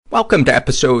Welcome to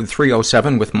episode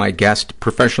 307 with my guest,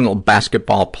 professional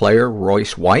basketball player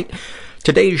Royce White.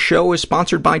 Today's show is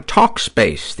sponsored by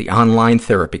Talkspace, the online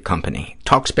therapy company.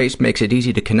 Talkspace makes it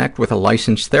easy to connect with a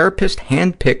licensed therapist,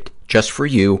 handpicked just for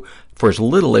you, for as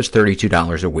little as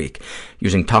 $32 a week.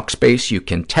 Using Talkspace, you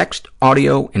can text,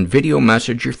 audio, and video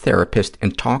message your therapist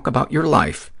and talk about your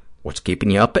life, what's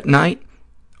keeping you up at night,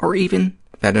 or even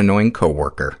that annoying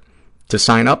coworker. To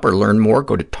sign up or learn more,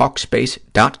 go to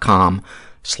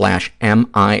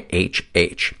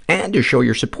Talkspace.com/MIHH. And to show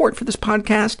your support for this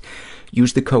podcast,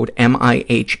 use the code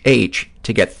MIHH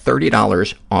to get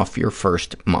 $30 off your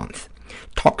first month.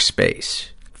 Talkspace,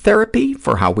 therapy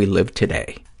for how we live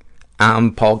today.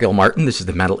 I'm Paul Gilmartin. This is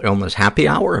the Mental Illness Happy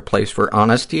Hour, a place for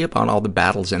honesty about all the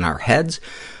battles in our heads,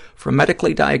 from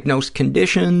medically diagnosed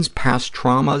conditions, past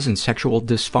traumas, and sexual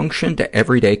dysfunction to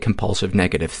everyday compulsive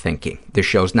negative thinking. This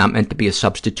show is not meant to be a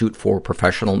substitute for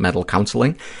professional mental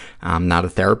counseling. I'm not a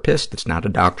therapist. It's not a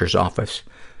doctor's office.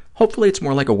 Hopefully it's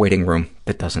more like a waiting room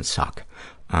that doesn't suck.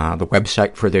 The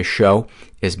website for this show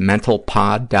is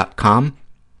mentalpod.com.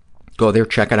 Go there,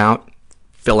 check it out,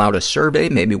 fill out a survey.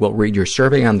 Maybe we'll read your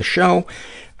survey on the show.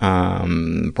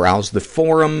 Browse the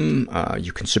forum.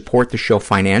 You can support the show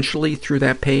financially through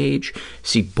that page,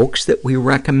 see books that we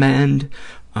recommend,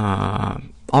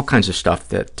 all kinds of stuff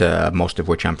that most of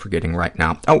which I'm forgetting right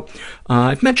now.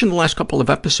 I've mentioned the last couple of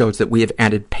episodes that we have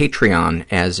added Patreon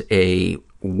as a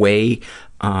way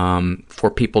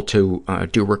for people to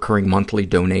do recurring monthly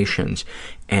donations,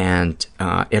 and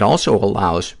it also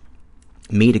allows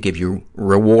me to give you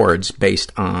rewards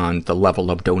based on the level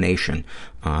of donation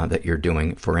that you're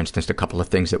doing. For instance, a couple of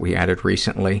things that we added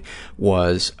recently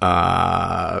was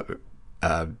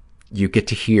you get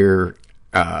to hear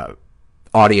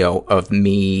audio of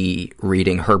me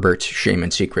reading Herbert's Shame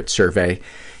and Secret survey,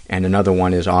 and another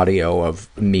one is audio of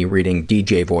me reading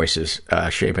DJ Voice's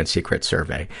Shame and Secret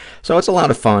survey. So it's a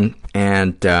lot of fun,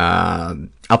 and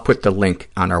I'll put the link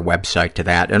on our website to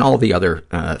that and all the other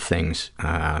things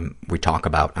we talk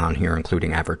about on here,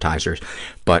 including advertisers.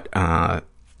 But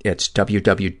it's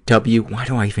www, why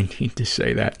do I even need to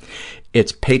say that?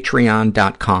 It's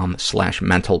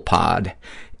patreon.com/mentalpod,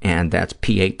 and that's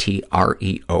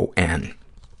Patreon.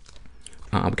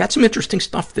 We've got some interesting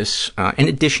stuff this, in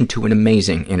addition to an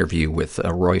amazing interview with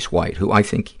Royce White, who I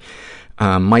think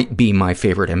might be my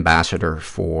favorite ambassador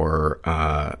for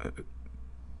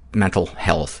mental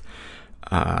health.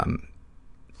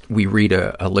 We read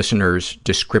a listener's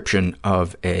description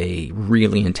of a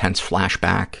really intense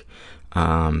flashback,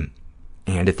 and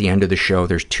at the end of the show,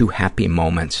 there's two happy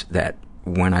moments that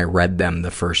when I read them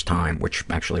the first time, which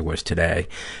actually was today,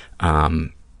 I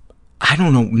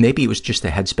don't know, maybe it was just the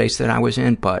headspace that I was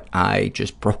in, but I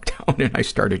just broke down and I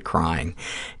started crying.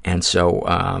 And so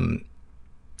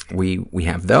we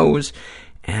have those,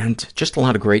 and just a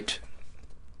lot of great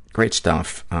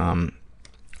stuff. I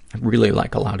really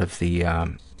like a lot of the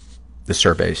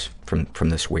surveys from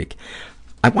this week.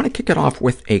 I want to kick it off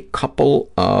with a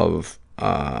couple of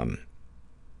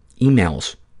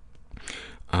emails.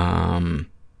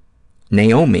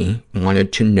 Naomi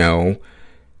wanted to know,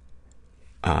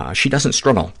 she doesn't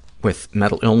struggle with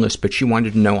mental illness, but she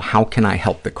wanted to know, how can I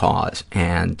help the cause?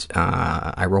 And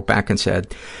I wrote back and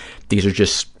said, these are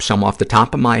just some off the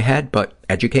top of my head, but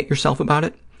educate yourself about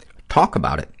it, talk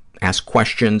about it, ask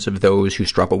questions of those who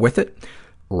struggle with it,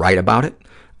 write about it,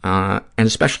 and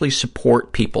especially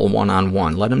support people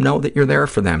one-on-one. Let them know that you're there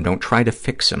for them. Don't try to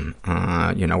fix them,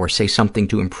 or say something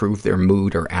to improve their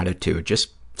mood or attitude.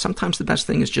 Just sometimes the best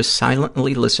thing is just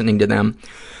silently listening to them.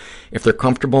 If they're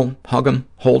comfortable, hug them,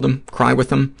 hold them, cry with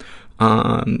them.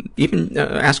 Even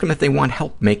ask them if they want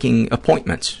help making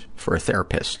appointments for a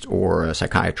therapist or a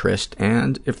psychiatrist.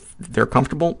 And if they're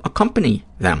comfortable, accompany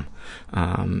them.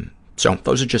 So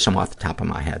those are just some off the top of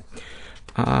my head.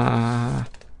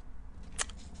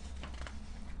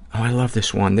 I love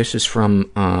this one. This is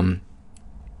from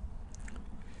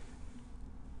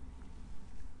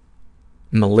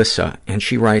Melissa, and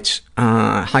she writes,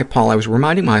 Hi, Paul. I was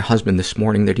reminding my husband this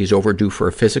morning that he's overdue for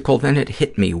a physical. Then it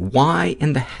hit me. Why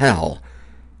in the hell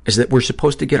is that we're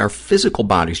supposed to get our physical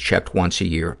bodies checked once a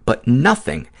year, but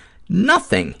nothing,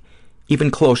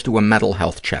 even close to a mental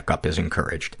health checkup is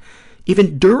encouraged?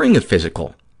 Even during a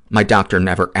physical, my doctor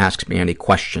never asks me any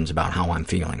questions about how I'm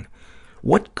feeling.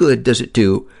 What good does it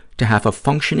do to have a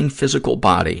functioning physical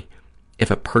body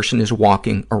if a person is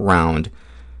walking around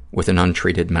with an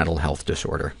untreated mental health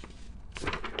disorder?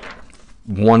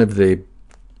 One of the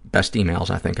best emails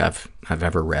I think I've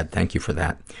ever read. Thank you for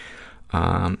that.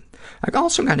 I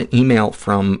also got an email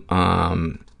from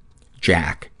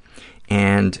Jack,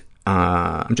 and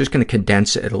I'm just going to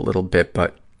condense it a little bit,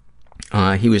 but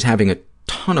He was having a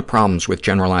ton of problems with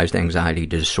generalized anxiety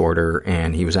disorder,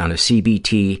 and he was on a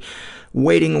CBT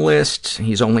waiting list.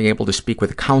 He's only able to speak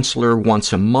with a counselor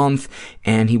once a month,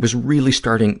 and he was really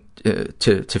starting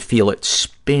to feel it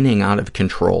spinning out of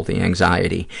control, the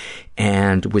anxiety,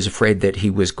 and was afraid that he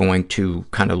was going to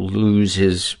kind of lose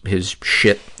his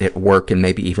shit at work and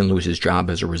maybe even lose his job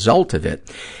as a result of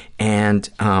it. And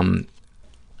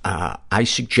I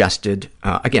suggested,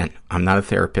 again, I'm not a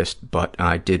therapist, but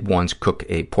I did once cook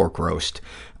a pork roast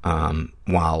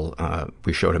while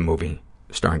we showed a movie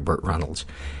starring Burt Reynolds.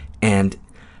 And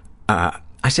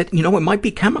I said, it might be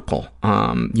chemical.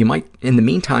 You might, in the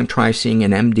meantime, try seeing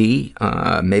an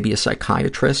MD, maybe a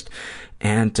psychiatrist,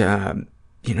 and,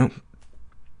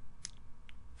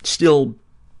 still,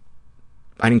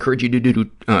 I'd encourage you to do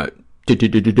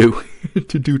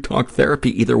talk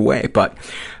therapy either way. But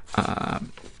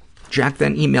Jack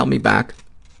then emailed me back,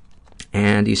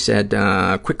 and he said,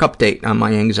 quick update on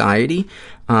my anxiety.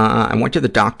 I went to the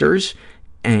doctor's,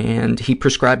 and he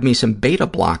prescribed me some beta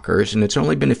blockers, and it's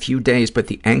only been a few days, but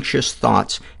the anxious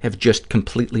thoughts have just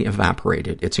completely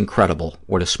evaporated. It's incredible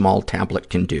what a small tablet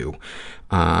can do.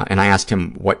 And I asked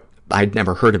him I'd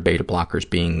never heard of beta blockers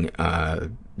being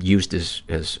used as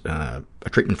a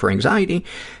treatment for anxiety,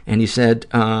 and he said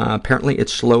apparently it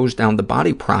slows down the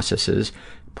body processes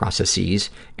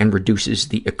and reduces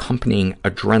the accompanying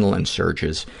adrenaline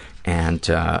surges, and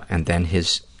then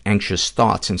his anxious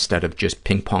thoughts, instead of just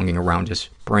ping-ponging around his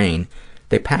brain,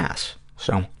 they pass.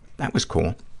 So that was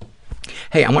cool.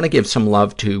 Hey, I want to give some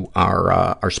love to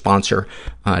our sponsor,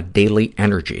 Daily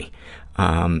Energy.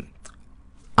 I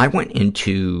went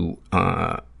into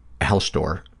a health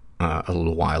store a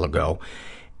little while ago,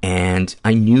 and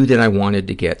I knew that I wanted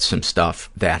to get some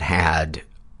stuff that had,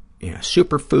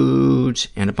 superfoods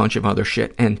and a bunch of other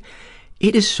shit, and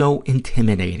it is so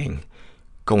intimidating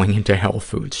going into health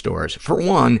food stores. For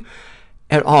one,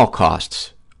 at all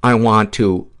costs, I want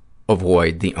to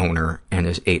avoid the owner and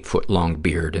his 8-foot-long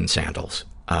beard and sandals.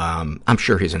 I'm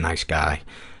sure he's a nice guy.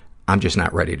 I'm just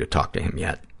not ready to talk to him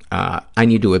yet. I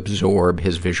need to absorb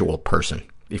his visual person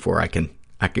before I can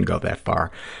go that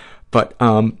far. But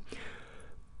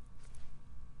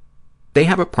they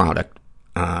have a product,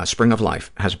 Spring of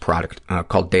Life has a product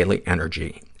called Daily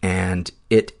Energy, and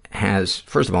it has,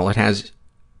 first of all, it has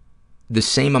the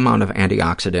same amount of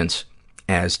antioxidants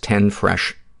as 10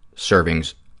 fresh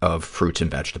servings of fruits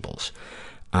and vegetables.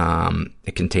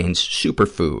 It contains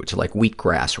superfoods like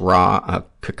wheatgrass, raw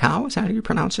cacao, is that how you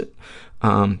pronounce it?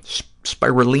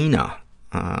 Spirulina.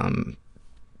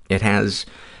 It has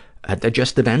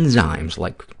digestive enzymes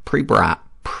like prebiotics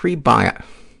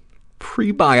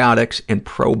and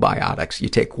probiotics. You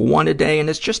take one a day, and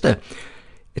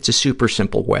it's a super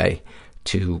simple way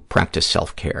to practice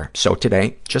self-care. So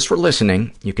today, just for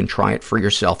listening, you can try it for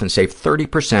yourself and save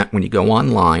 30% when you go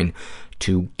online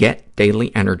to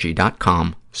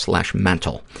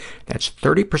getdailyenergy.com/mental. That's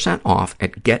 30% off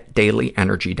at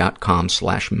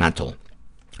getdailyenergy.com/mental.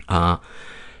 Why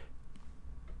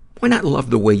not love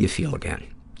the way you feel again?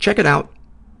 Check it out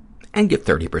and get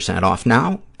 30% off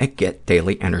now at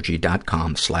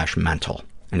getdailyenergy.com/mental.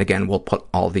 And again, we'll put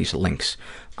all these links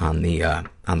on the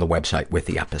website with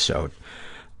the episode.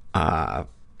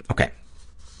 Okay.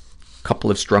 Couple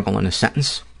of struggle in a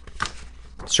sentence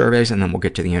surveys, and then we'll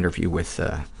get to the interview with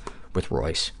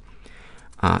Royce.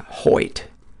 Hoyt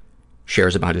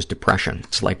shares about his depression.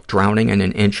 It's like drowning in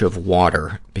an inch of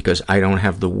water because I don't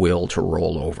have the will to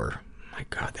roll over. My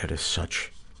God, that is so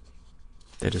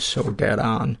dead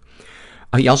on.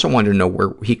 He also wanted to know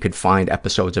where he could find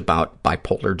episodes about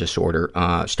bipolar disorder.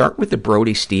 Start with the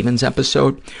Brody Stevens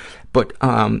episode, but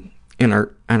in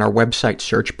our website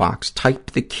search box,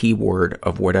 type the keyword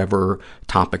of whatever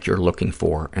topic you're looking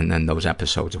for, and then those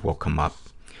episodes will come up.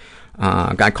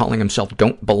 A guy calling himself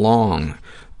Don't Belong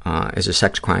is a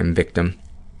sex crime victim,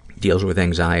 deals with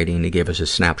anxiety, and he gave us a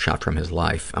snapshot from his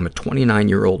life. I'm a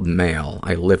 29-year-old male.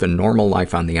 I live a normal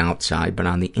life on the outside, but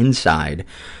on the inside,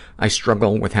 I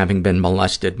struggle with having been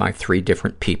molested by 3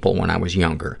 different people when I was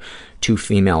younger, 2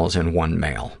 females and 1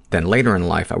 male. Then later in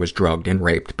life, I was drugged and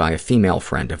raped by a female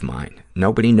friend of mine.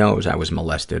 Nobody knows I was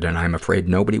molested, and I'm afraid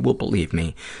nobody will believe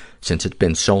me since it's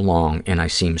been so long and I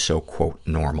seem so, quote,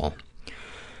 normal.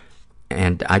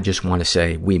 And I just want to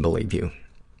say, we believe you.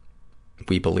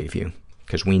 We believe you,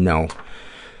 because we know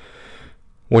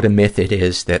what a myth it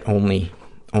is that only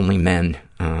men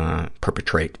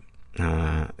perpetrate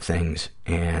things,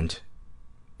 and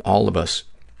all of us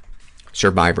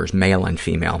survivors, male and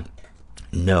female,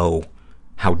 know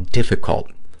how difficult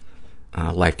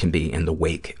life can be in the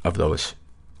wake of those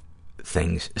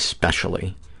things,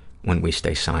 especially when we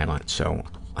stay silent. So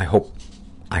I hope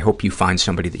I hope you find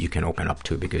somebody that you can open up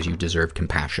to because you deserve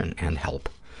compassion and help.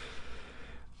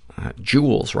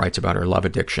 Jules writes about her love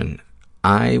addiction.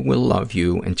 I will love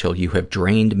you until you have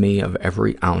drained me of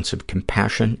every ounce of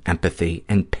compassion, empathy,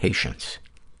 and patience.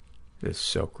 This is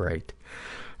so great.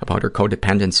 About her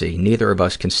codependency, neither of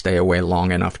us can stay away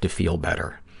long enough to feel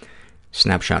better.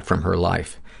 Snapshot from her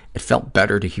life. It felt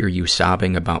better to hear you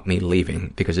sobbing about me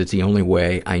leaving because it's the only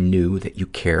way I knew that you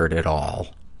cared at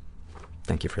all.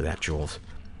 Thank you for that, Jules.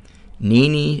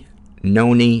 Nini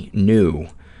Noni New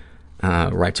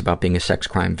writes about being a sex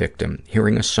crime victim.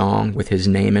 Hearing a song with his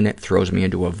name in it throws me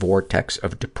into a vortex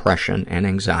of depression and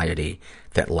anxiety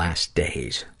that lasts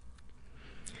days.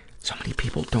 So many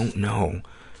people don't know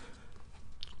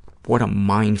what a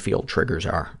minefield triggers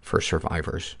are for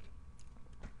survivors.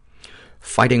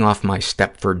 Fighting off my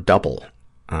Stepford double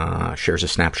shares a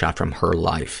snapshot from her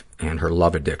life and her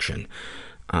love addiction.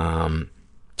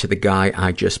 To the guy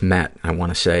I just met, I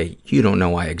want to say, you don't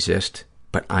know I exist,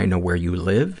 but I know where you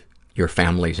live, your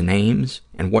family's names,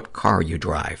 and what car you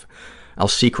drive. I'll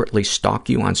secretly stalk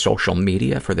you on social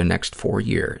media for the next 4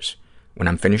 years. When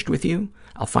I'm finished with you,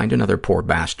 I'll find another poor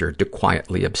bastard to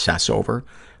quietly obsess over.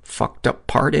 Fucked up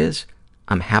part is,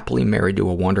 I'm happily married to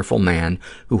a wonderful man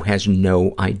who has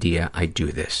no idea I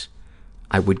do this.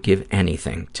 I would give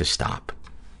anything to stop.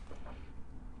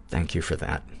 Thank you for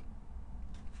that.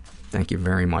 Thank you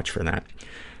very much for that.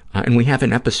 And we have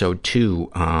an episode, too,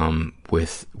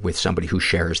 with somebody who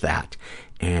shares that.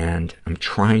 And I'm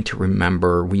trying to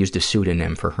remember, we used a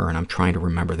pseudonym for her, and I'm trying to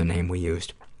remember the name we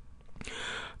used.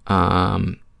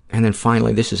 And then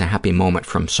finally, this is a happy moment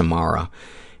from Samara.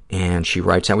 And she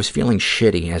writes, I was feeling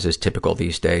shitty, as is typical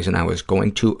these days, and I was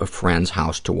going to a friend's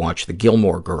house to watch the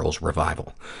Gilmore Girls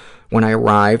revival. When I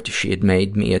arrived, she had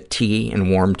made me a tea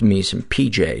and warmed me some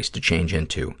PJs to change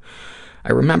into.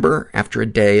 I remember, after a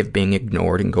day of being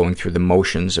ignored and going through the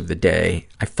motions of the day,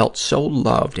 I felt so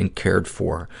loved and cared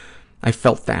for. I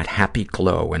felt that happy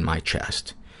glow in my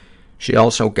chest. She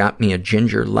also got me a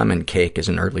ginger lemon cake as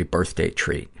an early birthday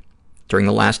treat. During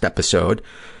the last episode,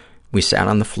 we sat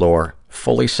on the floor,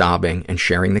 fully sobbing and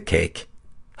sharing the cake,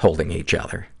 holding each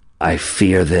other. I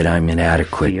fear that I'm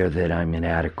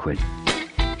inadequate.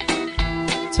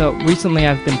 So recently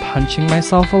I've been punching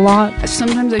myself a lot.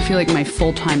 Sometimes I feel like my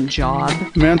full-time job,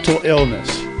 mental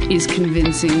illness, is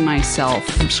convincing myself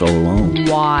I'm so alone.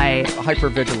 Why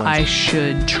Hypervigilance. I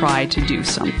should try to do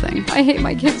something. I hate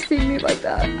my kids seeing me like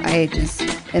that. I just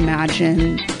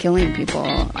imagine killing people.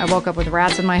 I woke up with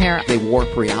rats in my hair. They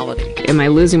warp reality. Am I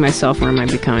losing myself or am I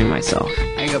becoming myself?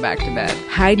 I go back to bed.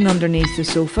 Hiding underneath the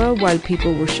sofa while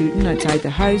people were shooting outside the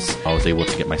house. I was able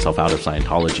to get myself out of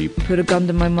Scientology. Put a gun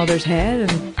to my mother's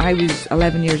head, and I was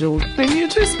 11 years old. Then you're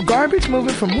just garbage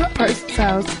moving from one person's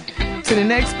house to the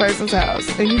next person's house,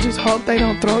 and you just hope they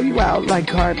don't throw you out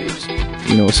like garbage.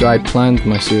 You know, so I planned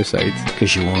my suicide.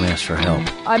 Because you won't ask for help.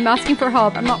 I'm asking for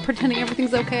help. I'm not pretending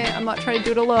everything's okay. I'm not trying to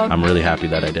do it alone. I'm really happy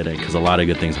that I did it, because a lot of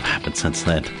good things have happened since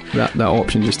then. That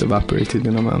option just evaporated,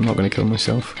 and I'm not going to kill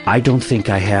myself. I don't think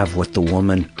I have what the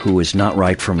woman who is not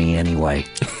right for me anyway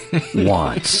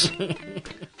wants.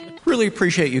 Really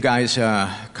appreciate you guys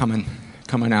coming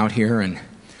out here and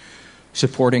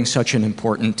supporting such an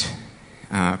important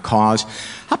cause.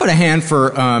 How about a hand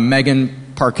for Megan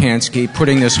Parkansky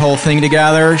putting this whole thing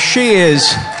together? She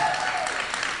is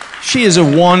a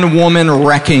one-woman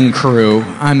wrecking crew.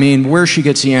 I mean, where she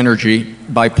gets the energy,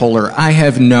 bipolar, I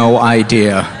have no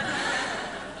idea.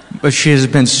 But she has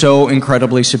been so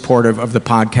incredibly supportive of the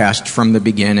podcast from the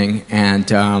beginning,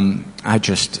 and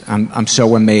I'm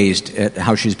so amazed at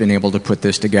how she's been able to put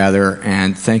this together,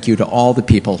 and thank you to all the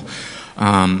people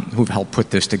who've helped put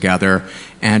this together.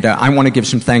 And I want to give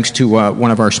some thanks to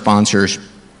one of our sponsors,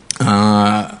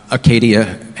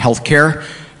 Acadia Healthcare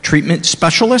Treatment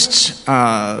Specialists.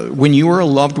 When you or a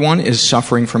loved one is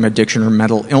suffering from addiction or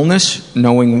mental illness,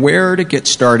 knowing where to get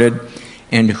started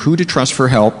and who to trust for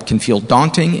help can feel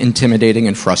daunting, intimidating,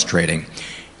 and frustrating.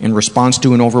 In response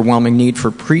to an overwhelming need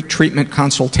for pre-treatment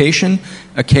consultation,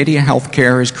 Acadia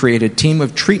Healthcare has created a team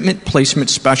of treatment placement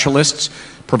specialists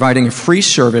providing a free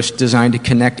service designed to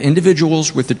connect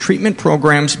individuals with the treatment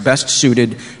programs best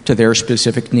suited to their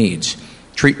specific needs.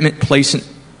 Treatment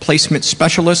placement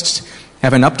specialists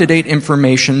have an up-to-date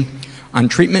information on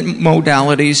treatment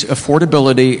modalities,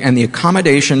 affordability, and the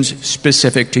accommodations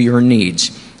specific to your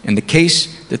needs. In the case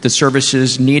that the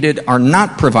services needed are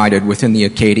not provided within the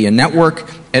Acadia network,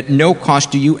 at no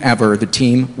cost to you ever, the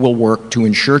team will work to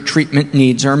ensure treatment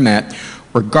needs are met,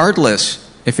 regardless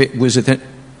if it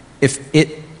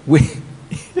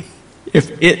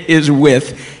is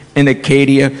with an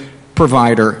Acadia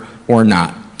provider or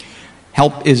not.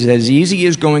 Help is as easy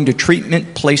as going to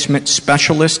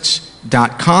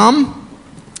treatmentplacementspecialists.com.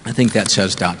 I think that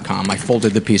says .com. I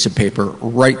folded the piece of paper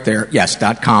right there. Yes,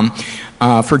 .com.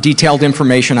 For detailed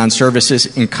information on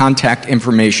services and contact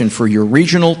information for your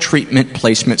regional treatment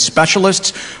placement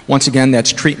specialists. Once again,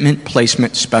 that's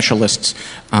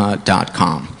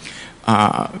treatmentplacementspecialists.com.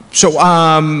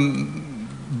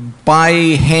 By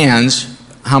hands,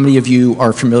 how many of you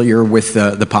are familiar with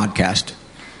the podcast?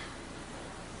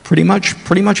 Pretty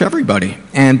much everybody.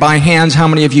 And by hands, how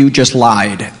many of you just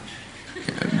lied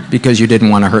because you didn't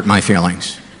want to hurt my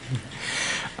feelings?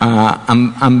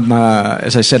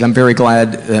 As I said, I'm very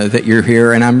glad that you're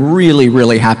here, and I'm really,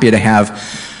 really happy to have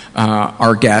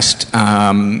our guest.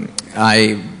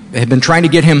 I have been trying to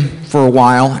get him for a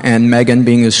while, and Megan,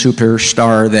 being the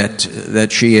superstar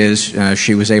that she is,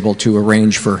 she was able to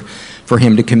arrange for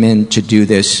him to come in to do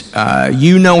this.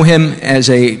 You know him as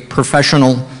a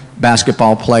professional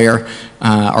basketball player,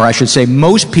 or I should say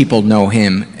most people know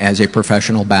him as a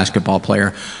professional basketball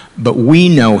player, but we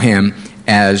know him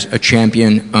as a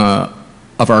champion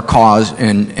of our cause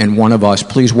and one of us.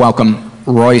 Please welcome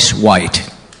Royce White.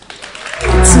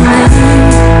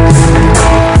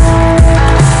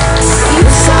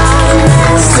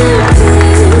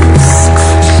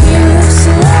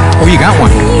 Oh, you got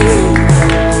one.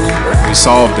 We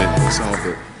solved it. I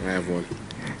have one.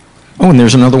 Oh, and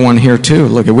there's another one here, too.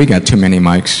 Look, we got too many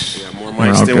mics. Yeah, more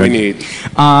mics than we need.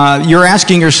 You're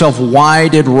asking yourself, why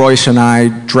did Royce and I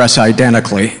dress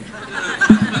identically?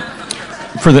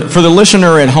 For the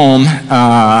listener at home,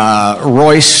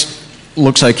 Royce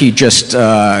looks like he just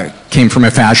came from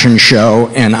a fashion show,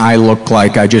 and I look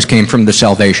like I just came from the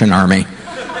Salvation Army.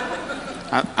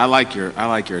 I like your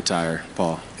attire,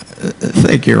 Paul.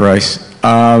 Thank you, Royce.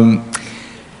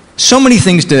 So many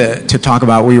things to talk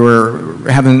about. We were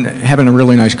having a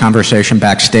really nice conversation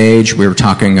backstage. We were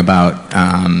talking about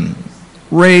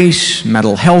race,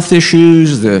 mental health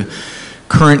issues, the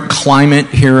current climate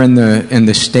here in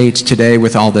the States today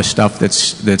with all this stuff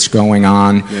that's going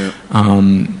on. Yeah.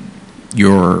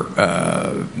 Your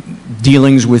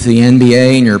dealings with the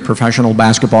NBA and your professional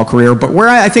basketball career. But where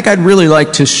I think I'd really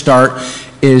like to start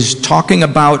is talking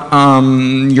about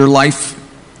your life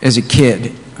as a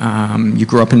kid. You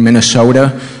grew up in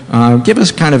Minnesota. Give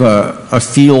us kind of a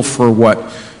feel for what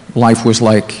life was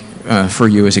like for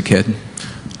you as a kid.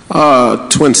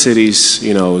 Twin Cities,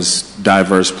 is a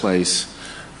diverse place.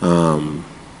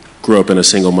 Grew up in a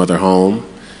single mother home.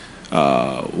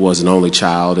 Was an only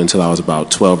child until I was about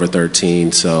 12 or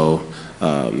 13. So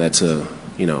that's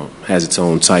has its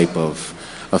own type of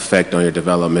effect on your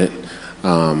development.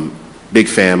 Big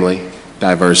family,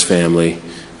 diverse family.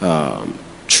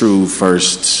 True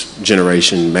first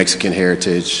generation Mexican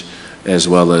heritage, as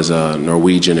well as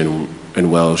Norwegian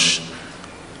and Welsh,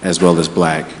 as well as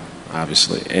black,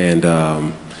 obviously. And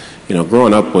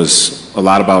growing up was a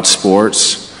lot about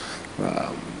sports,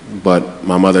 but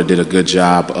my mother did a good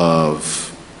job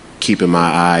of keeping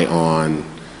my eye on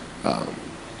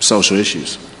social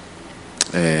issues.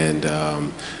 And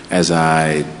as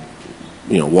I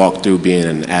walked through being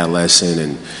an adolescent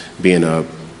and being a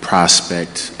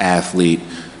prospect athlete,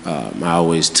 I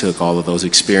always took all of those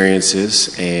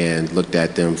experiences and looked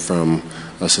at them from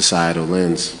a societal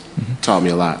lens. Mm-hmm. Taught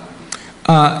me a lot.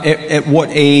 At what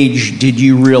age did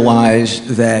you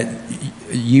realize that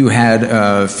you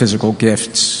had physical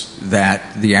gifts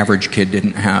that the average kid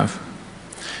didn't have?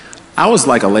 I was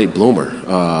like a late bloomer.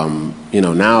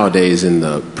 Nowadays in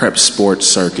the prep sports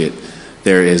circuit,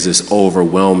 there is this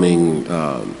overwhelming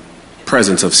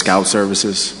presence of scout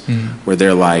services, where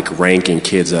they're like ranking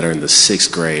kids that are in the 6th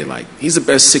grade. Like, he's the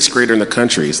best 6th grader in the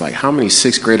country. It's like, how many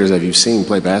 6th graders have you seen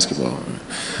play basketball?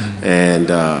 And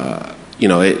I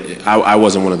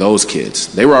wasn't one of those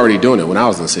kids. They were already doing it when I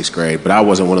was in the 6th grade, but I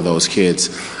wasn't one of those kids.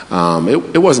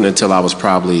 It wasn't until I was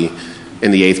probably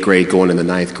in the 8th grade going in the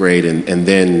 9th grade, and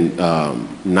then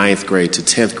 9th grade to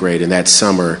 10th grade. And that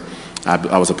summer,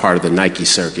 I was a part of the Nike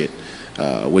circuit,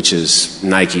 which is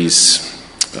Nike's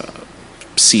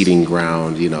seeding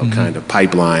ground, kind of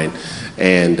pipeline.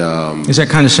 And is that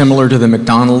kind of similar to the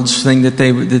McDonald's thing that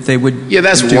they would? Yeah,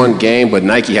 that's one game, but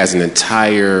Nike has an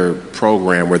entire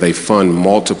program where they fund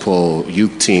multiple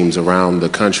youth teams around the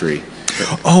country.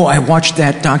 Oh, I watched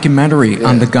that documentary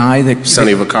on the guy that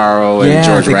Sonny Vaccaro and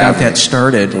George Rabbit. got that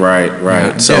started. Right.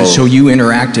 Yeah. So you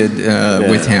interacted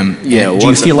with him. Yeah. Do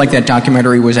you feel like that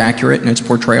documentary was accurate in its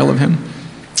portrayal of him?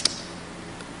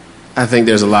 I think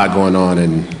there's a lot going on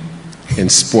in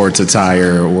sports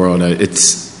attire world.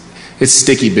 It's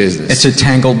sticky business. It's a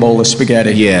tangled bowl of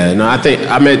spaghetti. Yeah, no, I think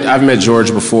I've met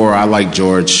George before. I like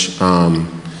George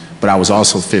But I was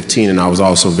also 15, and I was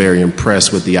also very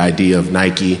impressed with the idea of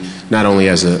Nike, not only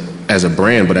as a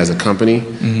brand, but as a company.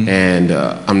 Mm-hmm. And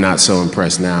I'm not so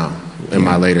impressed now in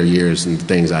my later years and the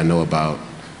things I know about,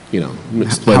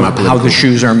 how the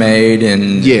shoes are made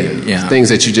and things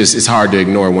that it's hard to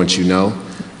ignore once you know.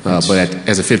 But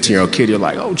as a 15-year-old kid, you're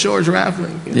like, oh, George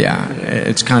Raveling. Yeah,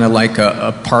 it's kind of like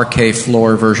a parquet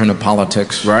floor version of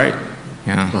politics. Right.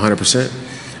 Yeah. 100%.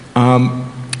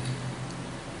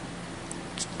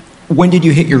 When did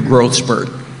you hit your growth spurt?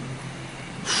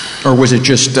 Or was it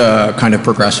just kind of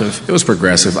progressive? It was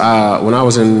progressive. When I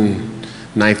was in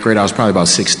ninth grade, I was probably about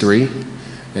 6'3".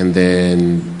 And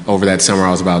then over that summer, I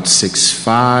was about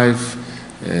 6'5".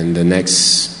 And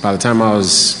by the time I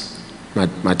was my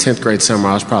 10th grade summer,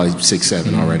 I was probably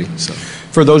 6'7" already. So,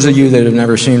 for those of you that have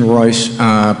never seen Royce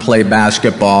play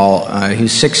basketball,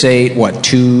 he's 6'8",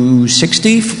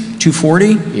 260,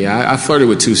 240? Yeah, I flirted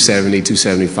with 270,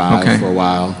 275 for a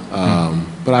while.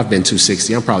 But I've been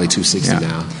 260. I'm probably 260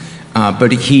 now.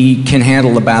 But he can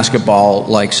handle the basketball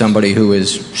like somebody who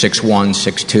is 6'1",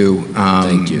 6'2",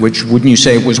 Thank you. Which wouldn't you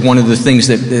say was one of the things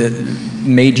that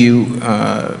made you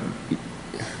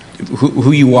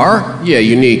who you are? Yeah,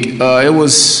 unique. It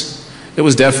was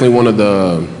definitely one of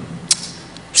the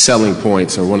selling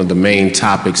points or one of the main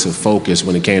topics of focus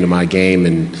when it came to my game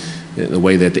and the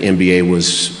way that the NBA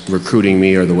was recruiting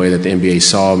me or the way that the NBA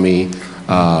saw me.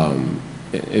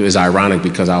 It was ironic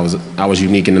because I was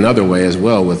unique in another way as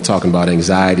well with talking about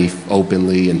anxiety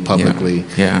openly and publicly.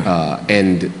 Yeah.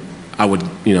 And I would,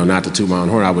 not to toot my own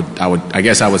horn, I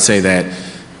guess I would say that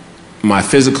my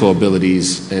physical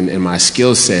abilities and my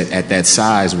skill set at that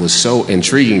size was so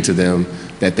intriguing to them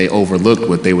that they overlooked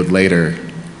what they would later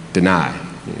deny.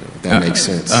 That makes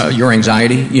sense. Your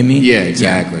anxiety, you mean? Yeah,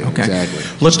 exactly. Yeah. Okay. Exactly.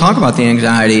 Let's talk about the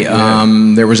anxiety.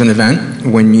 There was an event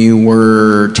when you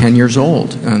were 10 years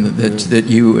old that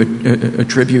you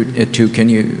attribute it to. Can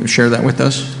you share that with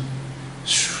us?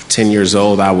 10 years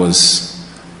old, I was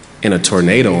in a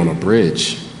tornado on a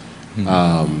bridge.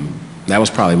 That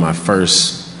was probably my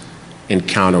first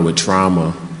encounter with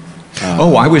trauma.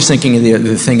 I was thinking of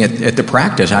the thing at the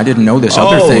practice. I didn't know this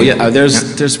other thing. Yeah,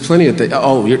 there's plenty of things.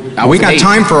 We got 8.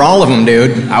 Time for all of them,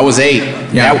 dude. I was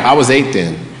 8. Yeah, I was 8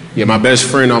 then. Yeah, my best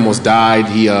friend almost died.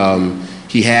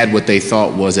 He had what they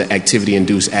thought was an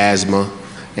activity-induced asthma,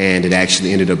 and it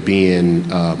actually ended up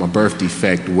being a birth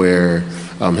defect where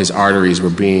his arteries were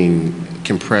being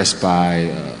compressed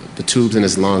by the tubes in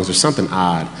his lungs or something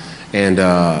odd. And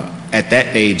at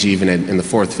that age, even in the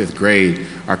 4th, 5th grade,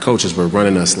 our coaches were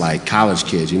running us like college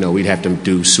kids. We'd have to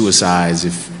do suicides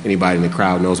if anybody in the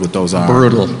crowd knows what those are.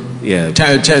 Brutal. Yeah.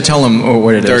 Tell them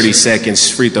what it 30 is. 30 seconds,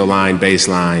 free throw line,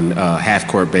 baseline,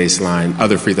 half-court baseline,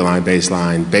 other free throw line,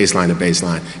 baseline to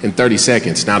baseline, in 30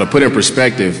 seconds. Now, to put in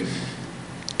perspective,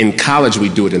 in college, we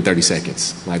do it in 30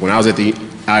 seconds. Like when I was at the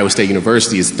Iowa State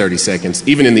University, it's 30 seconds.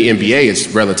 Even in the NBA, it's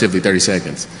relatively 30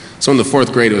 seconds. So in the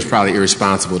 4th grade, it was probably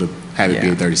irresponsible to have it be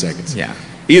in 30 seconds. Yeah.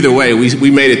 Either way, we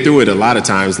made it through it a lot of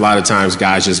times. A lot of times,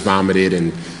 guys just vomited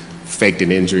and faked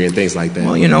an injury and things like that.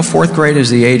 Well, 4th grade is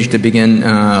the age to begin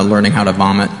learning how to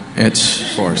vomit.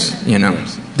 It's, of course,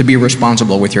 to be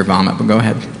responsible with your vomit. But go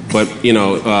ahead. But we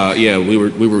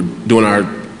were doing our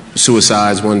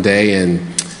suicides one day, and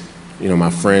my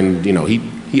friend,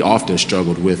 he often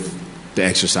struggled with the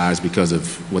exercise because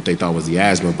of what they thought was the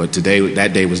asthma. But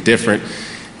that day was different.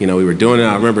 We were doing it.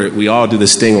 I remember we all do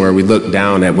this thing where we look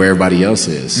down at where everybody else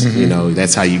is. Mm-hmm.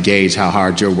 That's how you gauge how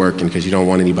hard you're working because you don't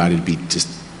want anybody to be just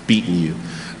beating you.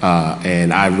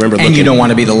 And I remember looking. And you don't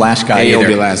want to be the last guy either. You don't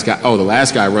be the last guy. Oh, the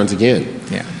last guy runs again.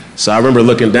 Yeah. So I remember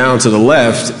looking down to the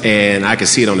left, and I could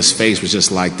see it on his face was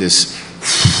just like this,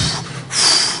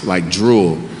 like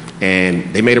drool.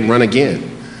 And they made him run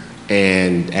again.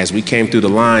 And as we came through the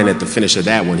line at the finish of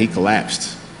that one, he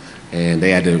collapsed. And they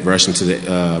had to rush into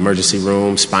the emergency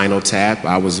room, spinal tap.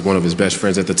 I was one of his best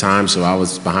friends at the time, so I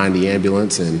was behind the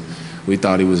ambulance, and we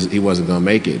thought he wasn't going to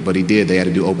make it. But he did. They had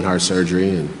to do open heart surgery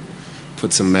and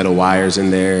put some metal wires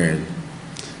in there. And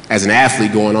as an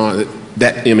athlete going on,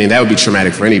 that would be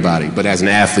traumatic for anybody. But as an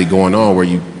athlete going on where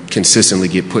you consistently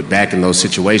get put back in those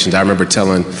situations, I remember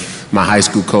telling my high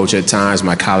school coach at times,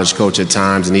 my college coach at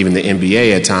times, and even the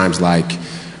NBA at times, like,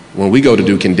 when we go to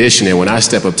do conditioning, when I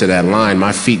step up to that line,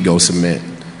 my feet go cement.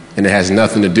 And it has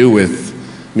nothing to do with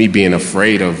me being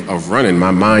afraid of running.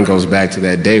 My mind goes back to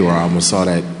that day where I almost saw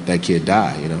that kid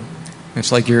die,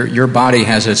 It's like your body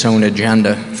has its own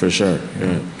agenda. For sure,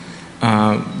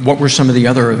 yeah. What were some of the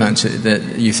other events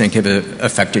that you think have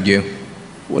affected you?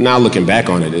 Well, now looking back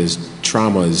on it,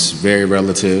 trauma is very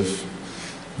relative,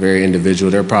 very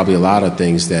individual. There are probably a lot of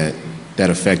things that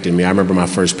affected me. I remember my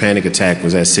first panic attack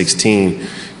was at 16,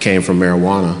 came from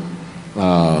marijuana.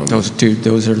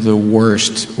 Those are the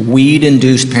worst.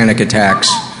 Weed-induced panic attacks.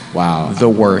 Wow. The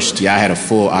worst. Yeah, I had a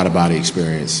full out-of-body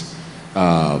experience.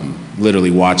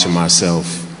 Literally watching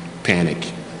myself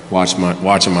panic,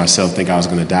 watching myself think I was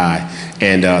going to die.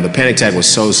 And the panic attack was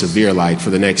so severe, like for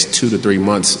the next 2 to 3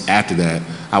 months after that,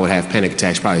 I would have panic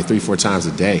attacks probably 3-4 times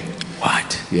a day.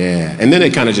 What? Yeah. And then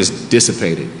it kind of just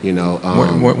dissipated, you know.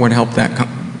 What helped that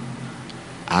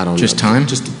I don't know. Just time?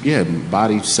 Just, yeah,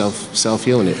 body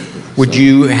self-healing it. Would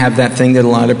you have that thing that a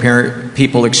lot of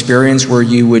people experience where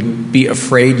you would be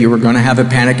afraid you were going to have a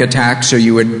panic attack, so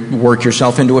you would work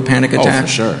yourself into a panic attack? Oh, for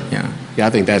sure. Yeah. Yeah, I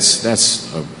think that's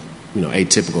a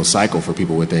atypical cycle for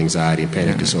people with anxiety and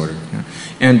panic disorder. Yeah.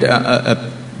 And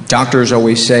doctors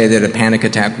always say that a panic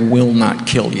attack will not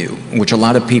kill you, which a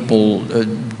lot of people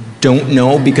don't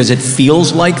know because it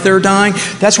feels like they're dying.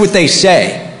 That's what they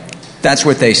say. That's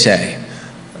what they say.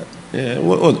 Yeah,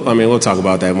 we'll talk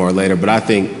about that more later, but I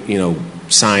think,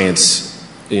 science,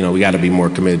 we got to be more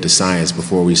committed to science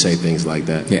before we say things like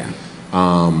that. Yeah.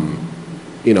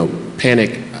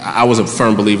 Panic, I was a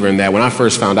firm believer in that. When I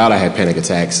first found out I had panic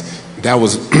attacks, that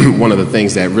was one of the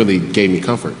things that really gave me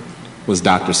comfort, was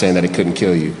doctors saying that it couldn't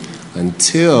kill you.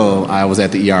 Until I was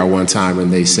at the ER one time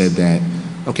and they said that,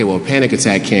 okay, well, a panic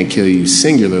attack can't kill you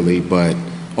singularly, but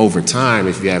over time,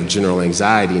 if you have general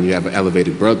anxiety and you have an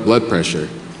elevated blood pressure,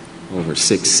 over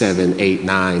 6, 7, 8,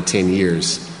 9, 10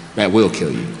 years, that will kill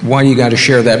you. Why you got to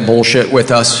share that bullshit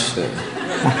with us?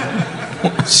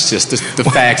 It's just the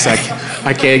facts.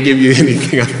 I can't give you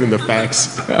anything other than the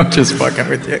facts. I'm just fucking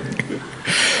with you.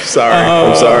 Sorry.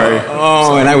 I'm sorry.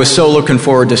 Oh, and I was so looking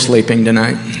forward to sleeping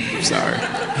tonight. Sorry.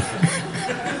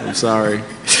 I'm sorry.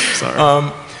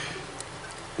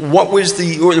 What was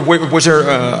was there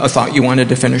a thought you wanted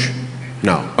to finish?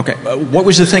 No. Okay. What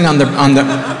was the thing on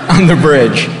the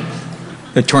bridge?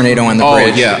 The tornado on the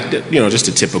bridge. Oh, yeah. Just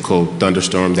a typical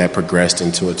thunderstorm that progressed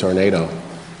into a tornado.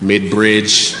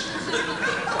 Mid-bridge.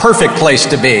 Perfect place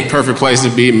to be. Perfect place to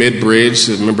be, mid-bridge.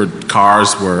 I remember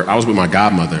I was with my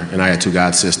godmother, and I had 2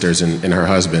 god sisters and her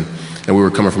husband, and we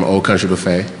were coming from Old Country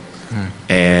Buffet.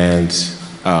 And,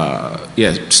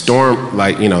 storm,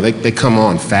 they come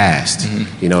on fast.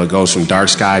 Mm-hmm. It goes from dark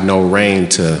sky, no rain,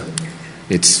 to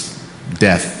it's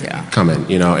death coming,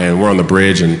 and we're on the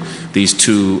bridge, and these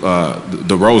 2,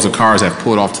 the rows of cars have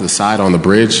pulled off to the side on the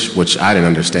bridge, which I didn't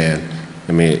understand.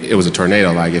 I mean, it was a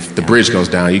tornado. Like, if the bridge goes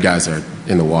down, you guys are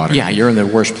in the water. Yeah, you're in the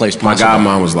worst place possible. My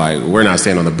godmom was like, we're not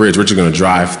staying on the bridge. We're just going to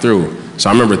drive through. So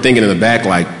I remember thinking in the back,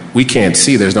 like, we can't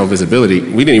see. There's no visibility.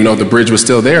 We didn't even know if the bridge was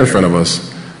still there in front of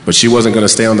us. But she wasn't going to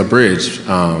stay on the bridge.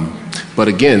 But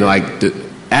again,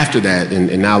 after that,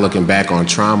 and now looking back on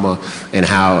trauma and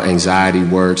how anxiety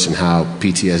works and how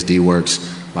PTSD works,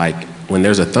 like, when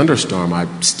there's a thunderstorm, I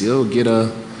still get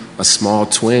a small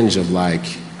twinge of, like,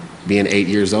 being 8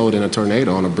 years old in a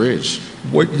tornado on a bridge.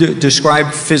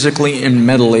 Describe physically and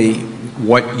mentally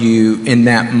what you, in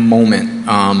that moment,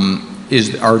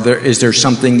 is there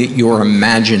something that you're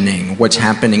imagining, what's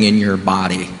happening in your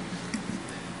body?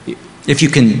 If you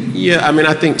can... Yeah, I mean,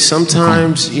 I think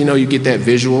sometimes, you get that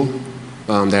visual,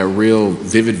 that real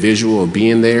vivid visual of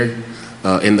being there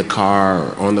in the car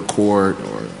or on the court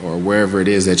or wherever it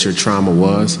is that your trauma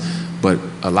was. But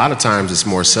a lot of times it's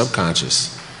more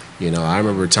subconscious. I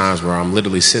remember times where I'm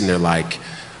literally sitting there like,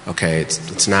 okay,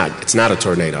 it's not a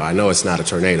tornado. I know it's not a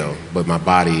tornado, but my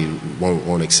body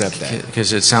won't accept that.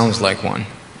 Because it sounds like one,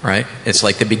 right? It's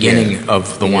like the beginning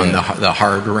of the one, the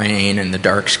hard rain and the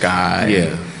dark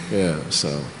sky. Yeah.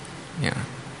 So. Yeah.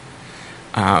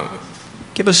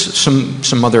 Give us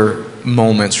some other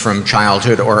moments from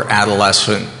childhood or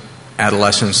adolescence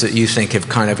that you think have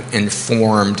kind of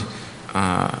informed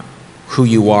who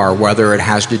you are, whether it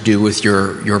has to do with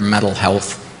your mental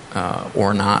health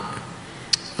or not.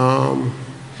 Well,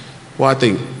 I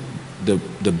think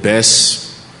the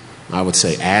best, I would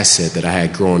say, asset that I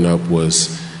had growing up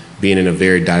was being in a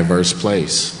very diverse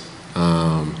place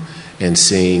and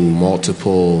seeing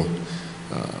multiple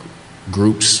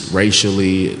groups,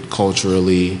 racially,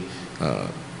 culturally,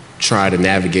 try to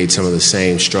navigate some of the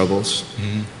same struggles.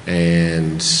 Mm-hmm.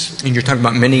 And you're talking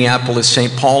about Minneapolis,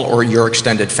 St. Paul, or your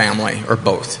extended family, or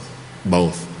both?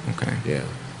 Both. Okay. Yeah.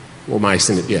 Well, my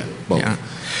extended, both. Yeah.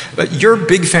 But your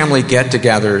big family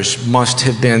get-togethers must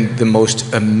have been the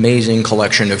most amazing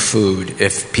collection of food,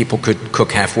 if people could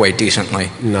cook halfway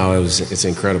decently. No, it's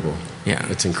incredible. Yeah.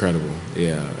 It's incredible.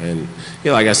 Yeah. And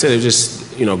like I said, it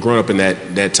just, growing up in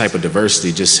that type of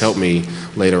diversity just helped me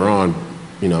later on,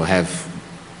 have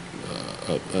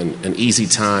an easy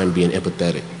time being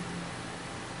empathetic.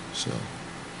 So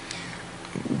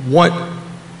what,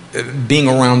 being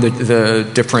around the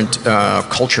different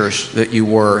cultures that you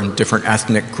were in different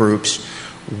ethnic groups,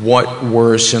 what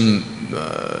were some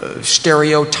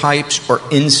stereotypes or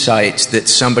insights that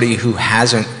somebody who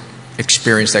hasn't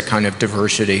experienced that kind of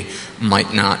diversity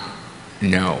might not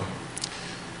know?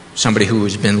 Somebody who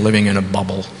has been living in a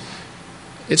bubble.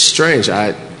 It's strange.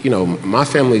 My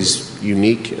family's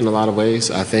unique in a lot of ways.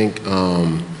 I think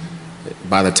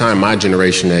by the time my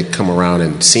generation had come around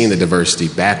and seen the diversity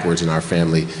backwards in our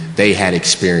family, they had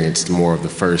experienced more of the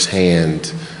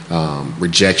firsthand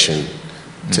rejection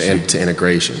to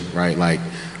integration, right? Like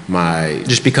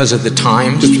just because of the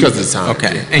times? Just because of the time.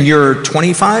 Okay. Yeah. And you're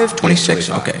 25, 26?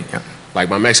 Yeah, 25. Okay. Yeah. Like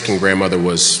my Mexican grandmother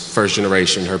was first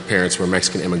generation. Her parents were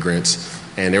Mexican immigrants.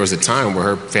 And there was a time where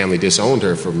her family disowned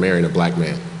her for marrying a black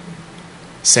man.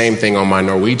 Same thing on my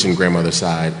Norwegian grandmother's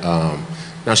side.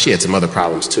 Now, she had some other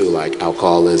problems too, like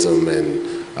alcoholism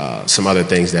and some other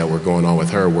things that were going on with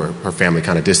her where her family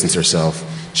kind of distanced herself.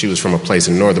 She was from a place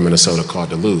in northern Minnesota called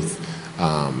Duluth.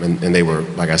 And they were,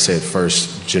 like I said,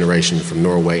 first generation from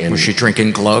Norway. And was she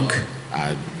drinking glug?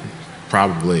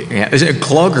 Probably. Yeah. Is it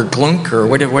glug or glunk or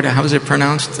what? How is it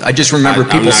pronounced? I just remember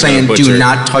people saying, "Do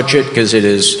not touch it," because it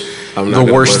is the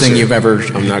worst thing you've ever.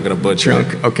 I'm not going to butcher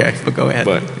drunk. it. Okay, but go ahead.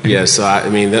 But yeah, so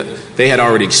they had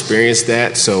already experienced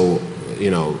that, so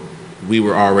we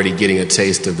were already getting a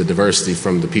taste of the diversity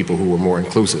from the people who were more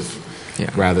inclusive,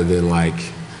 rather than like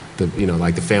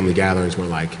the family gatherings were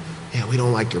like, yeah, we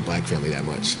don't like your black family that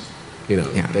much.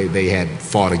 They had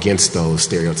fought against those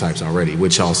stereotypes already,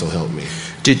 which also helped me.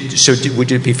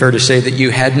 Would it be fair to say that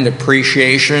you had an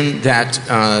appreciation that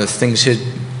things had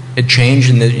changed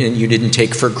and that you didn't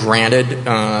take for granted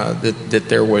that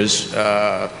there was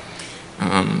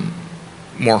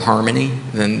more harmony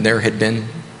than there had been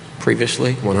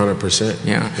previously? 100%.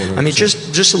 Yeah. 100%. I mean,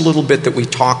 just a little bit that we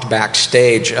talked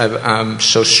backstage. I'm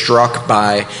so struck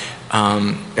by,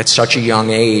 at such a young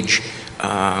age,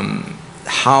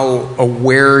 how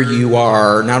aware you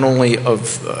are not only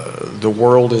of the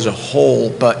world as a whole,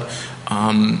 but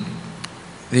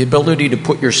the ability to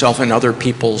put yourself in other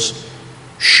people's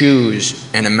shoes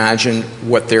and imagine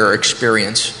what their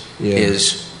experience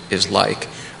is like.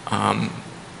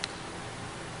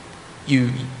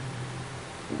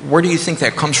 Where do you think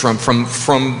that comes from?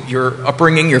 From your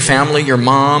upbringing, your family, your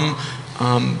mom?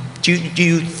 Do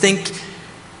you think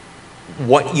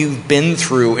what you've been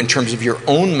through in terms of your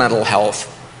own mental health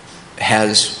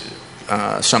has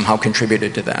somehow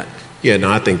contributed to that? Yeah,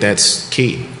 no, I think that's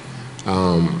key.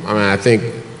 I think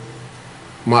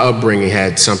my upbringing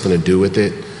had something to do with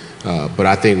it, but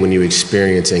I think when you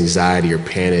experience anxiety or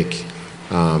panic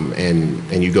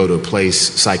and you go to a place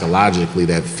psychologically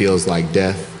that feels like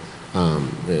death,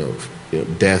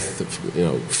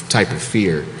 death, type of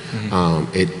fear,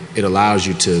 it allows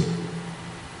you to,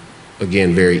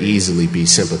 again, very easily be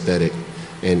sympathetic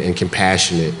and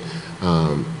compassionate,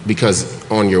 because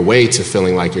on your way to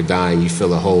feeling like you're dying, you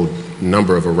feel a whole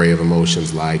number of array of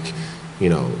emotions like,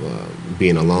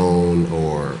 being alone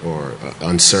or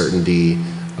uncertainty,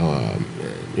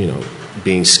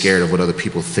 being scared of what other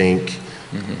people think.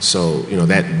 So,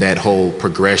 that whole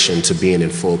progression to being in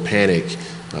full panic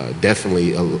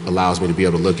definitely allows me to be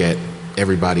able to look at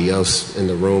everybody else in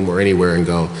the room or anywhere and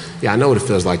go, yeah, I know what it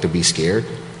feels like to be scared.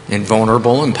 And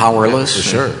vulnerable and powerless. Yeah, for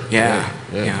sure. Yeah.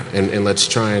 And let's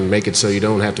try and make it so you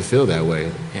don't have to feel that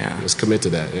way. Yeah. Let's commit to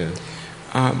that,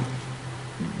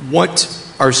 What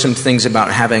are some things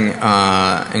about having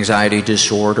anxiety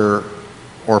disorder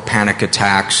or panic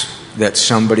attacks that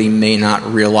somebody may not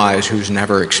realize who's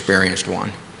never experienced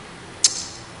one?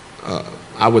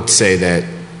 I would say that,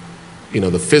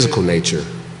 the physical nature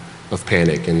of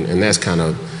panic, and that's kind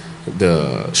of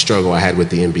the struggle I had with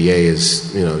the NBA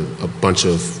is, a bunch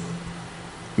of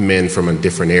men from a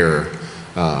different era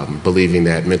believing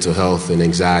that mental health and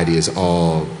anxiety is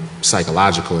all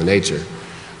psychological in nature.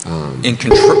 And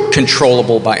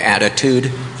controllable by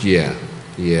attitude? Yeah.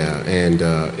 And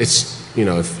it's,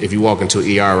 if you walk into an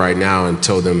ER right now and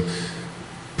told them,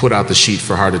 put out the sheet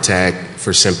for heart attack,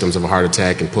 for symptoms of a heart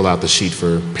attack, and pull out the sheet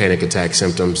for panic attack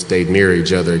symptoms, they'd mirror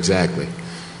each other exactly.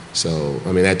 So,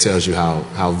 that tells you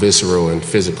how visceral and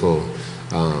physical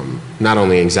not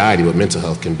only anxiety but mental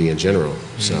health can be in general.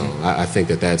 So I think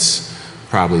that's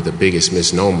probably the biggest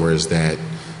misnomer is that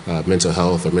mental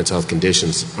health or mental health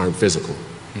conditions aren't physical.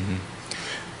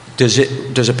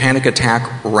 Does a panic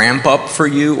attack ramp up for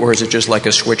you, or is it just like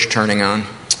a switch turning on?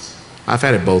 I've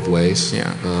had it both ways.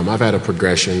 Yeah. I've had a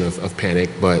progression of panic,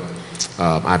 but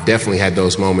I've definitely had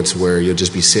those moments where you'll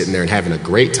just be sitting there and having a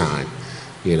great time,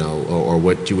 or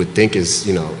what you would think is,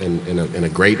 in a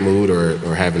great mood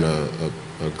or having a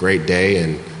great day,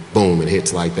 and boom, it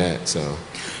hits like that. So.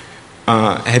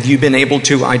 Have you been able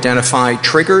to identify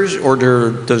triggers, or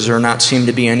does there not seem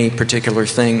to be any particular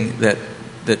thing that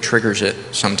triggers it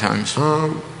sometimes?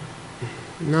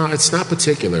 No, it's not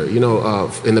particular. You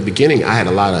know, in the beginning, I had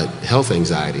a lot of health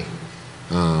anxiety,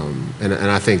 and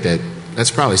I think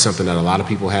that's probably something that a lot of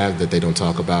people have that they don't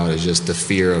talk about, is just the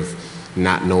fear of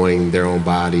not knowing their own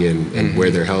body and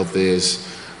where their health is,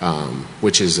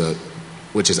 which is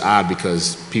odd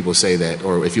because people say that,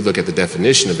 or if you look at the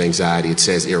definition of anxiety, it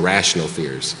says irrational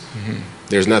fears.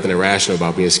 There's nothing irrational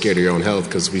about being scared of your own health,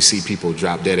 because we see people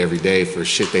drop dead every day for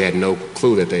shit they had no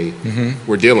clue that they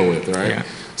were dealing with, right? Yeah.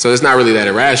 So it's not really that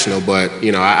irrational, but,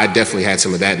 you know, I definitely had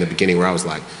some of that in the beginning where I was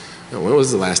like, when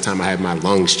was the last time I had my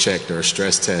lungs checked or a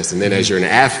stress test? And then as you're an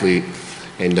athlete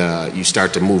and you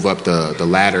start to move up the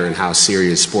ladder and how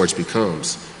serious sports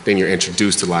becomes, then you're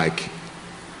introduced to, like,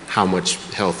 how much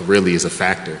health really is a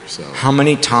factor. So how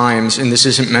many times, and this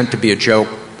isn't meant to be a joke,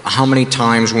 how many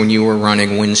times when you were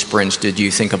running wind sprints did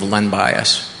you think of limb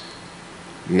bias?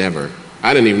 Never.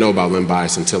 I didn't even know about limb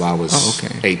bias until I was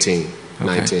 18,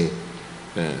 19.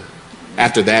 Yeah.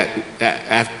 After that,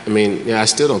 I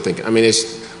still don't think. I mean,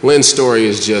 Lynn's story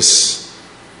is just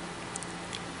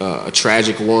a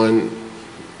tragic one,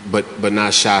 but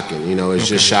not shocking. You know, it's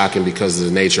just shocking because of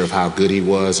the nature of how good he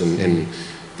was and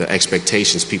the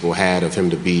expectations people had of him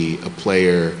to be a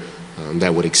player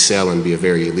that would excel and be a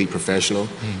very elite professional.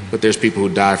 But there's people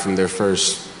who die from their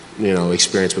first,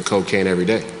 experience with cocaine every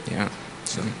day. Yeah.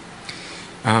 So.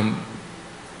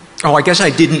 I guess I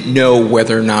didn't know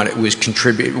whether or not it was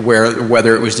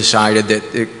whether it was decided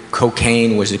that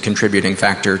cocaine was a contributing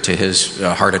factor to his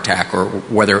heart attack, or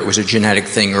whether it was a genetic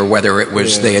thing, or whether it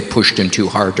was they had pushed him too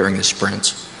hard during the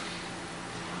sprints.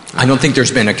 I don't think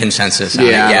there's been a consensus on it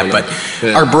yet, but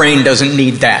our brain doesn't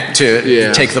need that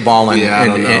to take the ball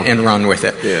and run with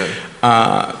it. Yeah.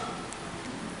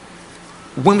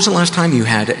 When was the last time you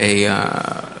had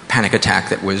a panic attack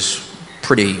that was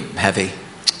pretty heavy?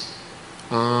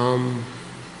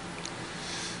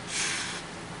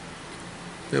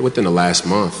 Within the last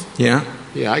month. Yeah?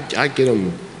 Yeah, I get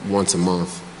them once a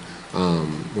month.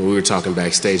 When we were talking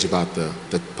backstage about the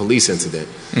police incident,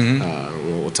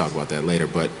 we'll talk about that later.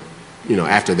 But,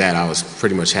 after that, I was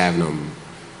pretty much having them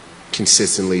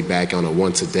consistently back on a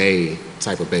once-a-day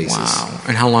type of basis. Wow.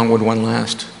 And how long would one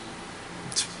last?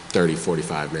 30,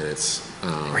 45 minutes.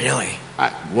 Really?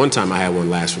 One time I had one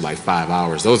last for like 5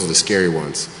 hours. Those are the scary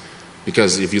ones.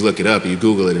 Because if you look it up, you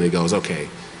Google it, and it goes, okay,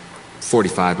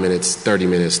 45 minutes, 30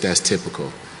 minutes, that's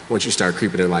typical. Once you start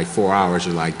creeping in like 4 hours,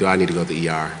 you're like, do I need to go to the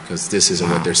ER? Because this isn't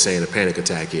what they're saying a panic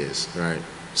attack is, right?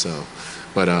 So,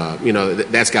 but,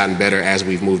 that's gotten better as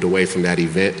we've moved away from that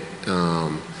event.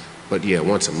 But, yeah,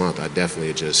 once a month, I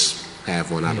definitely just have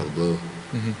one out of the blue.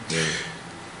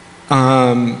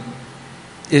 Yeah.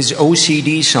 Is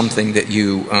OCD something that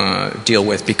you deal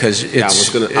with? Because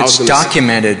it's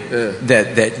documented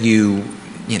that you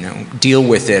deal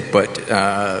with it, but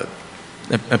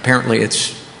apparently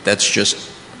that's just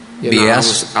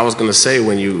BS. I was going to say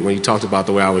when you talked about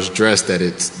the way I was dressed, that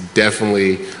it's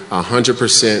definitely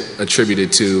 100%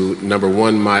 attributed to, number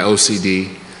one, my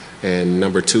OCD, and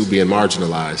number two, being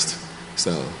marginalized.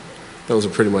 So those are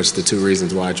pretty much the two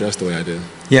reasons why I dress the way I do.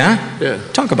 Yeah? Yeah.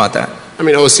 Talk about that. I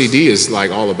mean, OCD is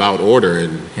like all about order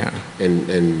and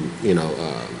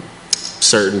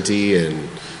certainty and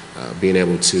being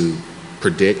able to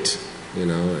predict,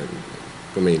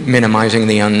 minimizing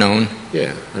the unknown.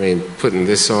 Yeah, I mean, putting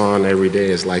this on every day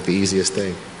is like the easiest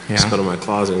thing. Yeah. Just go to my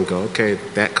closet and go, okay,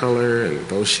 that color and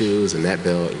those shoes and that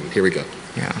belt, and here we go.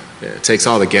 Yeah. It takes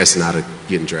all the guessing out of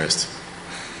getting dressed.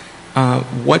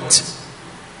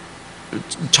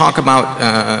 Talk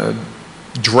about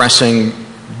dressing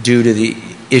due to the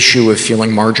issue of feeling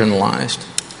marginalized.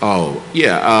 Oh,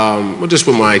 yeah. Well, just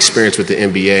with my experience with the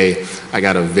NBA, I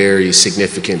got a very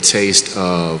significant taste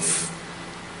of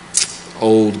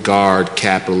old guard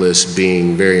capitalists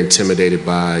being very intimidated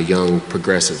by young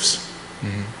progressives,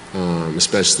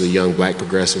 especially young black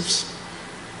progressives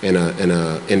in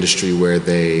a industry where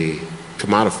they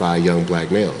commodify young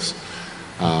black males.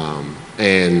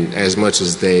 And as much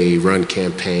as they run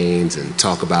campaigns and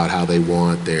talk about how they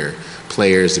want their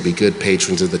players to be good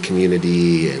patrons of the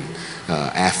community and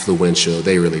affluential,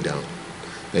 they really don't.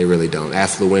 They really don't.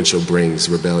 Affluential brings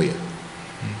rebellion.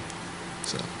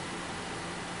 So,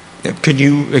 could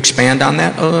you expand on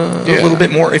that a little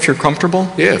bit more, if you're comfortable?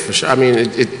 Yeah, for sure. I mean,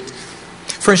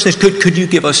 for instance, could you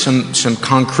give us some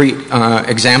concrete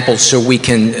examples so we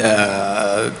can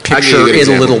picture it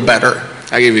a little better?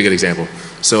 I'll give you a good example.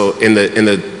 So in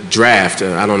the draft,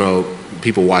 I don't know,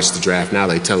 people watch the draft now,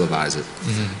 they televise it.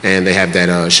 And they have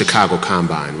that Chicago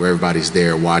Combine where everybody's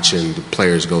there watching the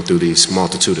players go through these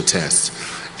multitude of tests.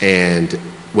 And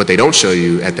what they don't show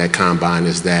you at that Combine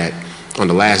is that on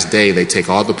the last day, they take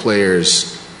all the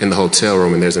players in the hotel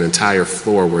room, and there's an entire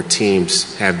floor where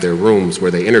teams have their rooms where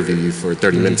they interview you for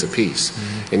 30 minutes apiece.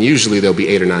 And usually there'll be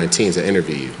 8 or 9 teams that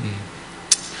interview you.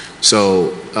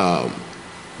 So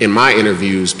in my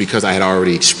interviews, because I had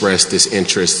already expressed this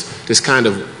interest, this kind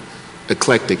of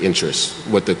eclectic interest,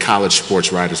 what the college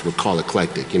sports writers would call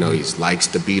eclectic. You know, he likes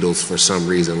the Beatles for some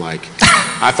reason. Like,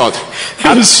 I thought...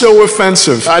 That is so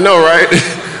offensive. I know, right?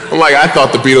 I'm like, I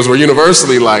thought the Beatles were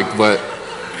universally liked, but...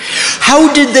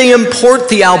 How did they import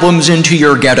the albums into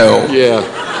your ghetto? Yeah.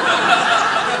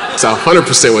 It's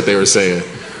 100% what they were saying.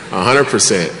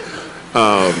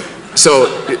 100%. So,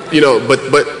 you know,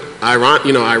 but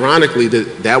ironically,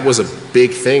 that was a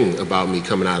big thing about me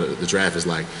coming out of the draft. Is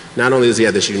like, not only does he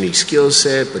have this unique skill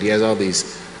set, but he has all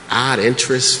these odd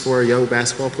interests for a young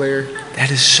basketball player. That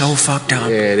is so fucked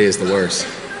up. Yeah, it is the worst.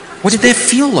 What did that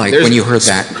feel like when you heard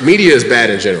that? Media is bad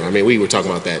in general. I mean, we were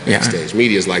talking about that backstage.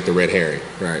 Media is like the red herring,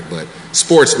 right? But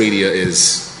sports media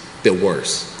is the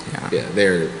worst. Yeah,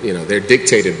 they're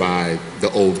dictated by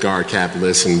the old guard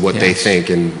capitalists and what they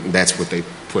think, and that's what they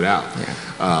put out.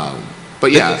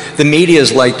 But yeah, the media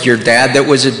is like your dad that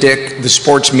was a dick. The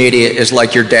sports media is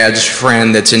like your dad's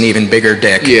friend that's an even bigger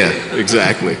dick. Yeah,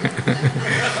 exactly.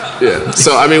 Yeah.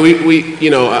 So I mean, we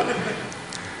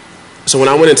so when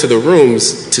I went into the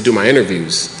rooms to do my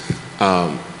interviews,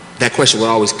 that question would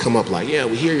always come up. Like, yeah,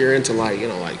 we hear you're into like, you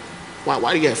know, like,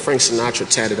 why do you have Frank Sinatra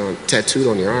tattooed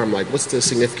on your arm? Like, what's the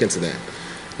significance of that?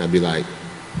 And I'd be like,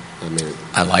 I mean,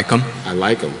 I like him. I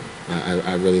like him.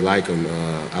 I really like him.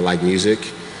 I like music.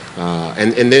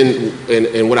 And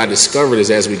then what I discovered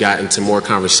is as we got into more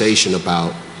conversation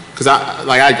about, because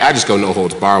I just go no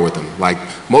holds bar with them. Like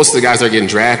most of the guys that are getting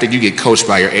drafted, you get coached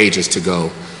by your agents to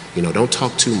go, you know, don't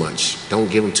talk too much,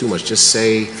 don't give them too much, just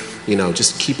say, you know,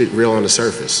 just keep it real on the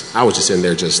surface. I was just in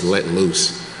there just letting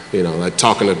loose, you know, like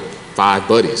talking to 5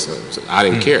 buddies. I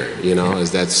didn't care, you know,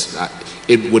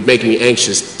 it would make me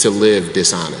anxious to live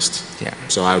dishonest. Yeah.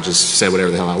 So I would just say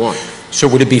whatever the hell I want. So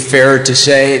would it be fair to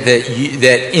say that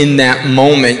in that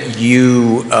moment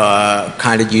you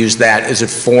kind of use that as a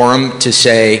forum to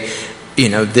say, you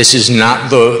know, this is not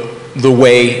the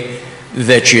way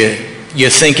that you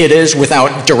think it is,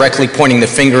 without directly pointing the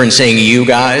finger and saying you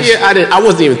guys? Yeah, I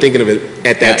wasn't even thinking of it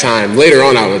at that time. Later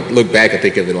on, I would look back and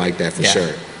think of it like that for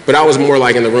sure. But I was more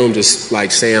like in the room, just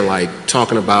like saying, like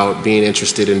talking about being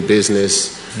interested in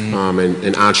business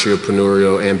and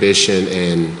entrepreneurial ambition,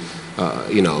 and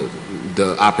you know,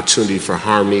 the opportunity for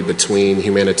harmony between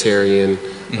humanitarian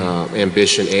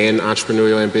ambition and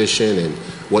entrepreneurial ambition, and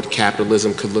what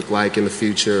capitalism could look like in the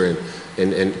future,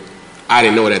 and I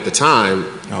didn't know it at the time.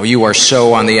 Oh, you are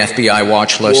so on the FBI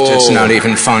watch list. Whoa. It's not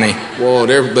even funny. Whoa,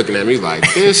 they're looking at me like,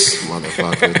 this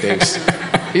motherfucker thinks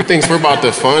we're about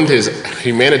to fund his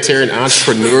humanitarian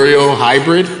entrepreneurial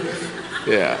hybrid.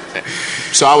 Yeah.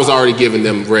 So I was already giving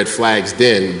them red flags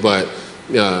then, but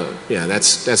yeah,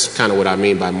 that's kind of what I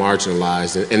mean by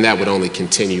marginalized, and that would only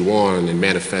continue on and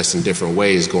manifest in different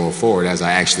ways going forward as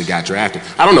I actually got drafted.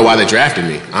 I don't know why they drafted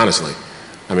me, honestly.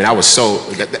 I mean, I was so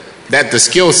that the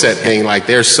skill set thing, like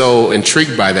they're so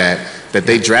intrigued by that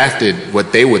they drafted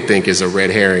what they would think is a red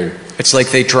herring. It's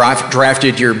like they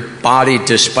drafted your body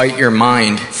despite your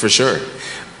mind. For sure.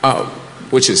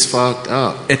 Which is fucked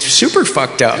up. It's super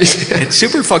fucked up. It's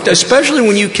super fucked up, especially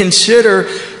when you consider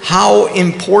how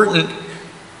important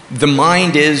the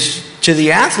mind is to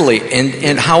the athlete,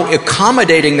 and how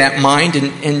accommodating that mind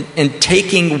and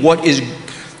taking what is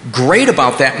great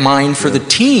about that mind for the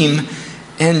team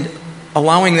and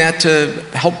allowing that to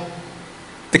help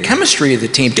the chemistry of the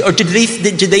team. Or did they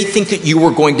think that you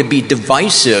were going to be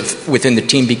divisive within the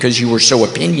team because you were so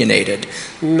opinionated?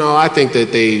 No, I think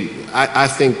that I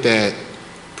think that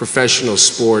professional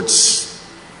sports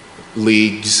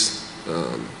leagues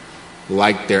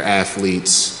like their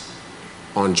athletes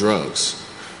on drugs.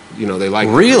 You know, they like...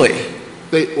 Really?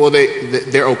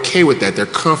 They're okay with that. They're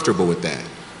comfortable with that.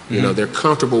 You know, they're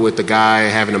comfortable with the guy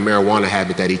having a marijuana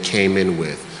habit that he came in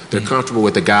with. They're comfortable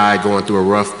with the guy going through a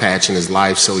rough patch in his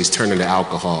life, so he's turning to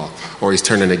alcohol or he's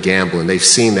turning to gambling. They've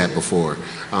seen that before.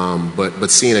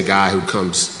 But seeing a guy who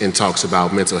comes and talks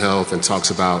about mental health and talks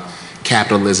about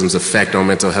capitalism's effect on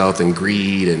mental health and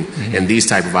greed and these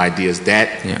type of ideas,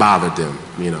 that bothered them.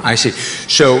 You know. I see.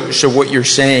 So what you're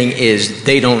saying is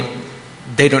they don't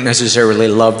necessarily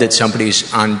love that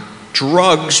somebody's on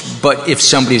drugs, but if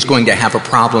somebody's going to have a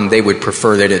problem, they would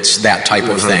prefer that it's that type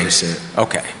of 100%. thing.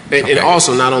 Okay. And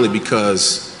also not only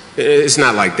because it's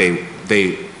not like they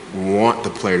they want the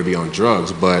player to be on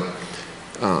drugs, but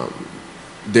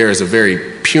there is a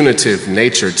very punitive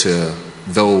nature to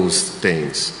those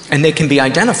things. And they can be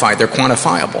identified. They're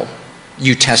quantifiable.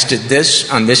 You tested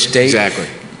this on this date. Exactly.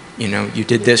 You know, you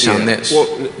did this on this.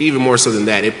 Well, even more so than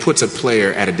that, it puts a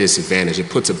player at a disadvantage. It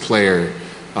puts a player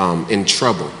in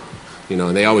trouble. You know,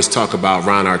 and they always talk about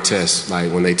Ron Artest,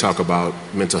 like when they talk about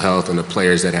mental health and the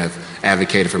players that have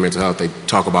advocated for mental health, they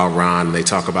talk about Ron, and they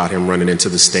talk about him running into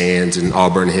the stands in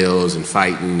Auburn Hills and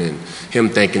fighting and him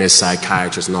thanking his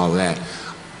psychiatrist and all of that.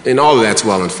 And all of that's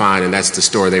well and fine, and that's the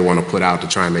story they want to put out to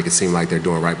try and make it seem like they're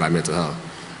doing right by mental health.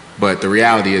 But the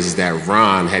reality is that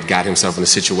Ron had got himself in a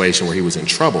situation where he was in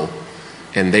trouble,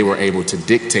 and they were able to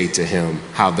dictate to him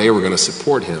how they were going to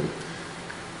support him.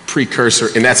 Precursor,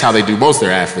 and that's how they do most of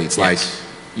their athletes. Yes. Like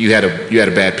you had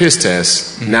a bad piss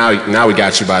test. Mm-hmm. Now we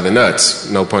got you by the nuts,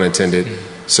 no pun intended.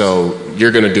 Mm-hmm. So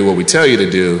you're going to do what we tell you to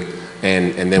do,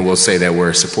 and then we'll say that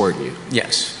we're supporting you.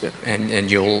 Yes, yeah.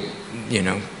 And you'll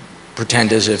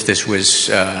pretend as if this was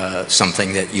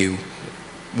something that you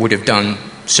would have done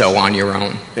so on your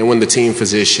own. And when the team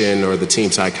physician or the team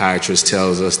psychiatrist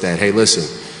tells us that, hey, listen,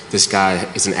 this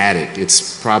guy is an addict,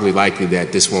 it's probably likely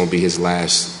that this won't be his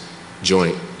last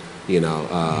joint.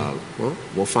 Well,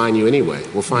 we'll fine you anyway.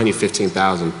 We'll fine you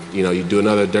 $15,000. You do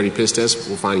another dirty piss test,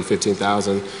 we'll fine you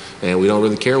 $15,000, and we don't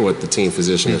really care what the team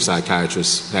physician or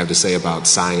psychiatrists have to say about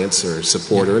science or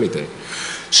support or anything.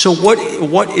 So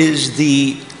what is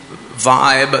the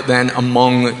vibe then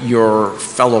among your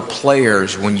fellow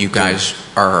players when you guys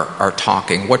are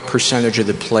talking? What percentage of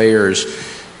the players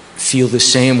feel the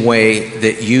same way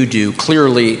that you do?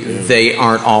 Clearly, they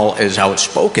aren't all as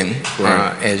outspoken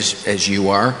as you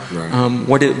are. Right.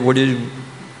 What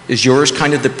is yours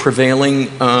kind of the prevailing?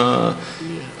 I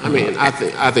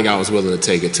think I was willing to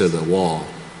take it to the wall.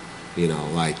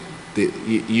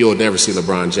 You'll never see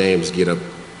LeBron James get up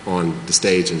on the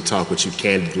stage and talk with you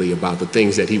candidly about the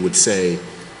things that he would say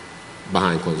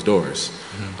behind closed doors.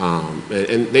 Mm-hmm.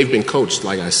 And they've been coached,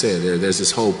 like I said. There's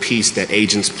this whole piece that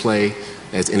agents play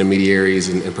as intermediaries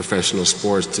in professional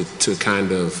sports to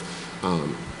kind of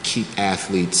keep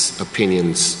athletes'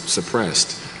 opinions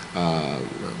suppressed.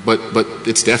 But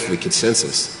it's definitely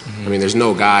consensus. Mm-hmm. I mean, there's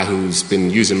no guy who's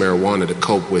been using marijuana to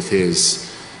cope with his,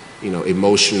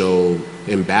 emotional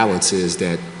imbalances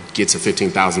that gets a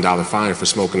 $15,000 fine for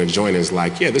smoking a joint and is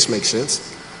like, yeah, this makes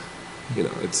sense.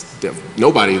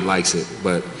 Nobody likes it,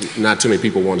 but not too many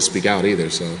people want to speak out either.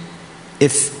 So,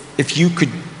 if you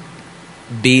could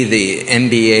be the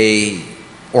NBA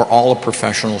or all of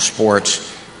professional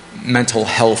sports mental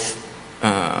health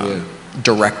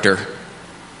director,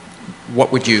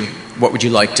 what would you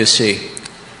like to see?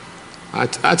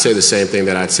 I'd say the same thing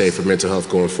that I'd say for mental health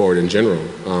going forward in general.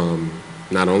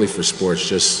 Not only for sports,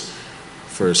 just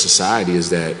for society, is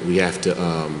that we have to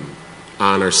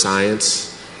honor science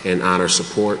and honor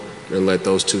support and let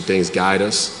those two things guide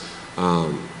us.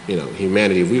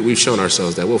 Humanity, we've shown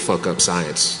ourselves that we'll fuck up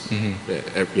science,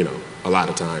 a lot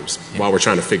of times while we're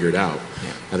trying to figure it out.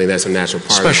 Yeah. I think that's a natural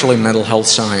part. Especially mental health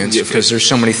science, because there's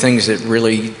so many things that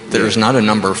really there's not a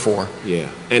number for. Yeah,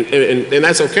 and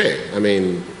that's okay. I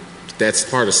mean, that's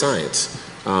part of science.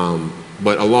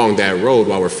 But along that road,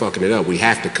 while we're fucking it up, we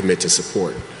have to commit to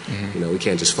support. Mm-hmm. We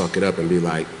can't just fuck it up and be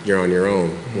like, you're on your own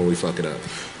when we fuck it up.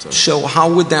 So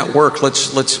how would that work?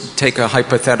 Let's take a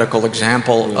hypothetical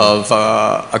example of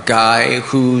a guy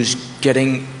who's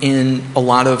getting in a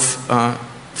lot of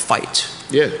fights.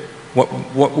 Yeah. What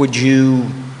would you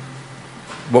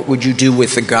do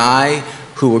with the guy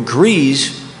who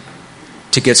agrees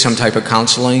to get some type of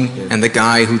counseling and the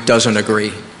guy who doesn't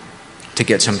agree to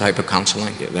get some type of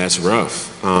counseling? Yeah, that's rough.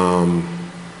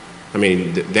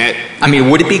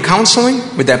 would it be counseling?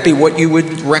 Would that be what you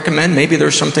would recommend? Maybe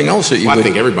there's something else that you would... I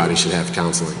think everybody should have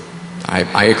counseling.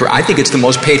 I agree. I think it's the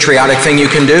most patriotic thing you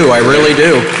can do. I really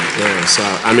do. Yeah, so,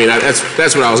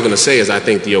 that's what I was going to say, is I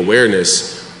think the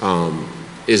awareness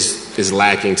is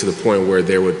lacking to the point where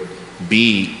there would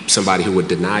be somebody who would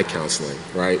deny counseling,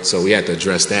 right? So we have to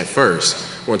address that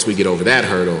first. Once we get over that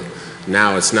hurdle,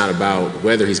 now it's not about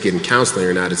whether he's getting counseling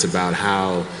or not. It's about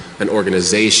how an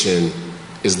organization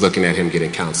is looking at him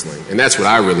getting counseling. And that's what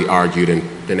I really argued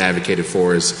and advocated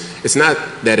for. Is it's not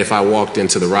that if I walked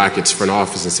into the Rockets front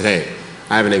office and said, hey,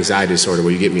 I have an anxiety disorder,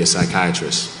 will you get me a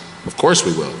psychiatrist? Of course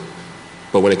we will.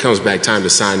 But when it comes back time to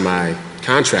sign my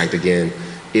contract again,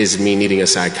 is me needing a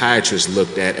psychiatrist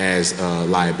looked at as a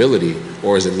liability,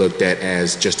 or is it looked at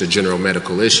as just a general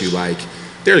medical issue? Like,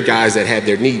 there are guys that had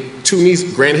their two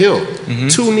knees, Grant Hill,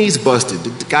 2 knees busted.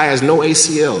 The guy has no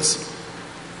ACLs.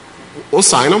 We'll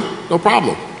sign him, no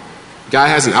problem. Guy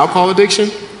has an alcohol addiction,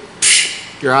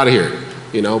 you're out of here.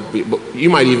 You know, you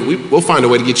might even, we'll find a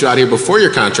way to get you out here before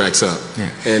your contract's up. Yeah.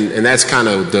 And that's kind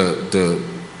of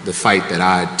the fight that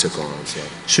I took on.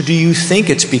 So do you think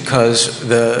it's because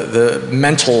the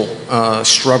mental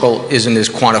struggle isn't as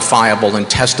quantifiable and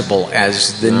testable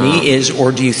as the knee is,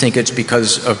 or do you think it's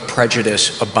because of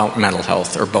prejudice about mental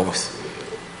health, or both?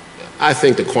 I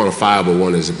think the quantifiable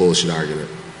one is a bullshit argument.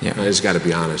 Yeah. I just got to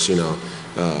be honest, you know.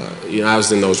 I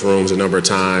was in those rooms a number of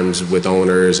times with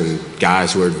owners and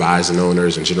guys who are advising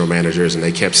owners and general managers, and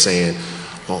they kept saying,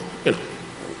 well, you know,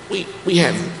 we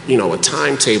have, you know, a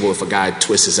timetable if a guy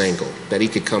twists his ankle, that he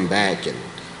could come back and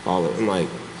all of it. I'm like,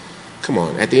 come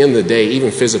on. At the end of the day,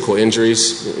 even physical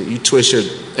injuries, you twist your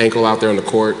ankle out there on the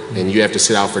court and you have to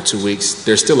sit out for 2 weeks,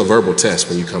 there's still a verbal test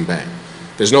when you come back.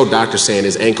 There's no doctor saying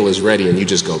his ankle is ready and you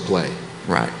just go play.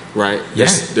 Right. Right? Yeah.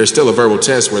 There's still a verbal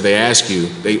test where they ask you,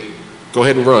 go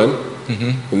ahead and run,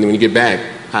 and then when you get back,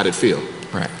 how'd it feel?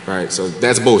 Right. Right. So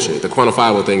that's bullshit. The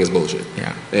quantifiable thing is bullshit.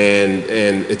 Yeah. And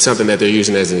it's something that they're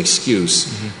using as an excuse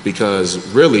because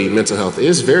really mental health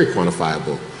is very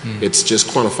quantifiable. It's just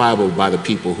quantifiable by the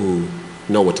people who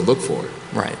know what to look for.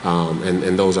 Right.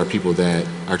 And those are people that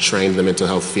are trained in the mental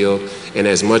health field. And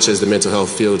as much as the mental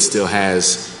health field still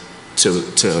has to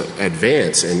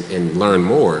advance and learn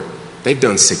more, they've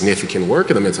done significant work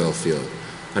in the mental health field.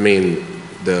 I mean,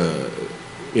 the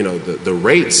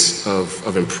rates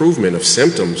of improvement of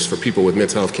symptoms for people with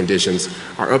mental health conditions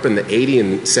are up in the 80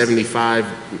 and 75,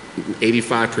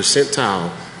 85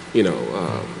 percentile,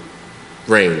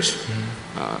 range.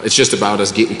 It's just about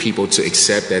us getting people to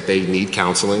accept that they need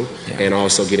counseling, and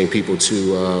also getting people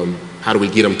to how do we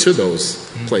get them to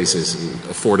those places, and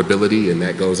affordability, and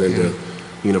that goes into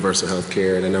universal health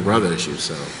care and a number of other issues.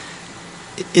 So.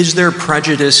 Is there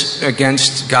prejudice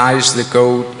against guys that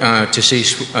go to see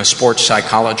sports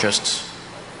psychologists?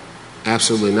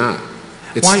 Absolutely not.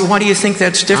 Why do you think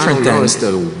that's different I don't know, then? it's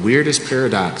the weirdest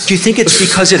paradox. Do you think it's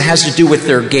because it has to do with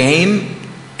their game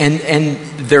and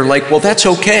they're like, well, that's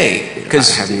okay? I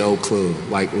have no clue.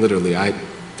 Like, literally,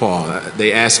 Paul,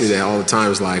 they ask me that all the time.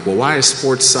 It's like, well, why is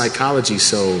sports psychology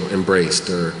so embraced?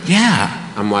 Or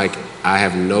I'm like, I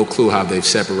have no clue how they've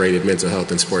separated mental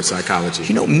health and sports psychology.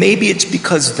 You know, maybe it's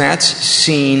because that's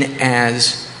seen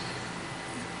as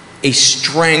a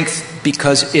strength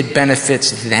because it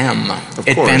benefits them. Of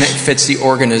it course. Benefits the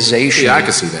organization. Yeah, I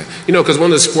can see that. You know, because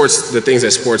one of the things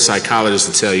that sports psychologists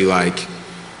will tell you, like,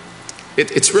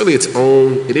 it's really its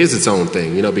own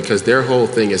thing, you know, because their whole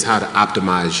thing is how to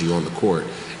optimize you on the court.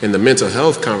 And the mental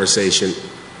health conversation,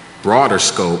 broader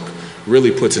scope,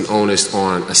 really puts an onus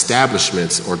on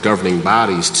establishments or governing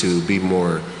bodies to be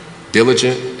more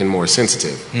diligent and more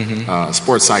sensitive.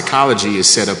 Sports psychology is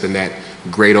set up in that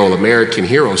great old American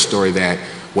hero story that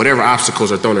whatever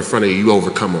obstacles are thrown in front of you, you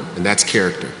overcome them, and that's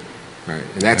character. Right.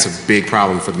 And that's a big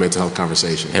problem for the mental health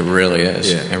conversation. It really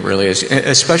is. Yeah. It really is.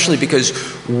 Especially because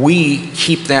we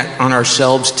keep that on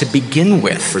ourselves to begin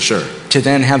with. For sure. To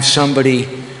then have somebody,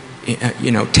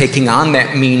 taking on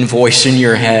that mean voice in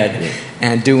your head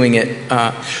and doing it.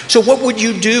 So what would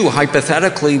you do,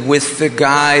 hypothetically, with the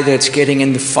guy that's getting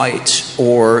into fights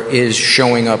or is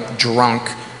showing up drunk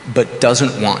but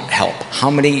doesn't want help?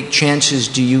 How many chances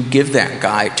do you give that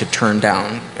guy to turn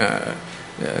down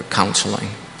counseling?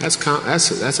 That's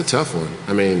a tough one.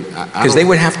 I mean, because they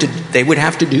would have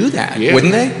to do that,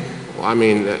 wouldn't they? Well, I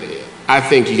mean, I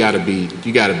think you got to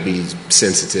be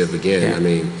sensitive again. Yeah. I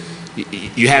mean,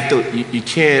 you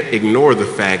can't ignore the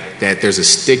fact that there's a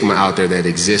stigma out there that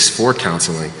exists for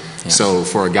counseling. Yeah. So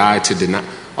for a guy to deny,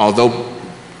 although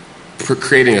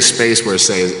creating a space where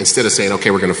instead of saying, okay,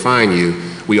 we're going to fine you,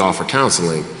 we offer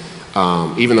counseling.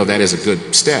 Even though that is a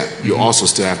good step, you also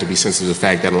still have to be sensitive to the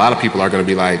fact that a lot of people are going to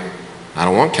be like, I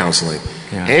don't want counseling.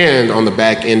 Yeah. And on the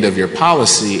back end of your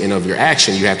policy and of your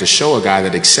action, you have to show a guy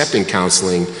that accepting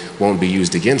counseling won't be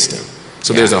used against him.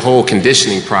 So there's a whole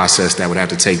conditioning process that would have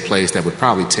to take place that would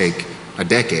probably take a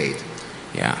decade.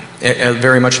 Yeah,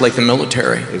 very much like the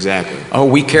military. Exactly. Oh,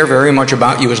 we care very much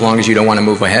about you as long as you don't want to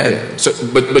move ahead. Yeah. So,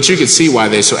 but you can see why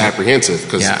they're so apprehensive,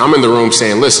 because I'm in the room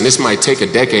saying, listen, this might take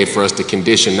a decade for us to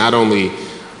condition not only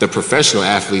the professional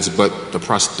athletes, but the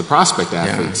prospect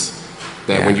athletes.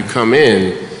 That when you come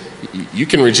in, you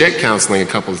can reject counseling a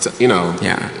couple of times,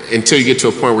 until you get to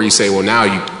a point where you say, well, now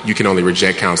you can only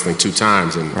reject counseling 2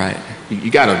 times. And you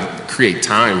got to create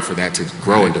time for that to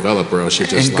grow and develop, or else you're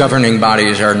just governing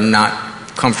bodies are not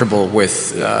comfortable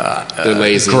with they're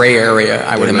lazy. Gray area,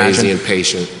 I would imagine. Lazy and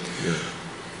patient. Yeah.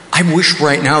 I wish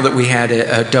right now that we had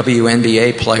a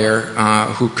WNBA player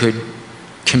who could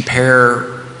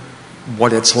compare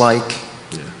what it's like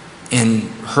in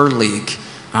her league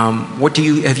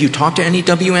Have you talked to any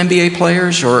WNBA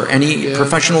players or any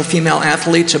professional female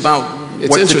athletes about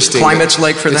what the climate's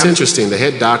like for them? It's interesting. The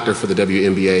head doctor for the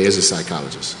WNBA is a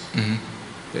psychologist.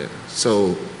 Mm-hmm. Yeah.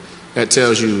 So that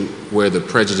tells you where the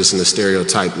prejudice and the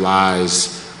stereotype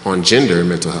lies on gender and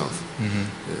mental health.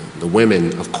 Mm-hmm. Yeah. The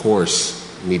women, of course,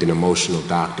 need an emotional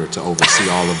doctor to oversee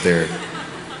all of their.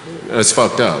 It's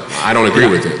fucked up. I don't agree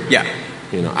with it. Yeah.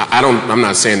 You know, I'm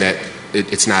not saying that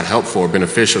it's not helpful or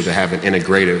beneficial to have an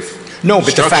integrative. No,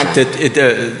 but structure. the fact that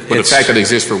the fact that it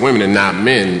exists for women and not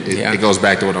men, it goes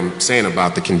back to what I'm saying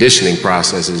about the conditioning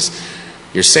processes.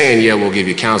 You're saying, yeah, we'll give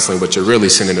you counseling, but you're really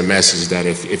sending a message that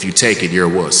if you take it, you're a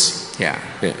wuss. Yeah.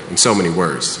 In so many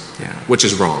words. Yeah. Which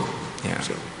is wrong. Yeah.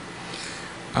 So.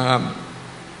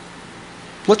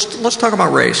 Let's talk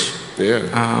about race. Yeah.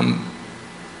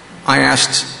 I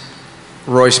asked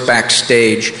Royce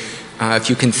backstage if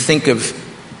you can think of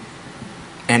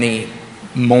any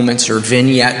moments or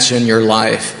vignettes in your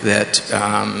life that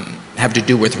have to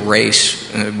do with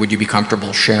race. Would you be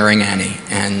comfortable sharing any?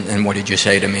 And what did you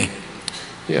say to me?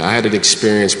 Yeah, I had an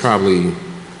experience probably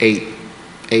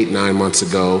 9 months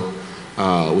ago.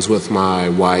 I was with my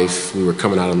wife. We were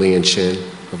coming out of Lee and Chin,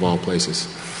 of all places.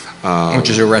 Which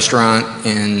is a restaurant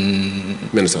in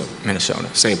Minnesota.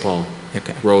 St. Paul.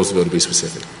 Okay. Roseville, to be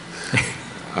specific.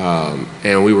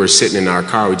 And we were sitting in our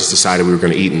car. We just decided we were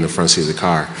going to eat in the front seat of the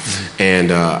car. Mm-hmm.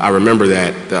 And I remember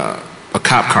that a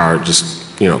cop car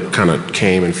just, kind of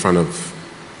came in front of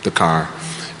the car.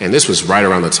 And this was right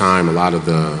around the time a lot of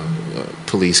the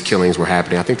police killings were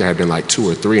happening. I think there had been like 2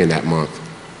 or 3 in that month.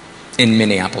 In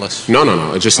Minneapolis?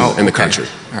 No. Just in the country.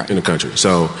 All right. In the country.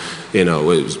 So, it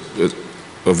was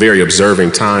a very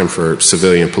observing time for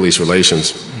civilian police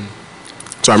relations. Mm.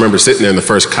 So I remember sitting there and the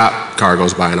first cop car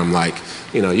goes by and I'm like,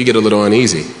 you get a little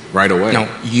uneasy right away. No,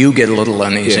 you get a little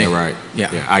uneasy. Yeah, right.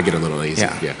 Yeah, I get a little uneasy.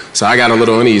 Yeah. So I got a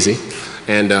little uneasy.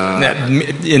 And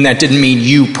that didn't mean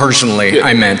you personally. Yeah.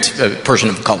 I meant a person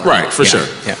of color. Right, for sure.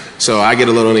 Yeah. So I get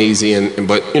a little uneasy,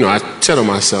 but I tell to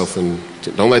myself, and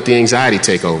don't let the anxiety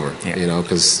take over,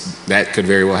 because that could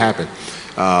very well happen.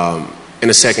 And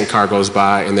the second car goes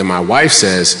by, and then my wife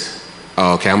says,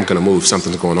 oh, okay, I'm going to move.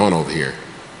 Something's going on over here,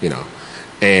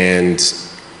 And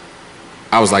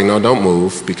I was like, no, don't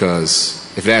move, because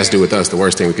if it has to do with us, the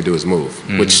worst thing we could do is move,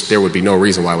 which there would be no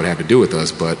reason why it would have to do with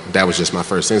us, but that was just my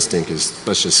first instinct is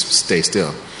let's just stay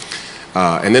still.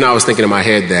 And then I was thinking in my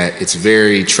head that it's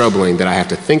very troubling that I have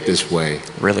to think this way.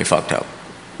 Really fucked up.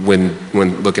 When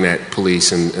looking at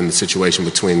police and the situation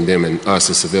between them and us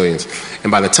as civilians.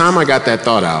 And by the time I got that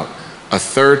thought out, a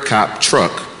third cop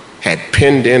truck had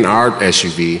pinned in our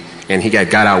SUV and he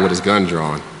got out with his gun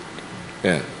drawn.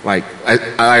 Yeah, like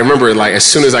I remember as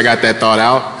soon as I got that thought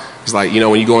out, it's like,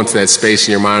 when you go into that space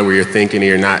in your mind where you're thinking and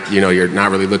you're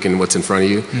not really looking what's in front of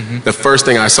you. Mm-hmm. The first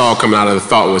thing I saw coming out of the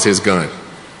thought was his gun.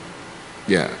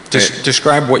 Yeah.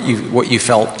 Describe what you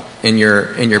felt in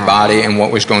your body and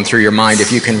what was going through your mind,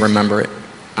 if you can remember it.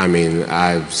 I mean,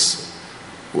 my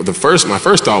first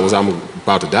thought was I'm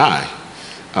about to die.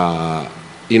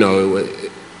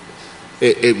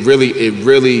 It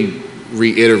really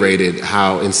reiterated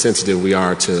how insensitive we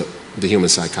are to the human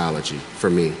psychology for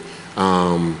me.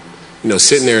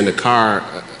 Sitting there in the car,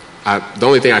 the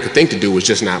only thing I could think to do was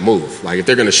just not move. Like, if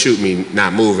they're going to shoot me,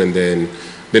 not moving, then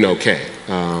okay.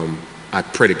 I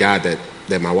pray to God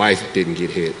that my wife didn't get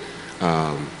hit.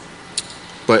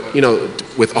 But,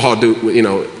 with all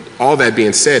that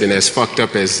being said, and as fucked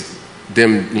up as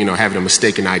them, having a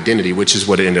mistaken identity, which is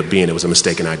what it ended up being, it was a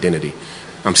mistaken identity.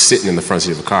 I'm sitting in the front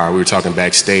seat of a car. We were talking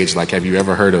backstage, like, have you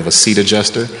ever heard of a seat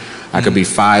adjuster? Mm-hmm. I could be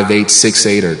 5'8",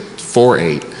 6'8", or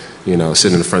 4'8",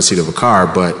 sitting in the front seat of a car.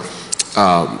 But,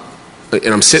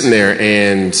 and I'm sitting there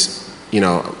and,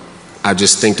 I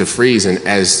just think to freeze. And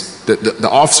as the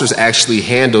officers actually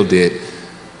handled it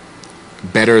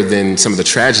better than some of the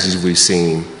tragedies we've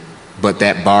seen, but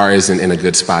that bar isn't in a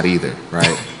good spot either,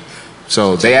 right?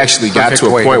 So they actually got to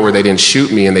a point where they didn't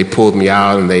shoot me and they pulled me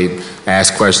out and they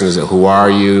asked questions, who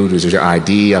are you? Is your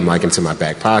ID? I'm like, it's in my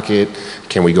back pocket.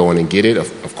 Can we go in and get it?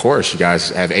 Of course, you guys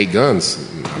have 8 guns.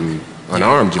 I'm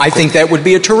unarmed. I think that would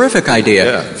be a terrific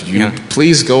idea. Yeah.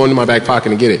 Please go into my back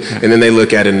pocket and get it. Yeah. And then they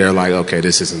look at it and they're like, okay,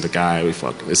 this isn't the guy.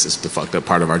 This is the fucked up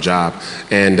part of our job.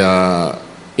 And,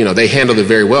 they handled it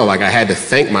very well. Like, I had to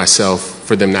thank myself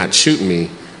for them not shooting me,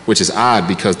 which is odd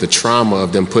because the trauma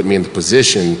of them putting me in the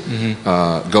position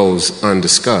goes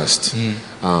undiscussed.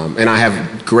 Mm-hmm. And I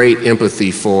have great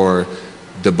empathy for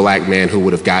the black man who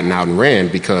would have gotten out and ran,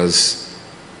 because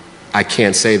I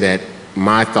can't say that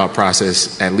my thought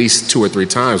process at least 2 or 3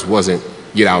 times wasn't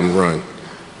get out and run.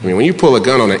 I mean, when you pull a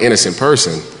gun on an innocent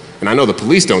person, And I know the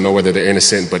police don't know whether they're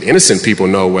innocent, but innocent people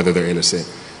know whether they're innocent.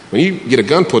 When you get a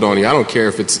gun put on you, I don't care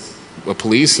if it's a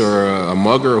police or a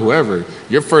mugger or whoever,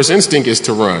 your first instinct is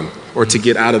to run or to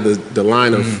get out of the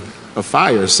line of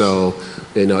fire. So,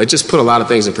 it just put a lot of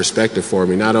things in perspective for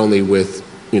me, not only with,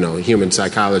 human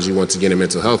psychology, once again, and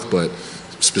mental health, but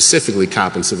specifically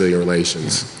cop and civilian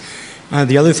relations.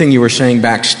 The other thing you were saying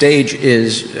backstage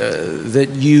is that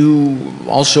you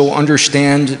also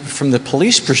understand from the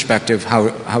police perspective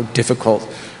how difficult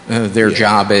their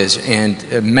job is,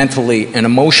 and mentally and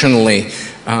emotionally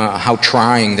how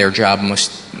trying their job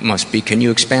must be. Can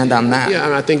you expand on that? Yeah,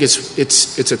 and I think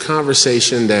it's a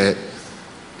conversation that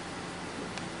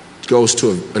goes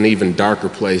to an even darker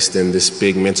place than this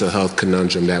big mental health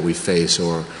conundrum that we face,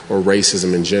 or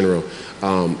racism in general.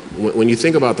 When you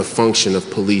think about the function of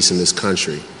police in this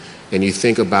country, and you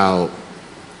think about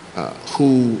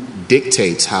who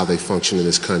dictates how they function in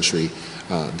this country,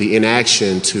 the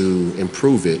inaction to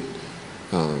improve it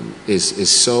is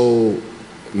so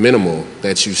minimal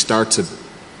that you start to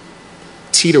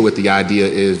teeter with the idea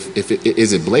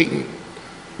is it blatant,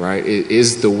 right?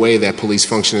 Is the way that police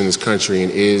function in this country,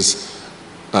 and is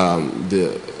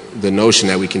the notion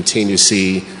that we continue to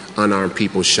see unarmed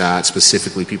people shot,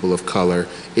 specifically people of color,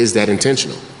 is that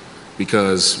intentional?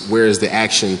 Because where is the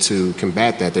action to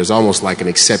combat that? There's almost like an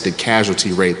accepted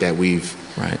casualty rate that we've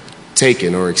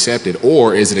taken or accepted,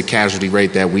 or is it a casualty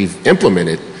rate that we've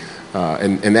implemented?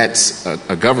 And that's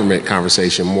a government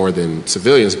conversation more than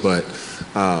civilians. But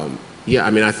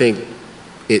I think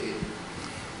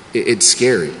it's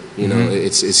scary.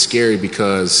 It's scary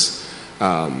because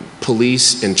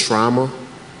police and trauma.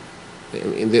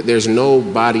 There's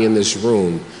nobody in this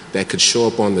room that could show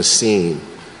up on the scene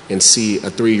and see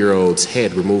a 3-year-old's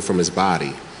head removed from his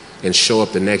body and show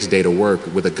up the next day to work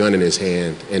with a gun in his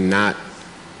hand and not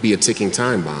be a ticking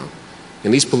time bomb.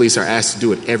 And these police are asked to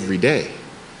do it every day.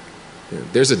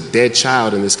 There's a dead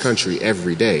child in this country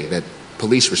every day that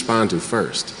police respond to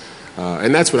first.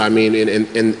 And that's what I mean.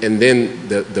 And then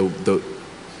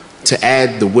to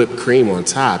add the whipped cream on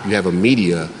top, you have a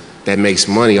media that makes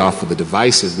money off of the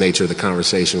divisive nature of the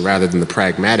conversation rather than the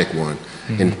pragmatic one,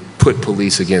 and put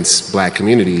police against black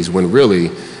communities when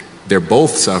really they're both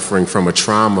suffering from a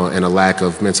trauma and a lack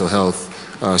of mental health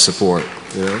support.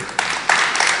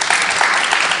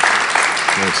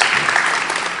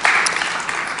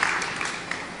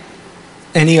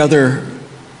 Any other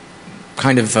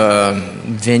kind of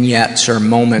vignettes or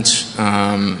moments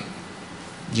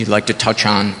you'd like to touch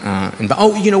on?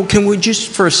 Can we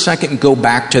just for a second go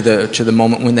back to the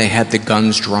moment when they had the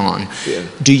guns drawn? Yeah.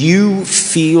 Do you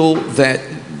feel that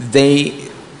they,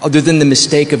 other than the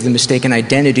mistake of the mistaken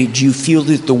identity, do you feel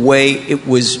that the way it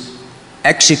was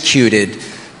executed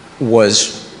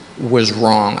was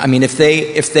wrong? I mean, if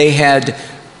they had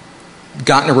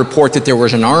gotten a report that there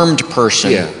was an armed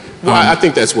person. Yeah. Well, I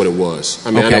think that's what it was.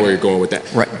 I mean, okay. I know where you're going with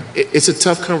that. Right. It's a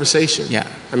tough conversation. Yeah.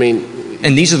 I mean,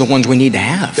 and these are the ones we need to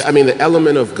have. I mean, the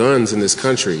element of guns in this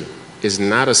country is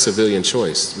not a civilian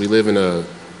choice. We live in a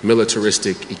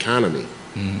militaristic economy.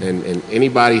 Mm-hmm. And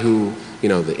anybody who, the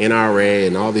NRA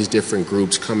and all these different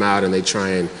groups come out and they try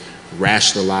and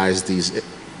rationalize these.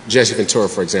 Jesse Ventura,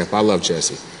 for example, I love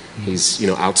Jesse. Mm-hmm. He's,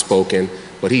 outspoken,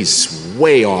 but he's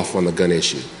way off on the gun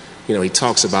issue. He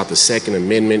talks about the Second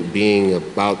Amendment being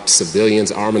about civilians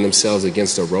arming themselves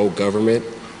against a rogue government.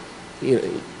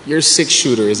 Your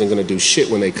 6-shooter isn't going to do shit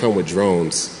when they come with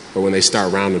drones or when they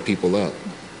start rounding people up.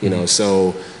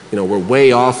 So we're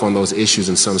way off on those issues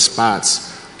in some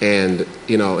spots. And,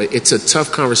 it's a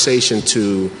tough conversation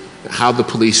to how the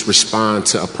police respond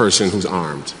to a person who's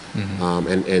armed.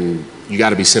 Mm-hmm. And you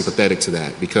got to be sympathetic to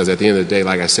that, because at the end of the day,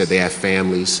 like I said, they have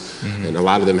families, mm-hmm. and a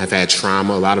lot of them have had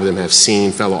trauma. A lot of them have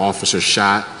seen fellow officers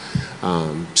shot.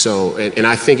 And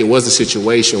I think it was a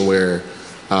situation where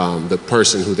the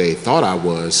person who they thought I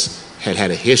was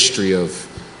had a history of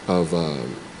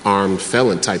armed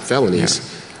felon-type felonies.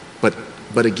 Yeah.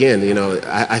 But again,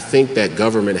 I think that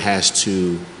government has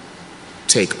to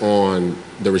take on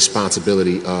the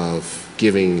responsibility of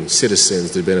giving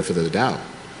citizens the benefit of the doubt.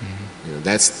 Mm-hmm.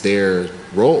 That's their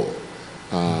role.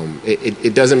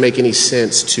 It doesn't make any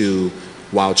sense to,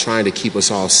 while trying to keep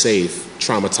us all safe,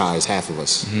 traumatize half of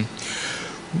us.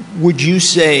 Mm-hmm. Would you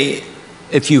say,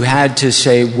 if you had to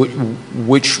say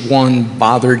which one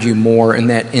bothered you more in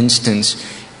that instance,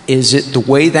 is it the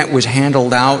way that was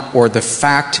handled out, or the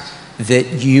fact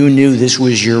that you knew this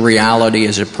was your reality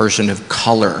as a person of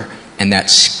color and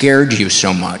that scared you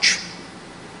so much?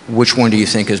 Which one do you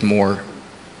think is more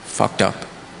fucked up?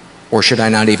 Or should I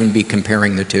not even be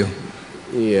comparing the two?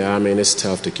 Yeah, I mean, it's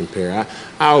tough to compare.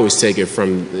 I always take it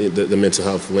from the mental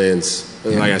health lens.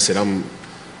 Yeah. Like I said, I'm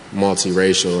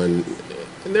multiracial, and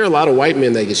there are a lot of white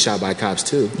men that get shot by cops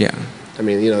too. Yeah. I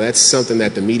mean, that's something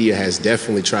that the media has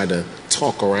definitely tried to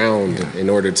talk around in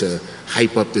order to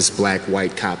hype up this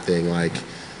black-white cop thing. Like,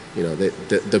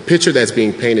 the picture that's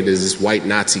being painted is this white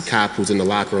Nazi cop who's in the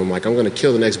locker room like, I'm going to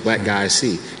kill the next black guy I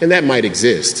see. And that might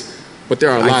exist. But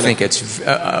there are a lot I think it's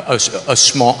a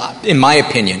small, in my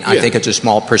opinion, I think it's a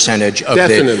small percentage of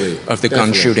the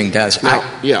gun shooting deaths. Now,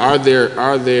 are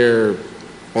there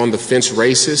on the fence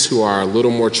racists who are a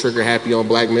little more trigger happy on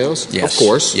black males? Yes. Of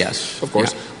course. Yes. Of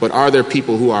course. Yeah. But are there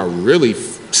people who are really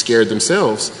scared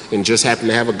themselves and just happen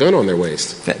to have a gun on their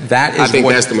waist? That is I think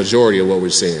that's the majority of what we're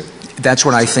seeing. That's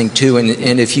what I think too.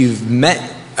 And if you've met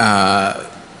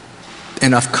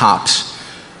enough cops,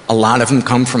 a lot of them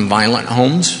come from violent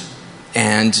homes,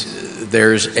 and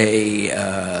there's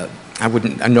I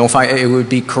know if it would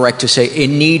be correct to say a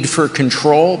need for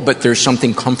control, but there's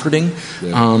something comforting.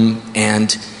 Yeah.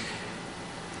 And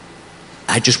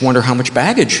I just wonder how much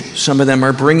baggage some of them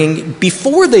are bringing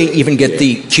before they even get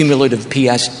the cumulative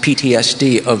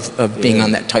PTSD of being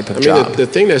on that type of job. The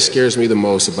thing that scares me the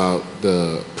most about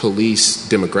the police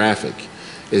demographic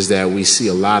is that we see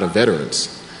a lot of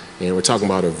veterans. And we're talking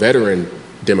about a veteran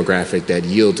demographic that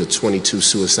yields a 22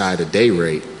 suicide a day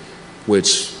rate,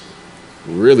 which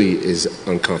really is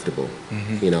uncomfortable.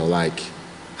 Mm-hmm. Like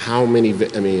how many,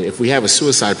 if we have a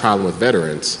suicide problem with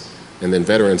veterans and then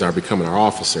veterans are becoming our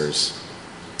officers,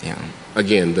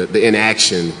 again, the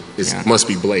inaction must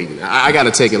be blatant. I got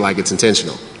to take it like it's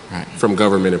intentional from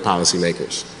government and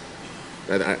policymakers.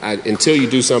 Until you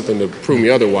do something to prove me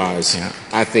otherwise,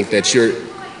 I think that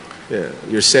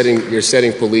you're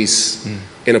setting police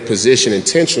in a position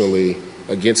intentionally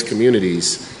against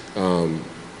communities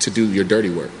to do your dirty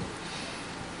work.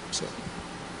 So.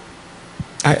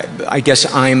 I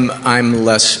guess I'm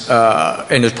less,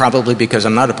 and it's probably because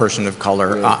I'm not a person of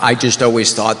color. Yeah. I just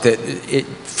always thought that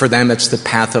for them it's the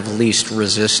path of least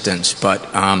resistance. But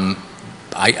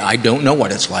I don't know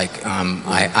what it's like.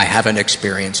 I haven't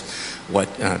experienced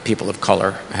what people of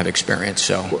color have experienced.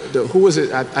 So who was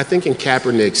it? I think in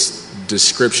Kaepernick's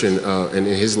description and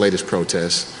in his latest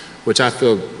protest, which I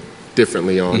feel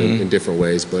differently on in different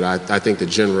ways, but I think the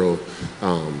general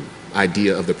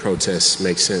idea of the protest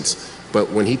makes sense.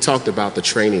 But when he talked about the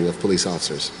training of police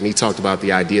officers, and he talked about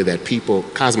the idea that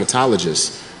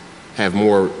cosmetologists have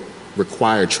more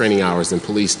required training hours than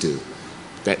police do,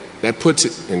 that puts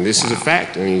it, and this is a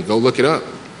fact, I mean, go look it up.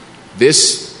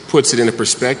 This puts it in a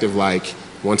perspective like,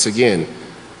 once again,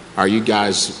 are you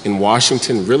guys in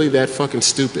Washington really that fucking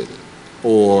stupid?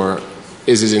 Or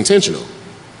is it intentional?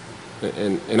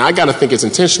 And I got to think it's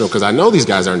intentional because I know these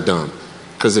guys aren't dumb.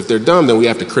 Because if they're dumb, then we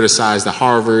have to criticize the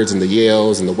Harvards and the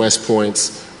Yales and the West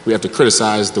Points. We have to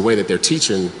criticize the way that they're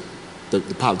teaching the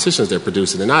politicians they're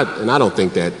producing. And I don't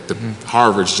think that the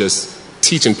Harvard's just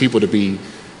teaching people to be,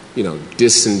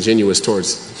 disingenuous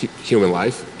towards human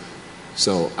life.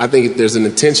 So I think there's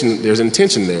intention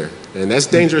there. And that's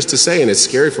dangerous to say, and it's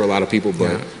scary for a lot of people,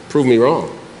 but prove me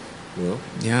wrong.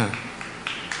 Yeah.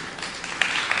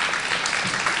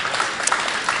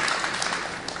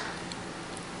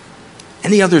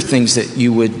 Any other things that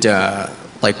you would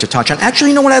like to touch on?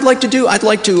 Actually, you know what I'd like to do? I'd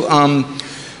like to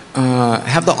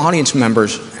have the audience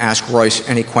members ask Royce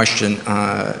any question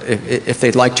if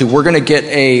they'd like to. We're going to get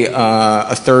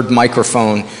a third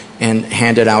microphone and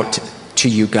hand it out to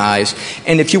you guys.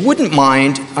 And if you wouldn't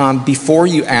mind, before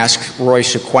you ask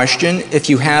Royce a question, if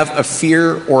you have a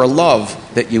fear or a love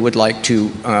that you would like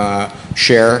to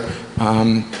share,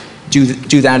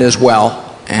 do that as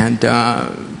well. And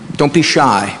don't be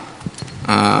shy.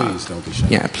 Please don't be shy.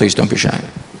 Yeah, please don't be shy.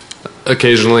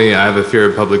 Occasionally, I have a fear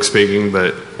of public speaking,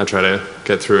 but I try to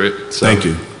get through it. So. Thank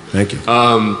you.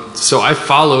 So I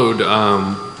followed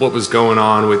what was going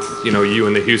on with you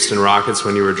and the Houston Rockets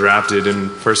when you were drafted.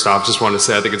 And first off, just wanted to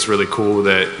say I think it's really cool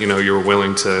that you were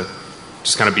willing to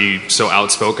just kind of be so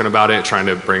outspoken about it, trying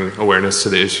to bring awareness to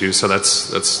the issue. So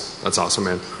that's awesome,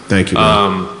 man. Thank you.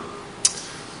 Man.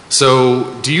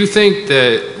 So do you think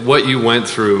that what you went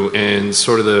through and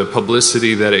sort of the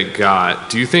publicity that it got,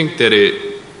 do you think that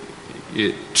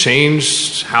it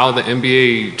changed how the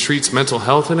NBA treats mental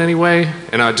health in any way?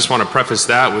 And I just want to preface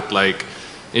that with, like,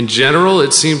 in general,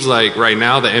 it seems like right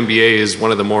now the NBA is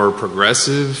one of the more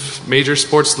progressive major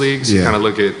sports leagues. You kind of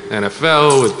look at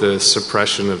NFL with the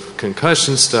suppression of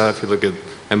concussion stuff. You look at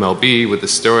MLB with the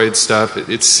steroid stuff.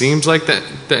 It seems like that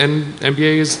the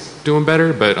NBA is doing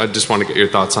better, but I just want to get your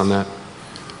thoughts on that.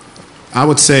 I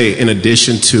would say, in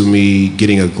addition to me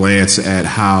getting a glance at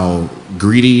how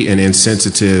greedy and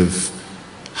insensitive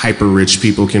hyper-rich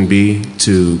people can be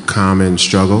to common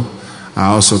struggle,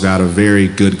 I also got a very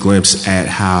good glimpse at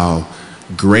how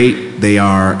great they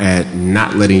are at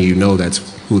not letting you know that's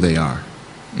who they are.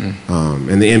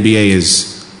 And the NBA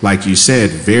is, like you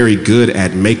said, very good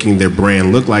at making their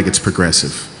brand look like it's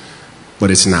progressive,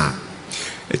 but it's not.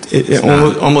 It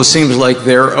almost seems like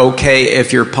they're okay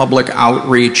if your public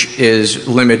outreach is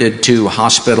limited to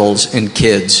hospitals and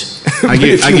kids. I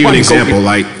give you an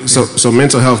example. So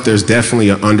mental health, there's definitely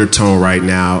an undertone right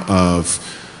now of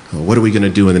what are we going to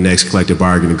do in the next collective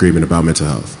bargaining agreement about mental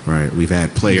health, right? We've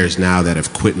had players now that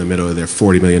have quit in the middle of their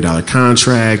 $40 million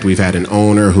contract. We've had an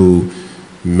owner who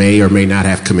may or may not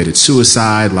have committed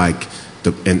suicide,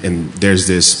 and there's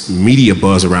this media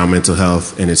buzz around mental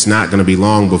health, and it's not going to be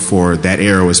long before that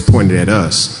arrow is pointed at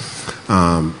us.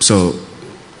 So,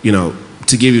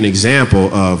 to give you an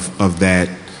example of that,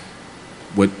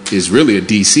 what is really a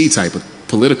DC type of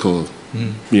political,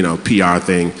 PR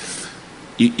thing,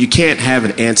 you can't have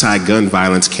an anti-gun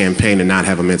violence campaign and not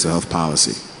have a mental health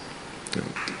policy.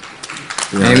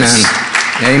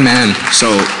 Amen.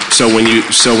 So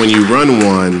when you run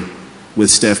one with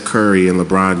Steph Curry and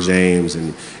LeBron James,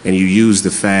 and you use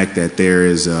the fact that there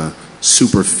is a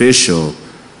superficial,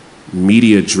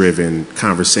 media-driven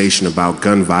conversation about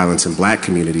gun violence in black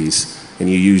communities, and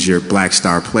you use your black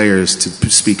star players to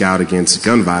speak out against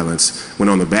gun violence, when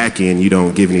on the back end you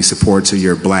don't give any support to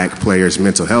your black players'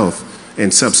 mental health,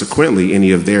 and subsequently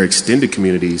any of their extended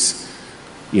communities,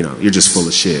 you're just full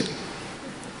of shit.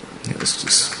 It's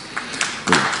just...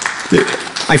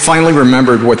 I finally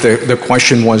remembered what the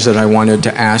question was that I wanted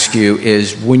to ask you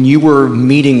is, when you were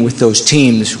meeting with those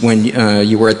teams, when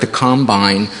you were at the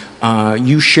Combine,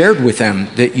 you shared with them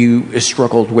that you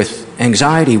struggled with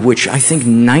anxiety, which I think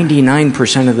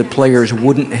 99% of the players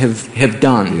wouldn't have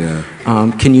done.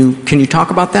 Yeah. Can you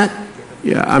talk about that?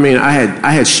 Yeah, I mean, I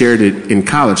had shared it in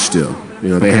college still.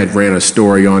 They had ran a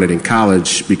story on it in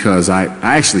college because I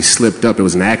actually slipped up. It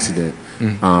was an accident.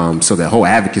 So that whole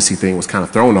advocacy thing was kind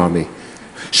of thrown on me.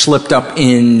 Slipped up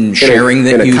in sharing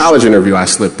that you... In a college interview, I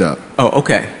slipped up. Oh,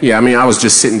 okay. Yeah, I mean, I was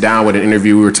just sitting down with an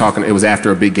interview. We were talking, it was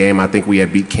after a big game. I think we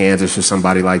had beat Kansas or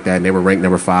somebody like that, and they were ranked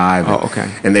number 5. Oh,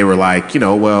 okay. And they were like,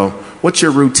 well, what's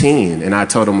your routine? And I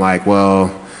told them,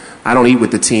 well, I don't eat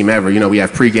with the team ever. We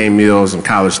have pregame meals and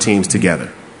college teams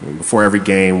together. Before every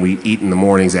game, we eat in the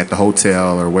mornings at the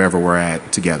hotel or wherever we're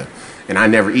at together. And I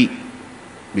never eat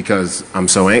because I'm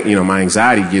so, my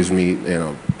anxiety gives me,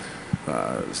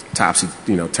 topsy,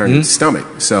 turning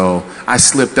stomach. So I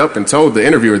slipped up and told the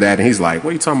interviewer that, and he's like, what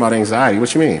are you talking about anxiety?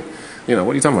 What you mean? What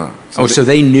are you talking about? So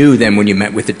they knew then when you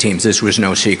met with the teams, this was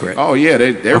no secret. Oh, yeah,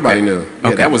 everybody knew. Yeah,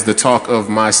 okay. That was the talk of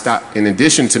my stop. In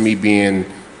addition to me being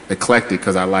eclectic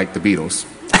because I like the Beatles,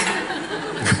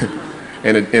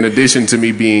 and in addition to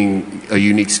me being a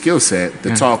unique skill set,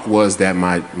 the talk was that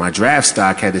my draft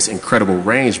stock had this incredible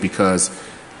range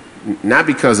not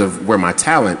because of where my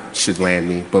talent should land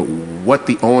me, but what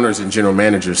the owners and general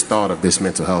managers thought of this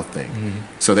mental health thing.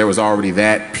 So there was already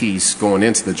that piece going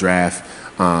into the draft.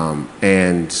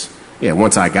 And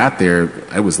once I got there,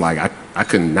 it was like I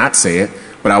couldn't not say it.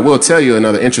 But I will tell you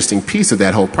another interesting piece of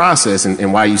that whole process,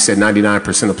 and why you said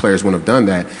 99% of players wouldn't have done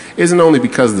that, isn't only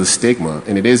because of the stigma,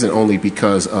 and it isn't only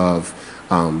because of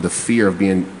the fear of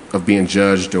being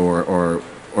judged or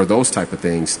those type of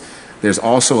things. There's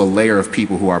also a layer of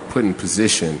people who are put in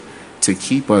position to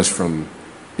keep us from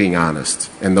being honest.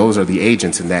 And those are the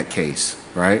agents in that case,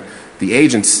 right? The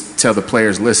agents tell the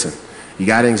players, listen, you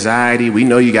got anxiety. We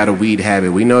know you got a weed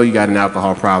habit. We know you got an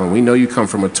alcohol problem. We know you come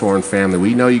from a torn family.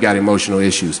 We know you got emotional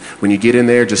issues. When you get in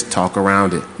there, just talk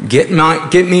around it. Get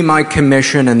me my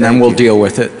commission, and then we'll deal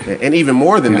with it. And even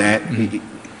more than that,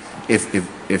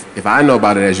 if I know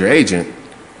about it as your agent,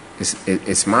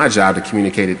 it's my job to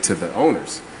communicate it to the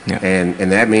owners. Yeah.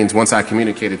 And that means once I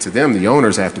communicate it to them, the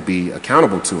owners have to be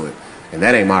accountable to it. And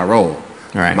that ain't my role.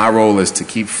 Right. My role is to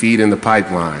keep feeding the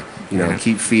pipeline,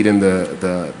 keep feeding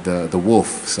the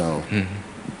wolf. So.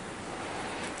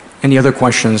 Any other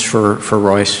questions for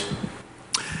Royce?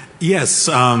 Yes,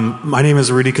 my name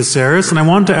is Rudy Caceres, and I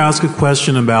wanted to ask a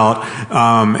question about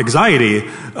anxiety,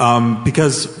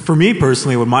 because for me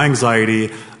personally, with my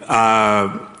anxiety,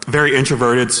 very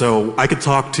introverted, so I could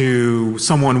talk to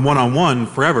someone one-on-one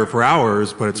forever, for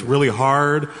hours, but it's really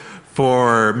hard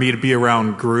for me to be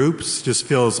around groups. Just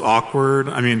feels awkward.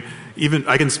 I mean, even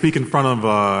I can speak in front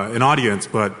of an audience,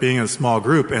 but being in a small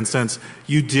group, and since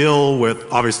you deal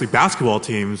with obviously basketball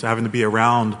teams, having to be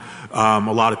around a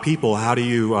lot of people, how do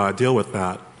you deal with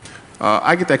that?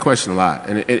 I get that question a lot,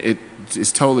 and it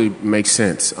totally makes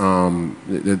sense.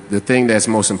 The thing that's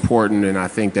most important, and I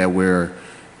think that we're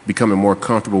becoming more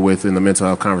comfortable with in the mental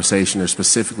health conversation, or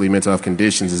specifically mental health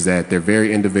conditions, is that they're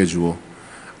very individual.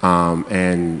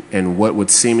 And what would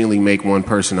seemingly make one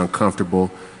person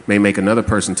uncomfortable may make another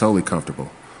person totally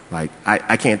comfortable. Like,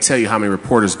 I can't tell you how many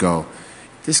reporters go,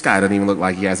 this guy doesn't even look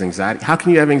like he has anxiety. How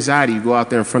can you have anxiety? You go out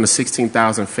there in front of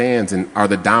 16,000 fans and are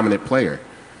the dominant player.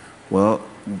 Well,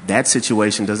 that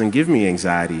situation doesn't give me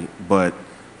anxiety, but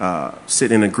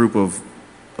sitting in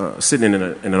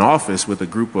an office with a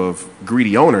group of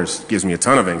greedy owners gives me a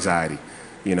ton of anxiety.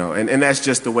 You know, and that's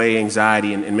just the way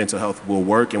anxiety and mental health will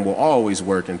work and will always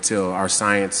work until our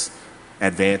science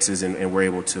advances and we're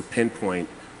able to pinpoint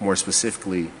more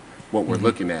specifically what we're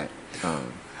looking at.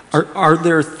 Are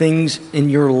there things in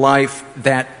your life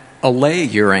that allay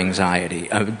your anxiety?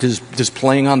 Does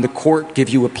playing on the court give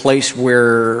you a place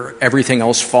where everything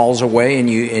else falls away and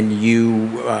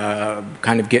you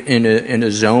kind of get in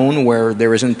a zone where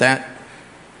there isn't that?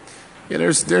 Yeah,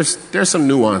 there's some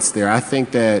nuance there. I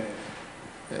think that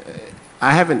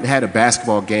I haven't had a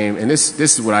basketball game, and this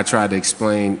is what I tried to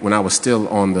explain when I was still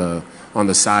on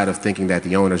the side of thinking that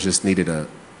the owners just needed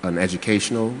an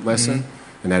educational lesson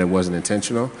and that it wasn't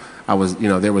intentional.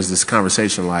 There was this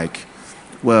conversation like,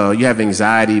 well, you have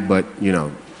anxiety, but,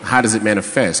 how does it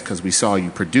manifest? Because we saw you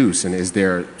produce, and is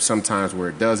there sometimes where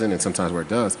it doesn't and sometimes where it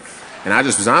does? And I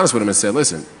just was honest with him and said,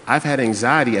 listen, I've had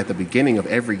anxiety at the beginning of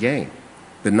every game,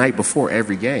 the night before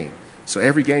every game. So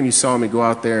every game you saw me go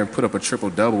out there and put up a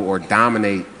triple-double or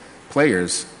dominate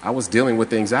players, I was dealing with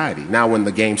the anxiety. Now, when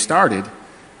the game started,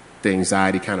 the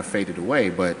anxiety kind of faded away,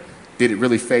 but did it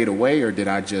really fade away, or did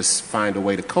I just find a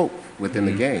way to cope within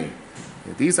the game?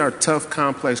 These are tough,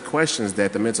 complex questions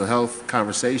that the mental health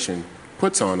conversation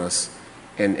puts on us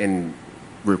and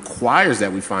requires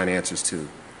that we find answers to.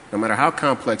 No matter how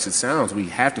complex it sounds, we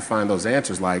have to find those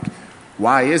answers, like,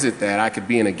 why is it that I could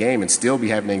be in a game and still be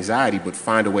having anxiety but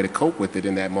find a way to cope with it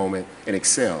in that moment and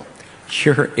excel?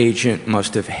 Your agent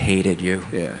must have hated you.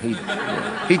 Yeah,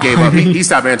 he gave up. He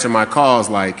stopped answering my calls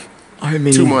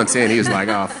 2 months in. He was like,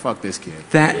 oh, fuck this kid.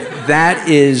 That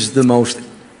is the most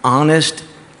honest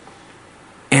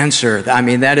answer. I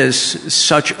mean, that is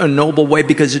such a noble way,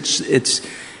 because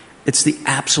it's the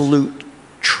absolute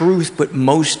truth, but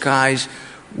most guys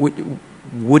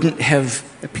wouldn't have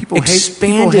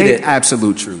expanded it.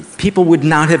 Absolute truth. People would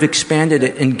not have expanded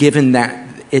it and given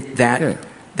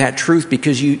that truth,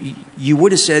 because you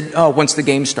would have said, oh, once the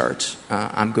game starts,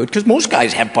 I'm good. Because most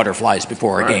guys have butterflies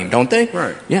before a game, don't they?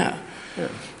 Right. Yeah.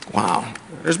 Wow.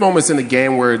 There's moments in the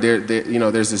game where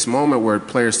there's this moment where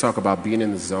players talk about being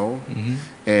in the zone,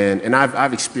 and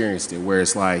I've experienced it, where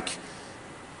it's like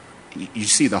you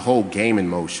see the whole game in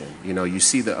motion. You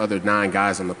see the other 9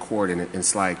 guys on the court, and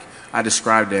it's like, I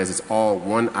described it as it's all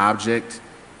one object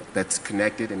that's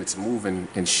connected, and it's moving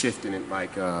and shifting. And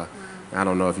like, I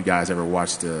don't know if you guys ever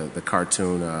watched the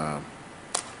cartoon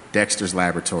Dexter's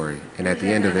Laboratory, and at the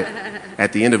end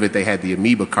of it, they had the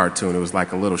amoeba cartoon. It was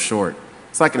like a little short.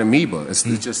 It's like an amoeba. It's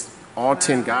just all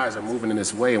 10 guys are moving in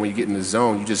this way, and when you get in the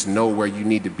zone, you just know where you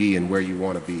need to be and where you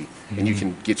want to be, and you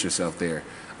can get yourself there.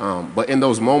 But in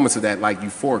those moments of that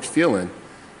euphoric feeling,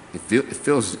 it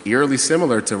feels eerily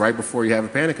similar to right before you have a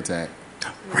panic attack.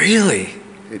 Really?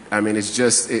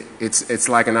 It's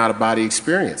like an out-of-body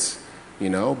experience,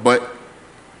 but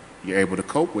you're able to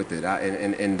cope with it.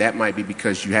 And that might be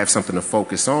because you have something to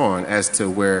focus on, as to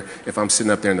where if I'm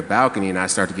sitting up there in the balcony and I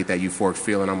start to get that euphoric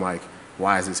feeling, I'm like,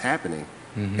 why is this happening?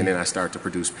 And then I start to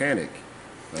produce panic.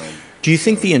 Do you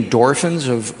think the endorphins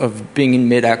of being in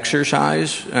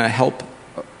mid-exercise help?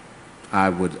 I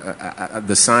would.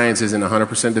 The science isn't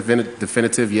 100%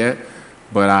 definitive yet,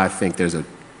 but I think there's a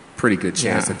pretty good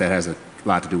chance that has a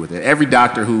lot to do with it. Every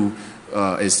doctor who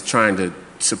is trying to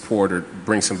support or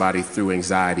bring somebody through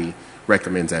anxiety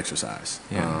recommends exercise,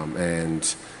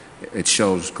 and it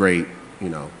shows great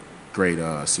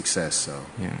success. So,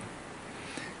 yeah.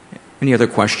 Any other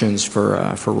questions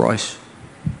for Royce?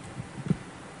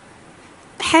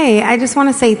 Hey, I just want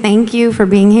to say thank you for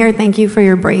being here. Thank you for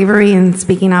your bravery and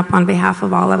speaking up on behalf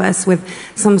of all of us with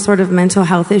some sort of mental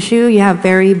health issue. You have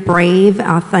very brave,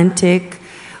 authentic,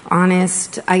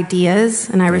 honest ideas,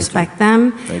 and I respect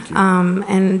them. Thank you.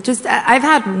 And I've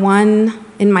had one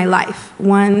in my life,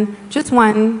 just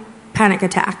one panic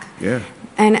attack. Yeah.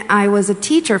 And I was a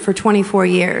teacher for 24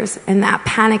 years, and that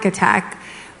panic attack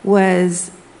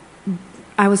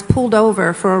I was pulled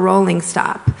over for a rolling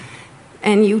stop.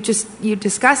 And you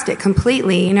discussed it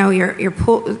completely.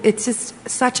 It's just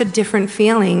such a different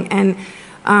feeling. And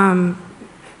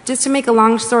just to make a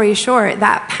long story short,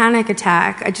 that panic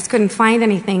attack, I just couldn't find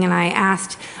anything. And I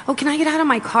asked, "Oh, can I get out of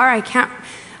my car? I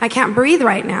can't breathe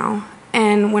right now."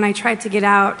 And when I tried to get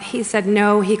out, he said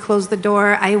no. He closed the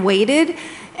door. I waited,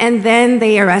 and then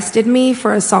they arrested me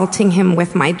for assaulting him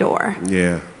with my door.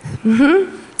 Yeah.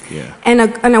 Yeah.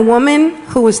 And a woman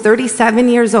who was 37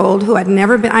 years old, who had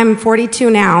never been, I'm 42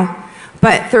 now,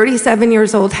 but 37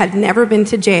 years old, had never been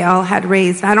to jail, had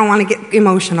raised, I don't want to get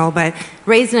emotional, but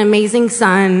raised an amazing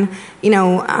son.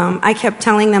 I kept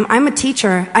telling them, I'm a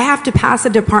teacher. I have to pass a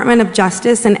Department of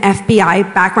Justice and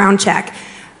FBI background check.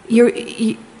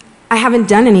 I haven't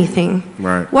done anything.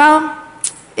 Right. Well,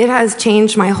 it has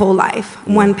changed my whole life,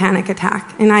 one panic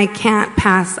attack. And I can't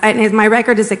pass. My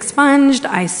record is expunged.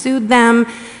 I sued them,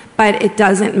 but it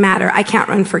doesn't matter. I can't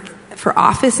run for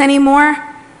office anymore.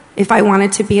 If I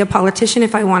wanted to be a politician,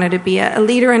 if I wanted to be a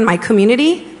leader in my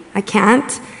community, I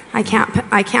can't. I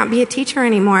can't be a teacher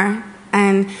anymore.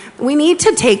 And we need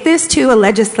to take this to a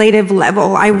legislative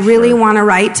level. I really want to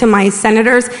write to my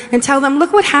senators and tell them,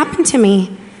 look what happened to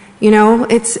me.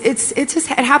 It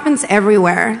happens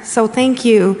everywhere. So thank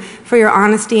you for your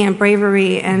honesty and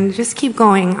bravery, and just keep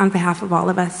going on behalf of all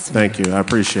of us. Thank you. I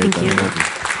appreciate that.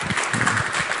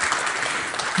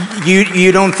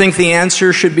 You don't think the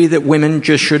answer should be that women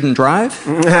just shouldn't drive?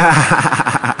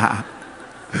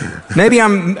 Maybe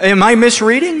am I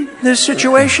misreading this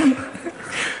situation?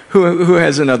 Who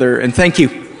has another? And thank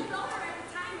you.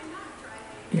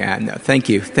 Yeah, no, thank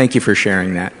you. Thank you for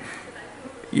sharing that.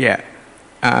 Yeah.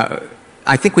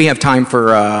 I think we have time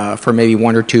for maybe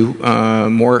one or two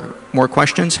more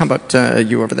questions. How about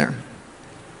you over there?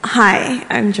 Hi,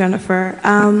 I'm Jennifer.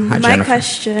 Hi, my Jennifer.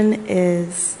 question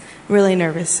is, I'm really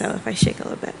nervous, so if I shake a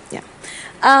little bit, yeah.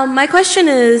 My question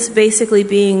is basically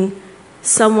being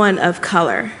someone of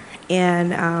color,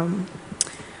 and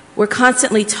we're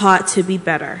constantly taught to be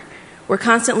better. We're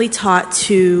constantly taught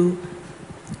to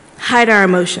hide our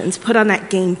emotions, put on that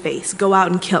game face, go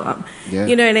out and kill them. Yeah.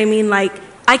 You know what I mean? Like,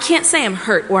 I can't say I'm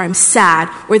hurt or I'm sad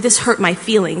or this hurt my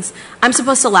feelings. I'm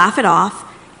supposed to laugh it off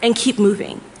and keep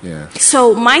moving. Yeah.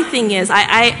 So my thing is,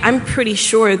 I'm pretty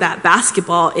sure that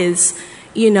basketball is,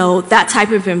 that type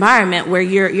of environment where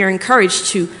you're encouraged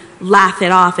to laugh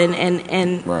it off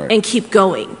and keep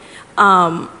going.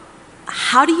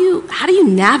 How do you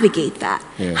navigate that?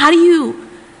 Yeah. How do you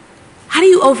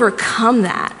overcome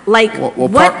that? Like,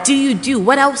 what do you do?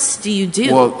 What else do you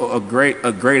do? Well, a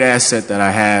great asset that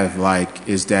I have,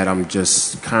 is that I'm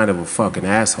just kind of a fucking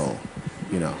asshole,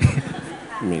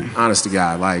 I mean, honest to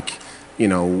God,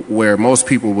 where most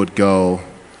people would go,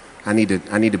 I need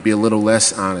to be a little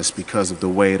less honest because of the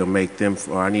way it'll make them,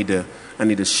 or I need to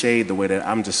shade the way that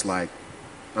I'm just like,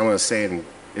 I'm gonna say it, and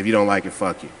if you don't like it,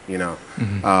 fuck you,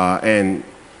 Mm-hmm. And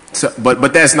so,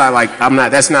 but that's not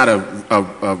that's not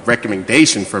a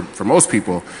recommendation for most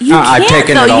people. I've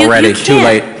taken it already. You Too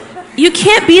late. You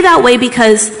can't be that way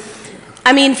because,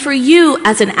 I mean, for you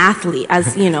as an athlete,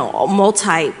 as all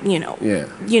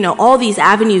these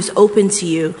avenues open to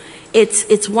you,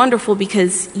 it's wonderful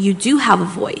because you do have a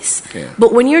voice. Yeah.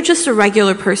 But when you're just a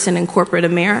regular person in corporate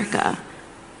America,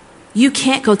 you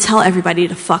can't go tell everybody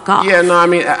to fuck off. Yeah, no, I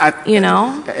mean,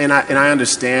 and I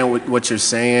understand what you're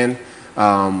saying,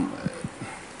 but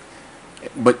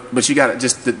you got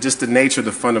just the nature,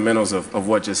 the fundamentals of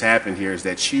what just happened here is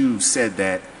that you said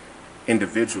that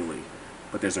individually,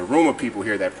 but there's a room of people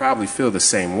here that probably feel the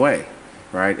same way,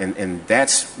 right? And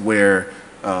that's where,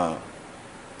 and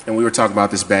we were talking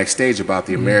about this backstage about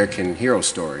the American hero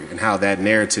story and how that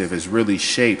narrative has really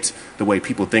shaped the way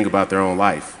people think about their own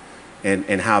life.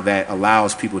 And how that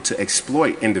allows people to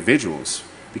exploit individuals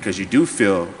because you do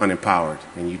feel unempowered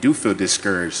and you do feel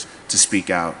discouraged to speak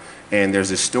out. And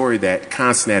there's a story that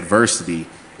constant adversity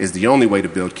is the only way to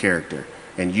build character.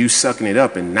 And you sucking it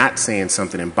up and not saying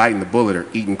something and biting the bullet or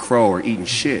eating crow or eating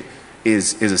shit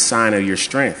is a sign of your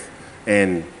strength.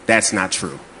 And that's not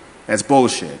true. That's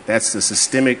bullshit. That's the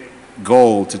systemic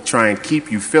goal to try and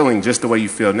keep you feeling just the way you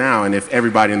feel now. And if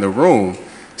everybody in the room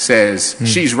says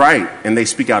she's right and they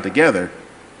speak out together,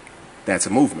 that's a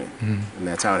movement, and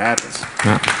that's how it happens.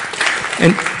 Yeah.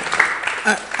 And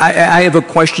I have a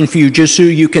question for you, just so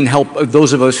you can help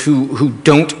those of us who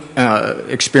don't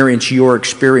experience your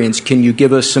experience. Can you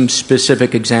give us some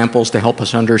specific examples to help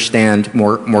us understand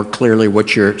more clearly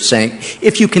what you're saying,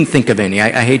 if you can think of any?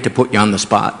 I hate to put you on the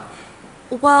spot.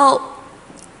 Well,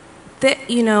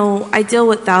 I deal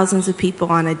with thousands of people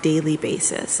on a daily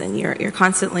basis, and you're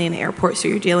constantly in the airport, so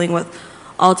you're dealing with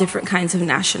all different kinds of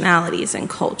nationalities and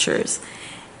cultures.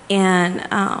 And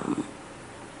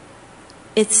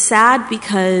it's sad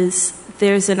because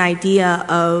there's an idea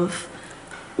of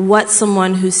what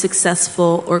someone who's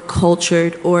successful or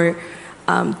cultured or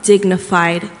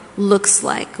dignified looks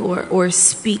like or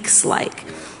speaks like.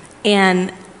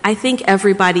 And I think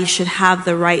everybody should have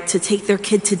the right to take their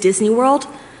kid to Disney World,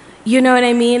 you know what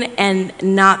I mean, and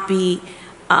not be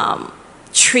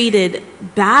treated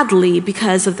badly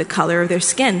because of the color of their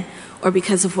skin. or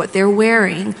because of what they're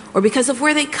wearing or because of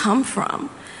where they come from.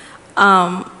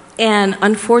 And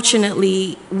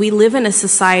unfortunately, we live in a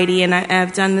society, and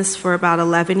I've done this for about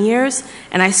 11 years,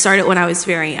 and I started when I was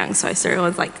very young. So I started when I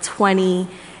was like 20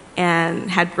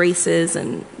 and had braces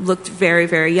and looked very,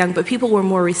 very young. But people were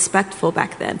more respectful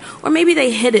back then. Or maybe they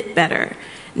hid it better.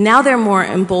 Now they're more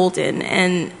emboldened.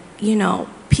 And, you know,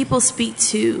 people speak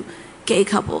to gay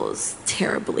couples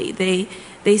terribly.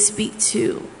 They speak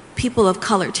to people of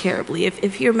color terribly.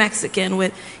 If you're Mexican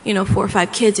with, 4 or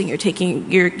 5 kids and you're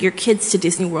taking your kids to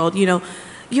Disney World,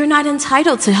 you're not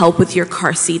entitled to help with your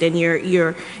car seat and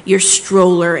your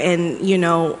stroller and,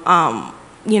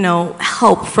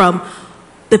 help from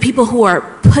the people who are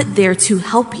put there to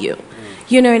help you.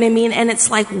 You know what I mean? And it's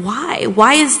like, why?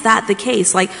 Why is that the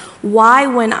case? Like, why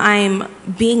when I'm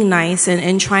being nice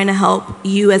and trying to help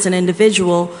you as an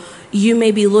individual, you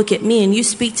maybe look at me and you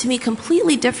speak to me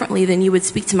completely differently than you would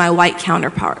speak to my white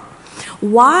counterpart?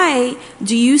 Why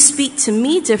do you speak to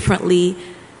me differently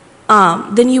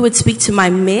than you would speak to my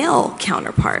male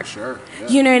counterpart? Sure. Yeah.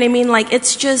 You know what I mean? Like,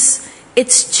 it's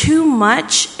too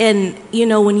much. And,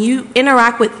 when you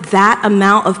interact with that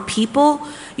amount of people,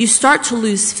 you start to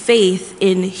lose faith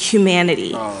in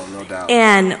humanity. Oh, no doubt.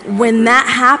 And when that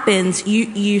happens,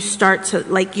 you start to,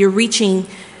 like, you're reaching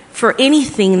for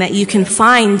anything that you can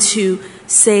find to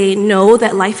say, no,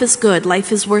 that life is good,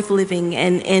 life is worth living,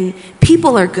 and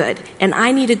people are good, and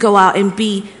I need to go out and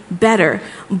be better.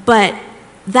 But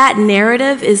that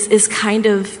narrative is kind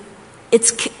of,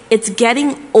 it's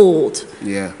getting old.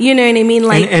 Yeah. You know what I mean?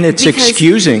 Like, and it's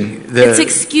excusing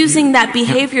that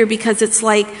behavior, because it's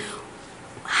like,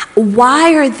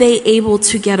 why are they able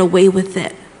to get away with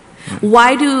it?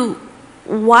 Why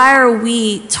are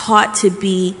we taught to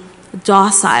be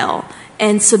docile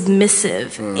and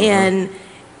submissive? And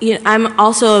I'm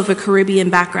also of a Caribbean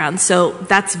background, so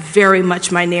that's very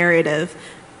much my narrative.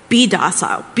 Be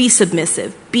docile, be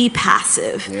submissive, be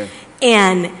passive. Yeah.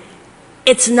 And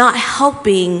it's not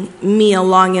helping me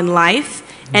along in life,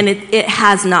 and it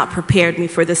has not prepared me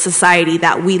for the society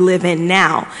that we live in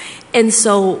now. And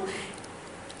so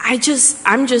I'm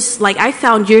just like, I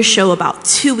found your show about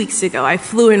 2 weeks ago. I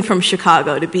flew in from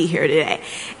Chicago to be here today.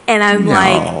 And I'm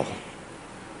like,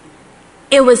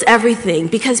 it was everything,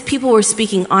 because people were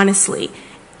speaking honestly.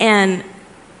 And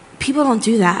people don't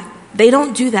do that. They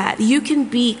don't do that. You can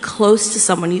be close to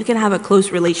someone. You can have a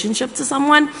close relationship to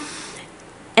someone,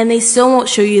 and they still won't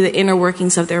show you the inner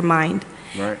workings of their mind.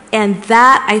 Right. And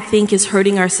that, I think, is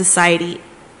hurting our society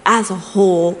as a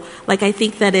whole. Like, I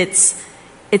think that it's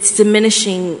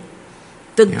diminishing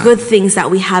the good things that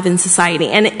we have in society.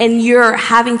 And you're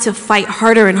having to fight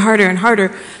harder and harder and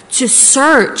harder to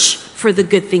search for the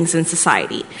good things in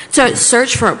society, to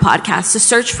search for a podcast, to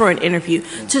search for an interview,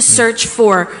 to search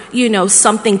for,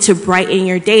 something to brighten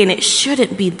your day. And it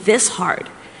shouldn't be this hard.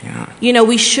 Yeah.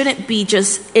 We shouldn't be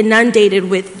just inundated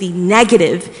with the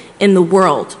negative in the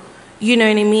world. You know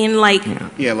what I mean? Like,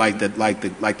 like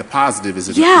the positive is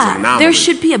an anomaly. There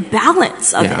should be a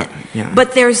balance of it. Yeah.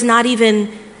 But there's not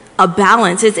even a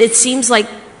balance. It seems like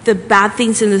the bad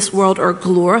things in this world are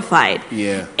glorified.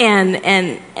 Yeah.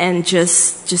 And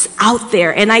just out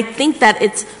there. And I think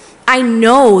that I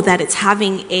know that it's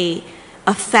having a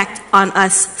effect on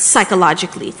us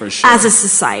psychologically as a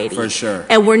society. For sure.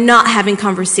 And we're not having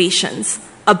conversations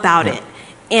about it.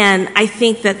 And I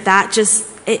think that just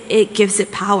it gives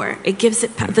it power. It gives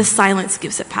it the silence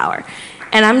gives it power.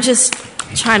 And I'm just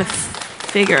trying to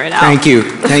figure it out. Thank you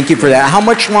for that. How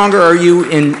much longer are you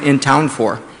in town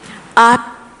for?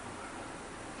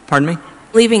 Pardon me?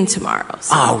 Leaving tomorrow.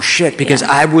 So. Oh shit! Because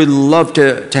I would love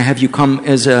to have you come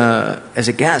as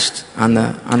a guest on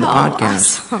the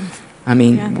podcast. Awesome. I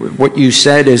mean, what you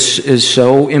said is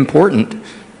so important.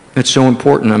 It's so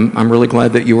important. I'm really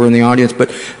glad that you were in the audience.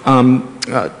 But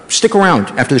stick around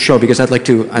after the show, because I'd like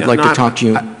to talk to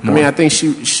you more. I mean, I think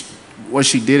what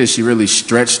she did is she really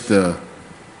stretched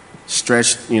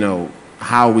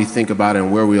how we think about it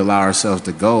and where we allow ourselves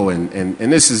to go. And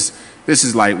this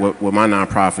is like what my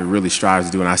nonprofit really strives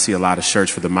to do. And I see a lot of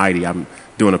Church for the Mighty. I'm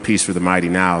doing a piece for the Mighty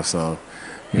now, so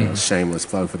shameless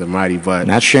plug for the Mighty, but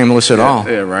not shameless at all.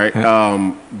 Yeah, right.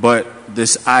 Yeah. But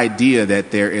this idea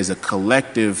that there is a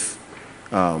collective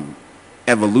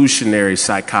evolutionary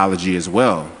psychology as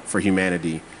well for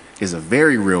humanity is a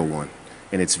very real one,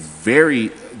 and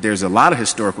there's a lot of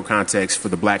historical context for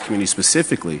the black community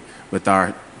specifically with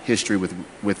our history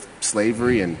with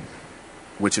slavery, and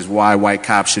which is why white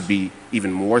cops should be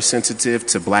even more sensitive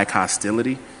to black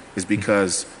hostility, is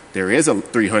because there is a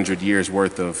 300 years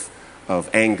worth of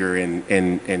anger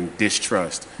and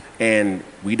distrust. And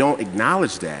we don't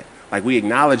acknowledge that. Like, we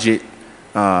acknowledge it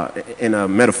in a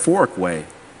metaphoric way,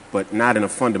 but not in a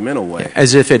fundamental way.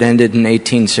 As if it ended in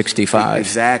 1865.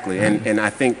 Exactly. And I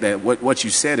think that what you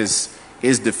said is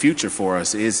the future for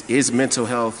us. Is mental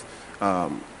health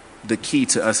the key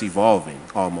to us evolving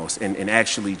almost and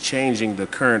actually changing the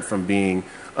current from being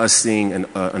us seeing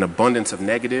an abundance of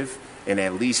negative and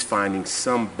at least finding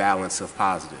some balance of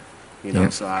positive.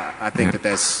 So I think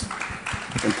that's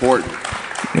important.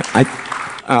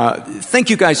 Thank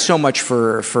you guys so much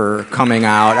for coming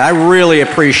out. I really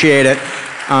appreciate it.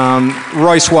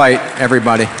 Royce White,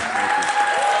 everybody.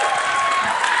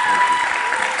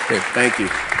 Thank you.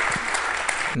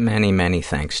 Many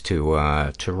thanks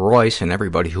to Royce and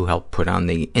everybody who helped put on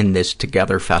the In This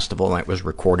Together festival that was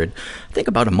recorded, I think,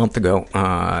 about a month ago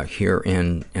here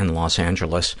in Los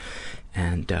Angeles,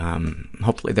 and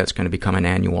hopefully that's going to become an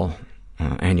annual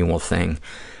thing.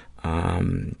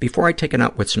 Before I take it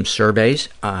out with some surveys,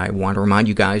 I want to remind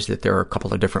you guys that there are a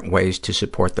couple of different ways to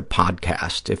support the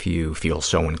podcast if you feel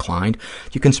so inclined.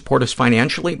 You can support us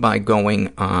financially by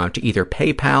going to either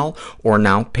PayPal or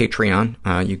now Patreon.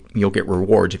 You'll get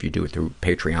rewards if you do it through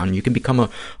Patreon. You can become a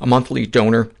monthly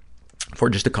donor for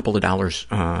just a couple of dollars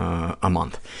a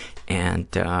month. And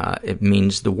it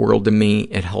means the world to me.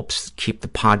 It helps keep the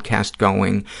podcast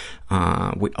going.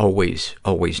 We always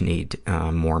need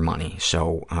more money.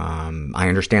 So I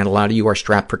understand a lot of you are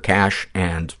strapped for cash,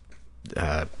 and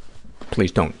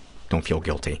please don't feel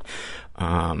guilty.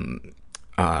 I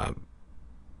love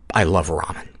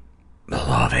ramen. I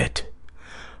love it.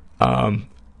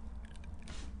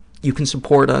 You can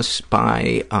support us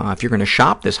by, if you're going to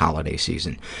shop this holiday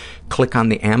season, click on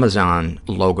the Amazon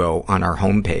logo on our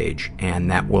homepage,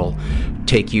 and that will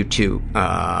take you to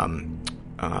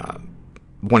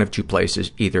one of two places,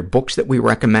 either books that we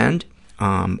recommend,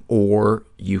 or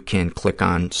you can click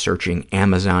on searching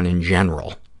Amazon in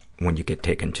general when you get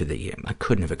taken to the, I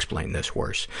couldn't have explained this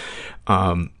worse.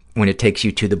 When it takes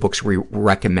you to the books we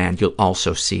recommend, you'll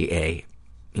also see a,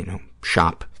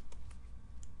 shop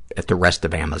at the rest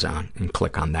of Amazon, and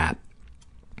click on that.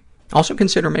 Also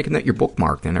consider making that your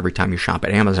bookmark. Then every time you shop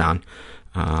at Amazon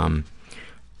and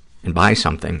buy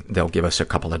something, they'll give us a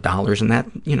couple of dollars, and that,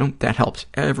 that helps.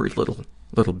 Every little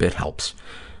bit helps.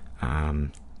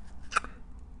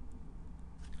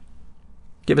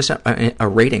 Give us a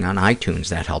rating on iTunes.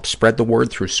 That helps. Spread the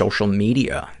word through social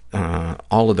media.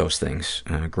 All of those things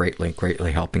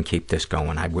greatly help and keep this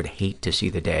going. I would hate to see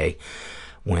the day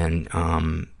when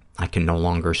I can no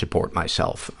longer support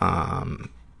myself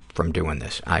from doing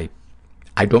this. I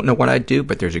don't know what I'd do,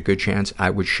 but there's a good chance I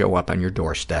would show up on your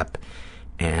doorstep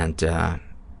and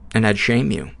I'd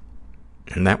shame you.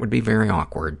 And that would be very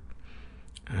awkward,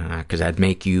 because I'd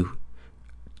make you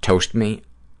toast me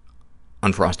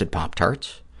unfrosted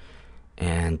Pop-Tarts,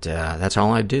 and that's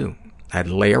all I'd do. I'd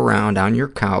lay around on your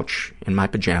couch in my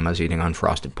pajamas eating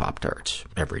unfrosted Pop-Tarts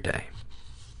every day.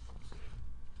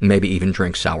 Maybe even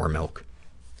drink sour milk,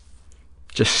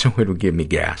 just so it would give me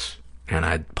gas, and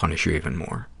I'd punish you even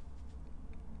more.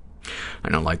 I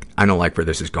don't like where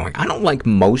this is going. I don't like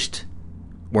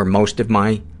where most of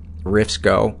my riffs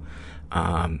go,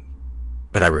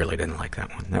 but I really didn't like that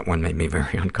one. That one made me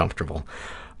very uncomfortable.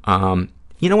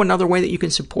 Another way that you can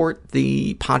support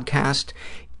the podcast,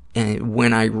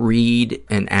 when I read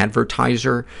an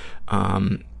advertiser,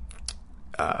 don't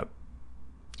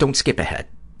skip ahead.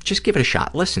 Just give it a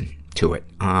shot. Listen to it.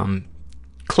 Go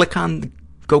click on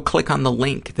the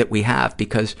link that we have,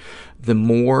 because the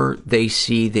more they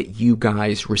see that you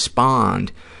guys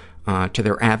respond to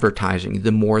their advertising,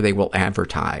 the more they will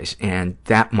advertise, and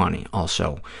that money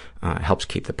also helps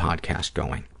keep the podcast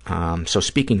going. So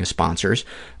speaking of sponsors,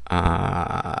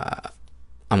 I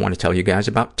want to tell you guys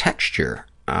about Texture.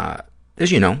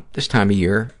 As you know, this time of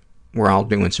year, we're all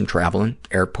doing some traveling,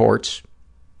 airports,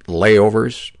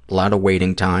 layovers, a lot of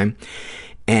waiting time,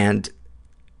 and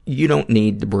you don't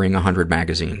need to bring 100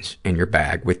 magazines in your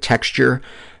bag. With Texture,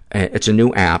 it's a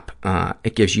new app.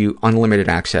 It gives you unlimited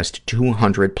access to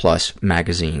 200 plus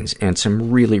magazines and some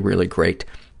really, really great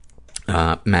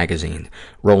magazine.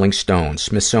 Rolling Stone,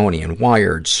 Smithsonian,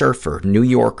 Wired, Surfer, New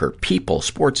Yorker, People,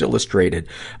 Sports Illustrated.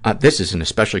 This is an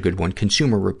especially good one,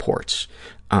 Consumer Reports.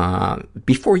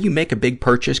 Before you make a big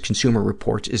purchase, Consumer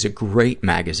Reports is a great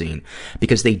magazine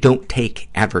because they don't take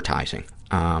advertising.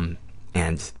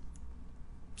 And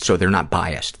so they're not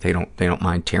biased. They don't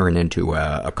mind tearing into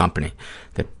a company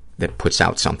that puts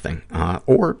out something,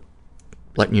 or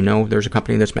letting you know there's a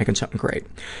company that's making something great.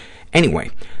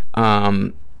 Anyway,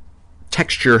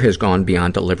 Texture has gone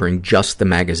beyond delivering just the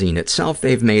magazine itself.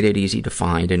 They've made it easy to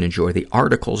find and enjoy the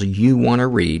articles you want to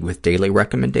read with daily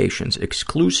recommendations,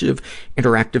 exclusive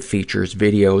interactive features,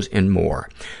 videos, and more.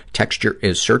 Texture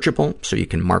is searchable, so you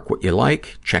can mark what you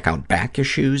like, check out back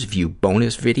issues, view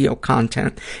bonus video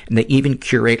content, and they even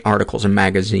curate articles and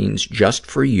magazines just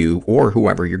for you or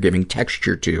whoever you're giving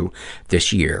Texture to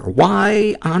this year.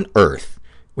 Why on earth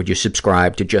would you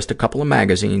subscribe to just a couple of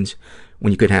magazines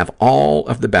when you could have all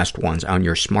of the best ones on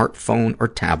your smartphone or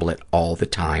tablet all the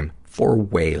time for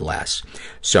way less?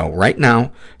 So right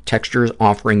now, Texture is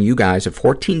offering you guys a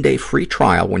 14-day free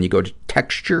trial when you go to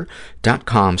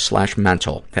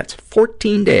texture.com/mental. That's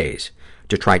 14 days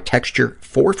to try Texture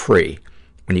for free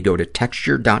when you go to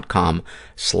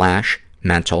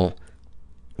texture.com/mental.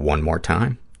 One more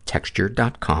time,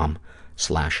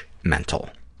 texture.com/mental.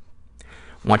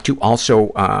 Want to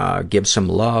also give some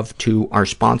love to our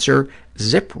sponsor,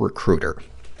 ZipRecruiter.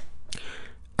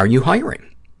 Are you hiring?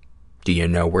 Do you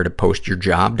know where to post your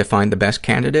job to find the best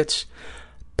candidates?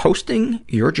 Posting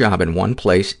your job in one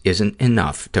place isn't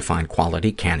enough to find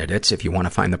quality candidates. If you want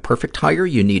to find the perfect hire,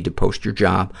 you need to post your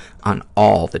job on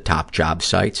all the top job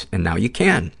sites, and now you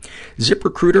can.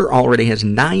 ZipRecruiter already has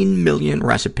 9 million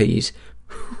recipes.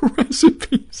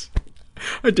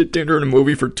 I did dinner and a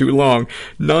movie for too long.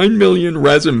 9 million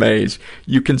resumes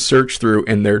you can search through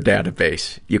in their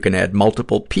database. You can add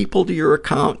multiple people to your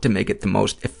account to make it the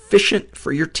most efficient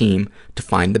for your team to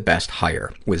find the best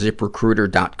hire. With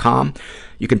ZipRecruiter.com,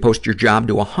 you can post your job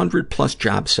to 100-plus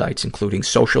job sites, including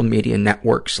social media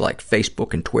networks like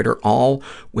Facebook and Twitter, all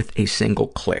with a single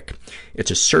click. It's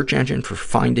a search engine for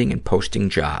finding and posting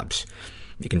jobs.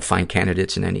 You can find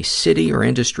candidates in any city or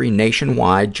industry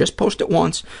nationwide. Just post it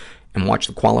once and watch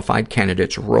the qualified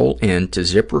candidates roll into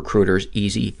ZipRecruiter's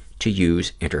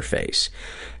easy-to-use interface.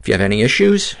 If you have any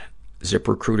issues,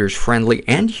 ZipRecruiter's friendly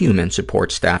and human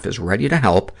support staff is ready to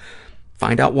help.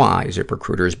 Find out why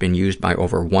ZipRecruiter has been used by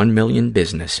over 1 million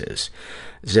businesses.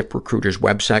 ZipRecruiter's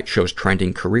website shows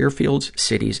trending career fields,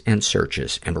 cities, and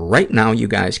searches. And right now, you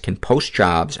guys can post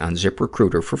jobs on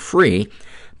ZipRecruiter for free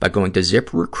by going to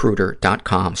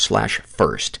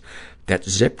ZipRecruiter.com/first.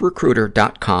 That's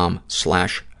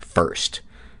ZipRecruiter.com/first.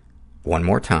 One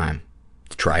more time.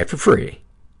 To try it for free,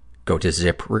 go to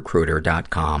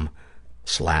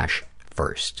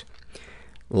ZipRecruiter.com/first.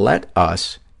 Let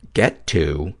us get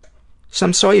to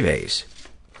some surveys.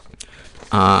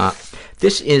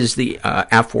 This is the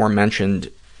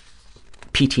aforementioned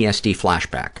PTSD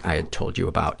flashback I had told you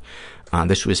about.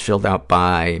 This was filled out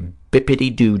by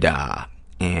Bippity Doodah,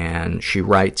 and she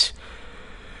writes,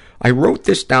 I wrote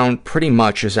this down pretty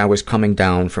much as I was coming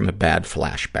down from a bad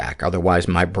flashback. Otherwise,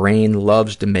 my brain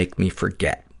loves to make me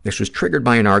forget. This was triggered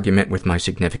by an argument with my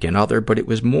significant other, but it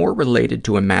was more related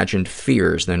to imagined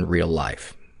fears than real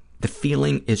life. The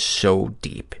feeling is so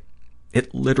deep.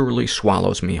 It literally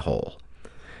swallows me whole.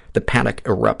 The panic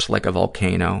erupts like a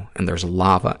volcano, and there's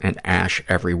lava and ash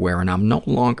everywhere, and I'm no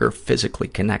longer physically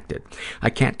connected. I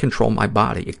can't control my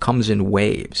body. It comes in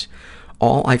waves.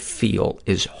 All I feel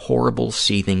is horrible,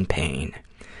 seething pain.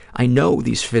 I know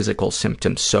these physical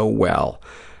symptoms so well.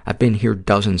 I've been here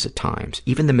dozens of times.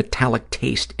 Even the metallic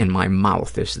taste in my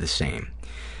mouth is the same.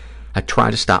 I try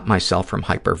to stop myself from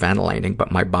hyperventilating,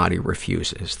 but my body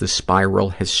refuses. The spiral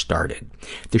has started.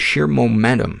 The sheer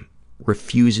momentum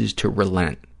refuses to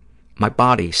relent. My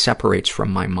body separates from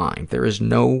my mind. There is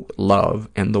no love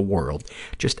in the world,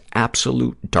 just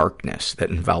absolute darkness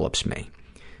that envelops me.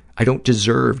 I don't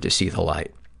deserve to see the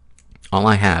light. All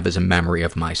I have is a memory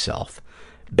of myself,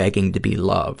 begging to be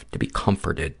loved, to be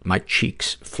comforted, my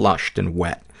cheeks flushed and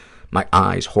wet, my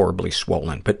eyes horribly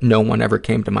swollen, but no one ever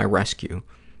came to my rescue.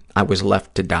 I was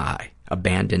left to die,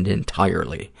 abandoned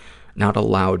entirely, not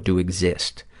allowed to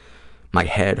exist. My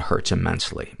head hurts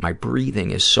immensely. My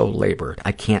breathing is so labored.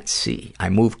 I can't see. I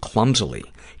move clumsily.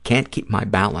 Can't keep my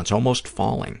balance, almost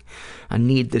falling. I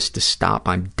need this to stop.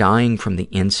 I'm dying from the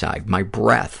inside. My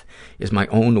breath is my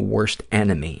own worst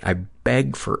enemy. I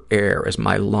beg for air as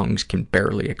my lungs can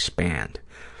barely expand.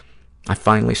 I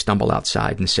finally stumble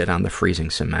outside and sit on the freezing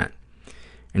cement.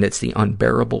 And it's the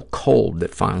unbearable cold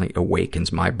that finally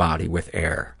awakens my body with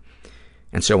air.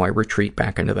 And so I retreat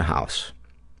back into the house.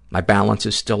 My balance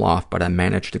is still off, but I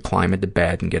manage to climb into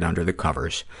bed and get under the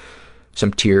covers.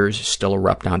 Some tears still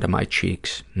erupt onto my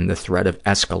cheeks, and the threat of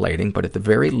escalating, but at the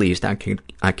very least I can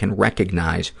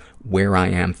recognize where I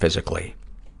am physically.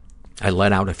 I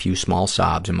let out a few small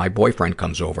sobs, and my boyfriend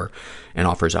comes over and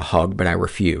offers a hug, but I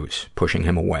refuse, pushing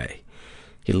him away.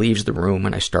 He leaves the room,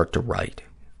 and I start to write.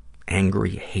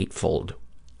 Angry, hateful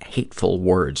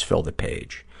words fill the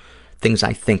page. things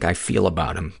I think I feel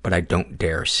about him, but I don't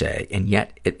dare say. And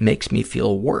yet it makes me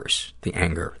feel worse, the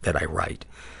anger that I write.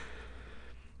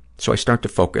 So I start to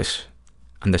focus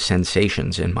on the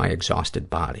sensations in my exhausted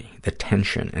body, the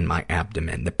tension in my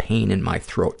abdomen, the pain in my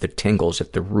throat, the tingles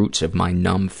at the roots of my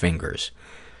numb fingers.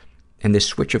 And this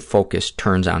switch of focus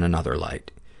turns on another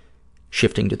light,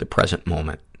 shifting to the present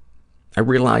moment. I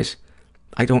realize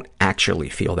I don't actually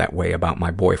feel that way about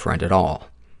my boyfriend at all.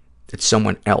 It's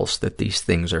someone else that these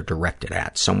things are directed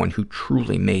at, someone who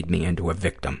truly made me into a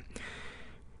victim.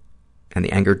 And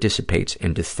the anger dissipates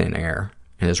into thin air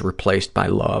and is replaced by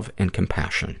love and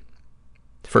compassion.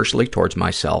 Firstly, towards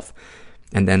myself,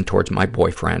 and then towards my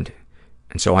boyfriend.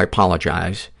 And so I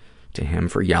apologize to him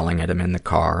for yelling at him in the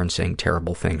car and saying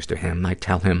terrible things to him. I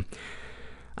tell him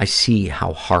I see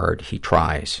how hard he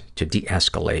tries to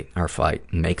de-escalate our fight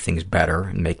and make things better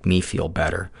and make me feel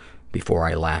better before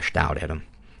I lashed out at him.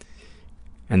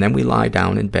 And then we lie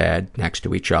down in bed next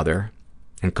to each other,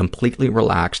 and completely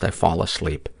relaxed, I fall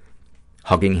asleep,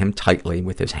 hugging him tightly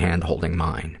with his hand holding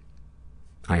mine.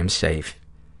 I am safe,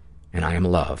 and I am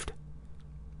loved.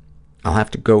 I'll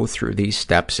have to go through these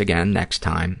steps again next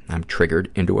time I'm triggered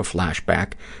into a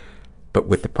flashback, but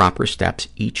with the proper steps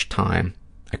each time,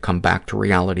 I come back to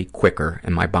reality quicker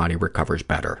and my body recovers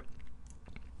better.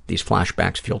 These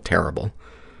flashbacks feel terrible,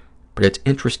 but it's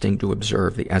interesting to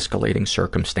observe the escalating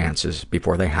circumstances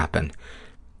before they happen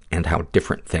and how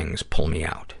different things pull me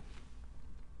out.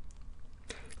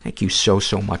 Thank you so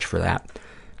much for that.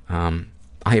 I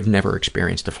have never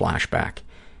experienced a flashback,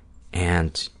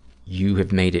 and you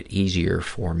have made it easier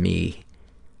for me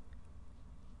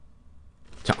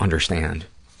to understand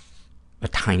a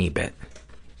tiny bit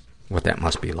what that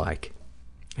must be like.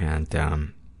 And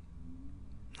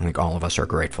I think all of us are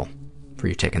grateful for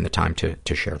you taking the time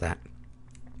to share that.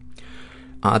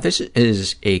 This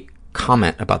is a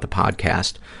comment about the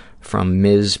podcast from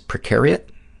Ms. Precariat.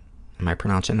 Am I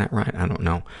pronouncing that right? I don't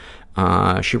know.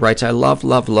 She writes, I love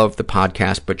the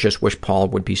podcast, but just wish Paul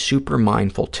would be super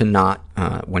mindful to not,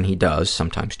 when he does,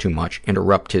 sometimes too much,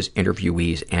 interrupt his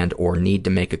interviewees and or need to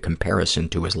make a comparison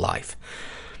to his life.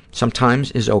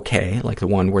 Sometimes is okay, like the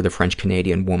one where the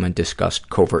French-Canadian woman discussed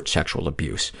covert sexual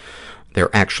abuse. There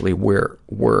actually were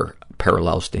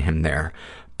parallels to him there,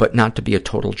 but not to be a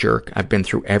total jerk. I've been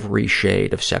through every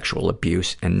shade of sexual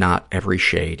abuse, and not every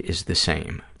shade is the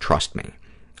same. Trust me.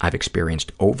 I've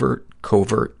experienced overt,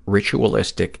 covert,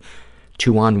 ritualistic,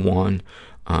 2-on-1,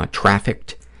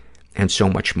 trafficked, and so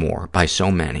much more by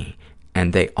so many,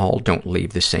 and they all don't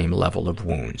leave the same level of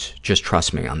wounds. Just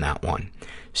trust me on that one.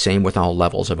 Same with all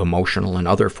levels of emotional and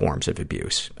other forms of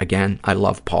abuse. Again, I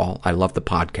love Paul. I love the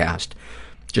podcast.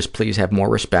 Just please have more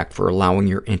respect for allowing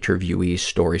your interviewees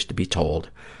stories to be told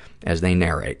as they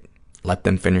narrate. Let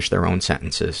them finish their own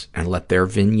sentences and let their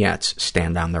vignettes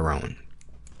stand on their own.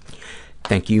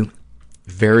 Thank you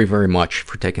very, very much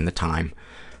for taking the time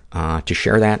to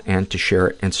share that and to share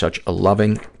it in such a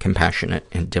loving, compassionate,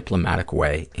 and diplomatic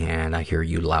way. And I hear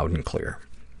you loud and clear.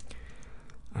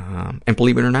 And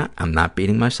believe it or not, I'm not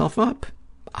beating myself up.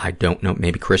 I don't know.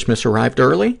 Maybe Christmas arrived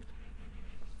early.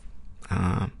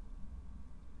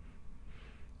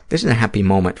 This is a happy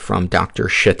moment from Dr.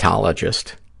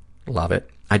 Shitologist. Love it.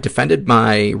 I defended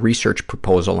my research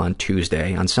proposal on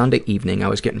Tuesday. On Sunday evening, I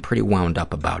was getting pretty wound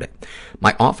up about it.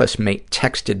 My office mate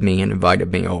texted me and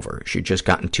invited me over. She'd just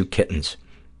gotten 2 kittens.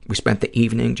 We spent the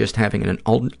evening just having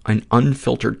an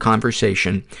unfiltered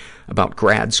conversation about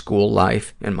grad school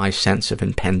life and my sense of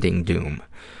impending doom.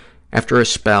 After a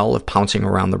spell of pouncing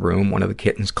around the room, one of the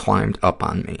kittens climbed up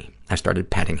on me. I started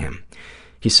petting him.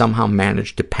 He somehow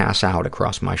managed to pass out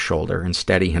across my shoulder and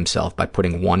steady himself by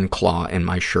putting one claw in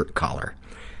my shirt collar.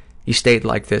 He stayed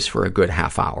like this for a good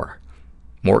half hour.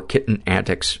 More kitten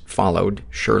antics followed,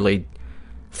 surely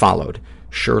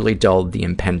dulled the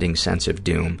impending sense of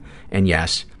doom, and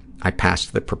yes, I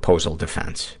passed the proposal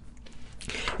defense.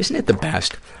 Isn't it the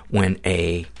best when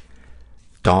a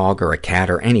dog or a cat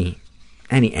or any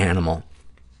animal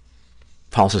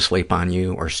falls asleep on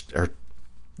you or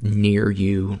near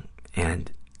you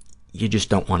and you just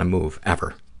don't want to move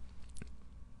ever?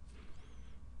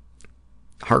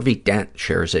 Harvey Dent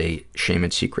shares a Shame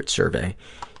and Secret survey.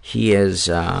 He is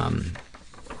in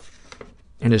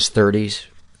his 30s,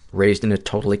 raised in a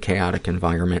totally chaotic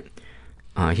environment.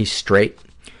 He's straight.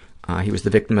 He was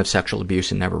the victim of sexual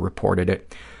abuse and never reported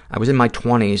it. I was in my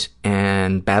 20s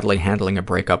and badly handling a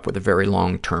breakup with a very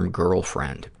long-term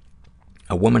girlfriend.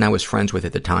 A woman I was friends with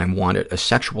at the time wanted a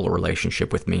sexual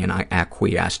relationship with me, and I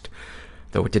acquiesced,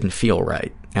 though it didn't feel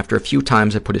right. After a few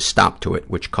times, I put a stop to it,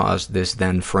 which caused this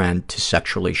then friend to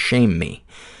sexually shame me.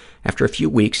 After a few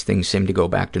weeks, things seemed to go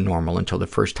back to normal until the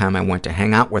first time I went to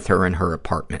hang out with her in her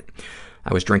apartment.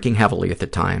 I was drinking heavily at the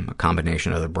time, a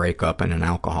combination of the breakup and an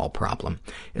alcohol problem.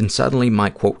 And suddenly my,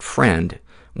 quote, friend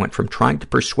went from trying to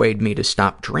persuade me to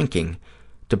stop drinking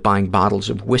to buying bottles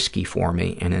of whiskey for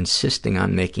me and insisting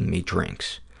on making me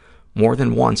drinks. More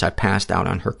than once I passed out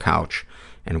on her couch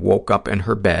and woke up in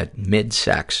her bed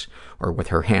mid-sex or with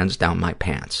her hands down my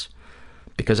pants.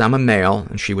 Because I'm a male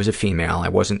and she was a female, I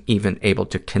wasn't even able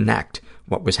to connect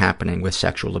what was happening with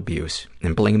sexual abuse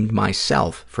and blamed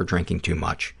myself for drinking too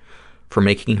much, for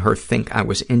making her think I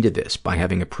was into this by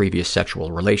having a previous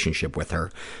sexual relationship with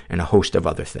her and a host of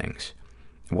other things.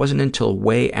 It wasn't until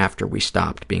way after we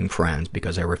stopped being friends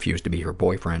because I refused to be her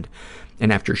boyfriend,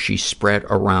 and after she spread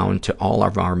around to all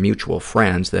of our mutual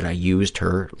friends that I used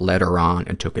her, led her on,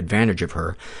 and took advantage of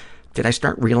her, did I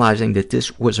start realizing that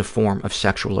this was a form of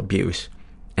sexual abuse.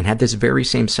 And had this very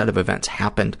same set of events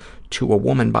happened to a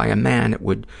woman by a man, it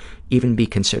would even be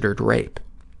considered rape.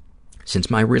 Since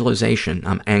my realization,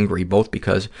 I'm angry both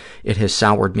because it has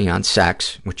soured me on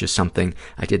sex, which is something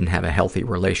I didn't have a healthy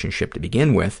relationship to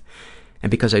begin with,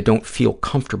 and because I don't feel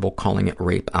comfortable calling it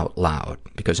rape out loud,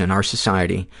 because in our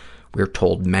society, we're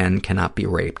told men cannot be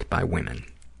raped by women.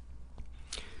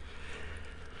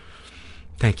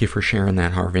 Thank you for sharing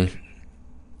that, Harvey.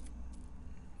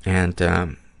 And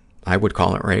I would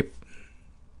call it rape.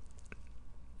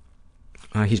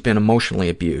 He's been emotionally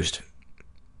abused.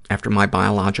 After my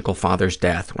biological father's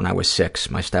death, when I was 6,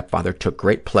 my stepfather took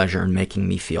great pleasure in making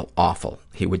me feel awful.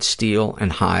 He would steal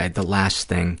and hide the last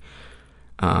thing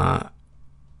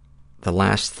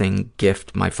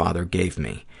gift my father gave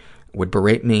me. Would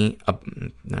berate me, I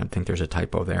think there's a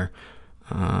typo there,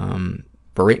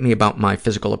 berate me about my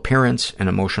physical appearance and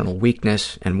emotional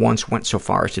weakness, and once went so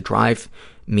far as to drive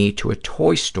me to a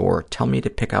toy store, tell me to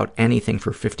pick out anything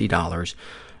for $50,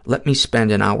 let me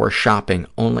spend an hour shopping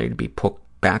only to be put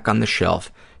back on the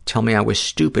shelf, tell me I was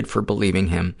stupid for believing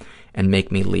him, and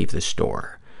make me leave the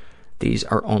store. These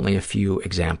are only a few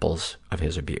examples of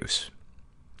his abuse.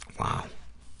 Wow.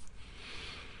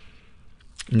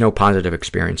 No positive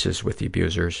experiences with the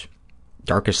abusers.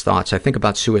 Darkest thoughts. I think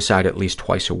about suicide at least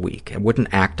twice a week. I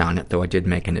wouldn't act on it, though I did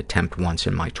make an attempt once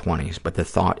in my 20s, but the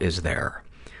thought is there.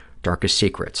 Darkest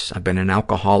secrets. I've been an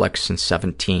alcoholic since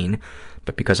 17,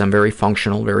 but because I'm very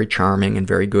functional, very charming, and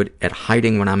very good at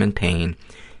hiding when I'm in pain,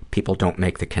 people don't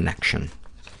make the connection.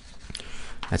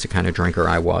 That's the kind of drinker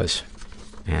I was.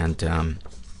 And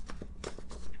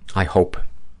I hope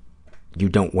you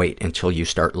don't wait until you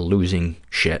start losing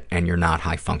shit and you're not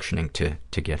high functioning to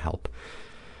get help.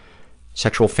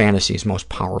 Sexual fantasies most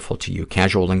powerful to you.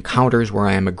 Casual encounters where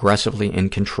I am aggressively in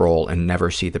control and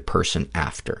never see the person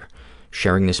after.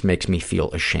 Sharing this makes me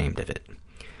feel ashamed of it.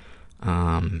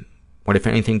 What, if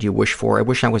anything, do you wish for? I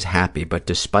wish I was happy, but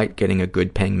despite getting a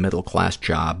good-paying middle-class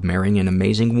job, marrying an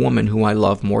amazing woman who I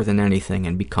love more than anything,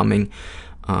 and becoming,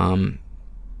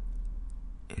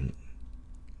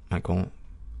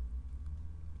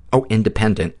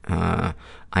 independent,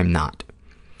 I'm not.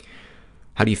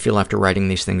 How do you feel after writing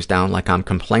these things down? Like I'm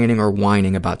complaining or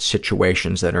whining about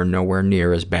situations that are nowhere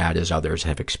near as bad as others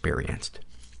have experienced.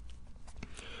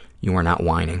 You are not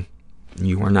whining.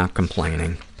 You are not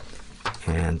complaining.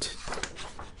 And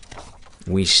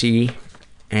we see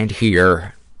and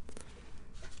hear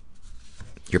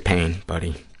your pain,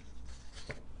 buddy.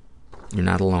 You're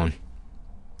not alone.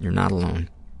 You're not alone.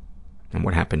 And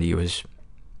what happened to you is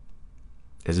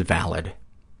valid.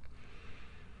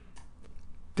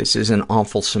 This is an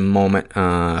awfulsome moment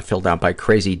filled out by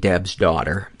Crazy Deb's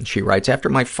daughter. She writes, after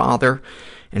my father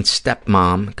and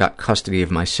stepmom got custody of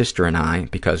my sister and I,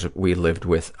 because we lived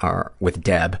with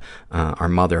Deb, our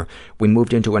mother, we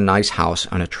moved into a nice house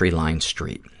on a tree-lined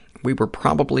street. We were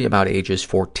probably about ages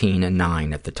 14 and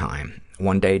 9 at the time.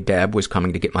 One day, Deb was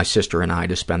coming to get my sister and I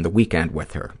to spend the weekend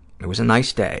with her. It was a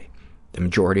nice day. The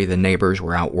majority of the neighbors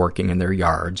were out working in their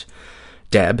yards.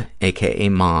 Deb, a.k.a.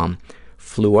 Mom,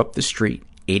 flew up the street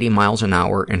 80 miles an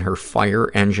hour in her fire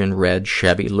engine red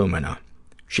Chevy Lumina.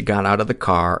 She got out of the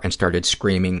car and started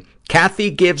screaming, "Kathy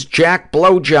gives Jack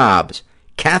blowjobs!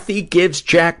 Kathy gives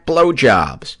Jack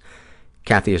blowjobs!"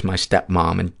 Kathy is my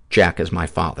stepmom and Jack is my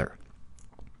father.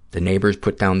 The neighbors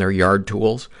put down their yard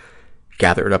tools,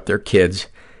 gathered up their kids,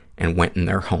 and went in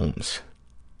their homes.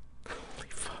 Holy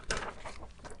fuck.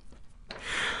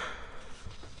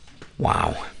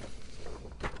 Wow.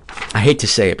 I hate to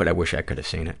say it, but I wish I could have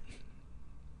seen it.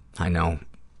 I know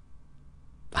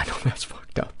that's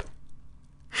fucked up.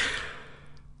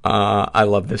 I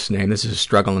love this name. This is a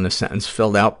struggle in a sentence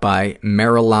filled out by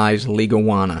Marilize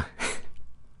Ligawana.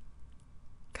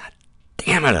 God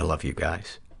damn it, I love you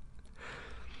guys.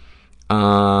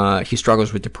 He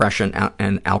struggles with depression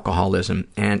and alcoholism.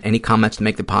 And any comments to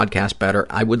make the podcast better?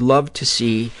 I would love to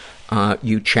see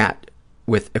you chat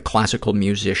with a classical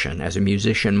musician. As a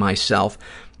musician myself,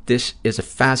 this is a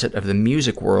facet of the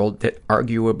music world that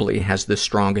arguably has the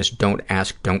strongest don't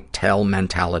ask, don't tell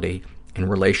mentality in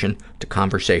relation to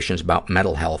conversations about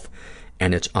mental health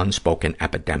and its unspoken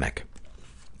epidemic.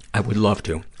 I would love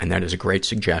to, and that is a great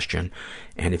suggestion.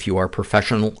 And if you are a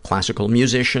professional classical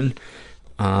musician,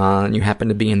 and you happen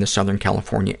to be in the Southern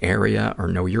California area or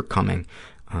know you're coming,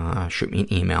 shoot me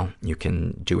an email. You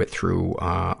can do it through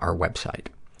our website.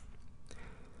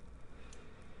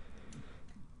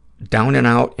 Down and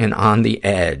Out and On the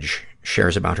Edge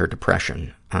shares about her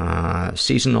depression.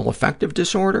 Seasonal affective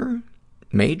disorder?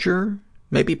 Major?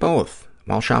 Maybe both.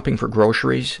 While shopping for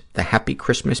groceries, the happy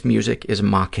Christmas music is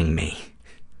mocking me.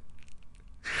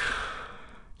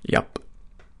 Yep.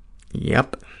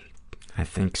 I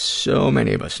think so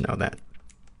many of us know that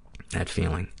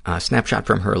feeling. Snapshot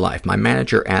from her life. My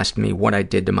manager asked me what I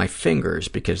did to my fingers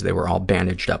because they were all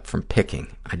bandaged up from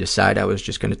picking. I decided I was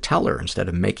just going to tell her instead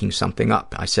of making something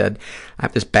up. I said, I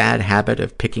have this bad habit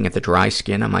of picking at the dry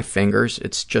skin on my fingers.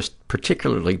 It's just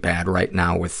particularly bad right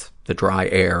now with the dry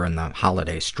air and the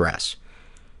holiday stress.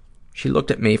 She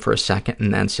looked at me for a second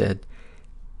and then said,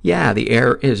 yeah, the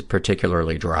air is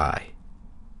particularly dry.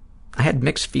 I had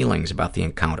mixed feelings about the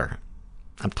encounter.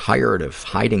 I'm tired of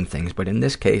hiding things, but in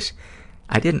this case,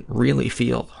 I didn't really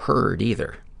feel heard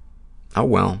either. Oh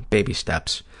well, baby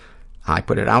steps. I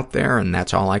put it out there, and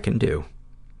that's all I can do.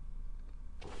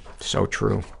 So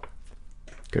true.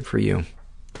 Good for you.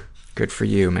 Good for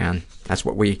you, man. That's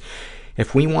what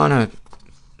if we want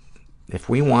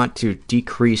to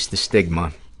decrease the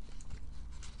stigma,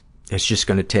 it's just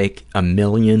going to take a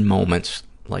million moments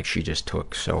like she just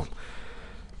took. So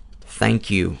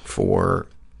thank you for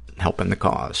helping the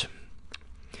cause.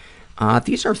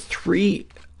 These are 3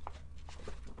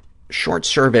 short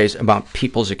surveys about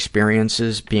people's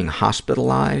experiences being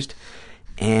hospitalized,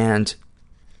 and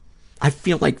I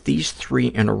feel like these 3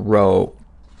 in a row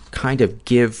kind of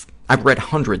I've read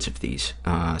hundreds of these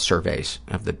surveys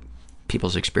of the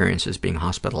people's experiences being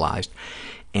hospitalized,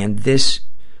 and these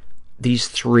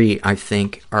 3, I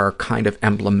think, are kind of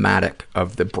emblematic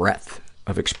of the breadth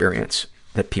of experience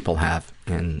that people have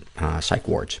in psych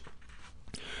wards.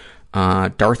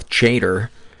 Darth Chater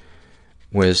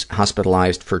was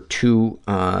hospitalized for 2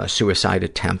 suicide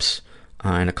attempts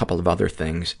and a couple of other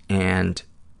things, and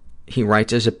he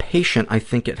writes, as a patient, I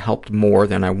think it helped more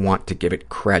than I want to give it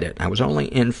credit. I was only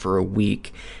in for a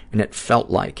week, and it felt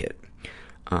like it.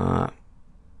 My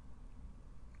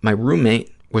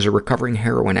roommate was a recovering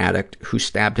heroin addict who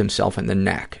stabbed himself in the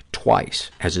neck twice,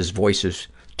 as his voices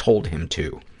told him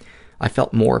to. I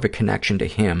felt more of a connection to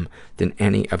him than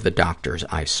any of the doctors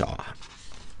I saw.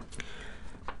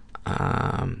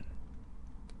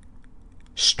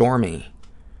 Stormy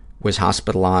was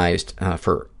hospitalized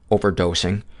for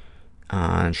overdosing.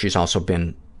 She's also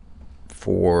been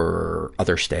for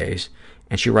other stays.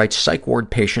 And she writes, psych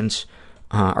ward patients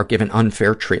are given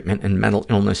unfair treatment and mental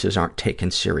illnesses aren't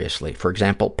taken seriously. For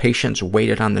example, patients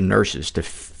waited on the nurses to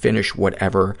finish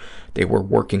whatever they were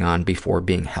working on before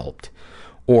being helped.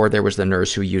 Or there was the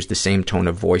nurse who used the same tone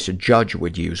of voice a judge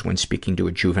would use when speaking to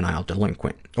a juvenile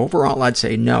delinquent. Overall, I'd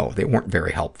say no, they weren't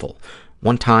very helpful.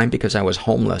 One time, because I was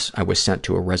homeless, I was sent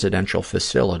to a residential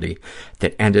facility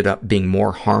that ended up being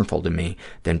more harmful to me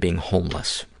than being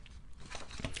homeless.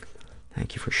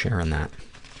 Thank you for sharing that.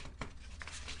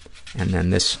 And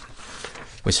then this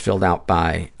was filled out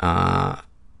by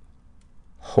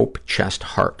Hope Chest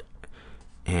Heart.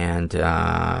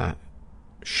 And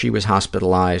she was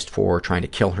hospitalized for trying to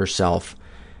kill herself.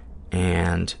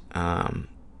 And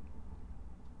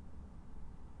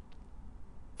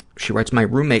she writes, my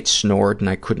roommate snored and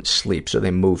I couldn't sleep, so they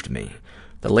moved me.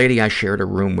 The lady I shared a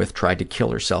room with tried to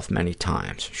kill herself many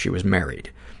times. She was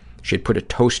married. She had put a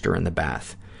toaster in the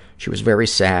bath. She was very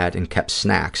sad and kept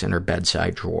snacks in her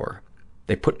bedside drawer.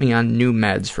 They put me on new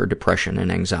meds for depression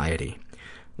and anxiety.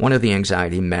 One of the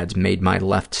anxiety meds made my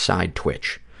left side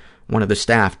twitch. One of the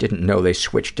staff didn't know they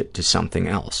switched it to something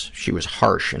else. She was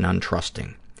harsh and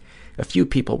untrusting. A few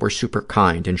people were super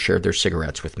kind and shared their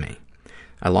cigarettes with me.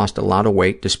 I lost a lot of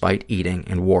weight despite eating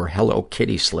and wore Hello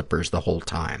Kitty slippers the whole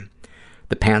time.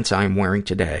 The pants I am wearing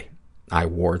today, I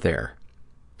wore there.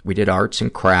 We did arts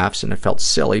and crafts and it felt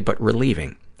silly but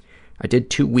relieving. I did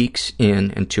 2 weeks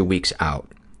in and 2 weeks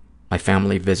out. My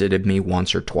family visited me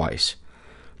once or twice.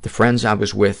 The friends I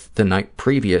was with the night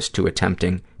previous to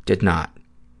attempting did not.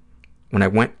 When I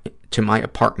went to my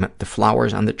apartment, the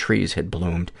flowers on the trees had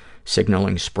bloomed,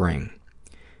 signaling spring.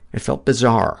 It felt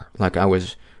bizarre, like I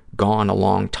was gone a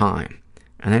long time.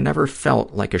 And I never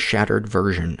felt like a shattered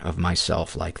version of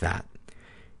myself like that.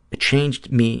 It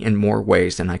changed me in more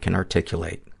ways than I can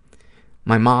articulate.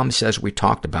 My mom says we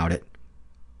talked about it,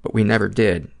 but we never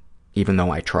did, even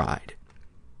though I tried.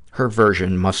 Her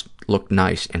version must look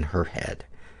nice in her head.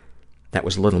 That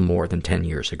was little more than 10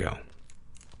 years ago.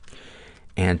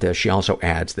 And she also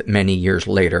adds that many years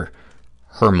later,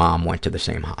 her mom went to the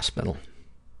same hospital.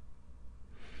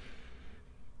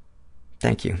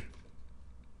 Thank you.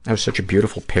 That was such a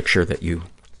beautiful picture that you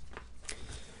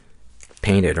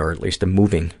painted, or at least a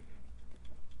moving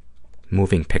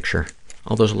picture.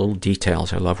 All those little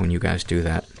details. I love when you guys do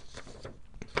that.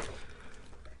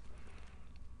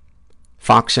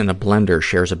 Fox in a Blender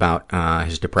shares about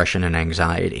his depression and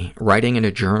anxiety. Writing in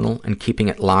a journal and keeping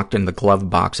it locked in the glove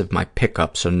box of my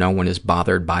pickup so no one is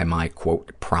bothered by my,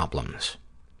 quote, problems.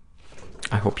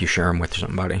 I hope you share them with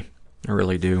somebody. I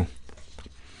really do.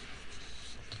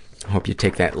 I hope you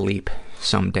take that leap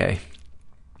someday.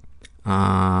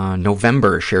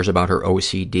 November shares about her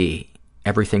OCD.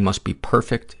 Everything must be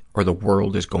perfect or the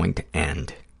world is going to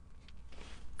end.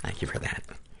 Thank you for that.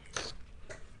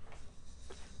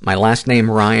 My last name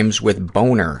rhymes with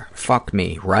boner. Fuck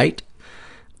me, right?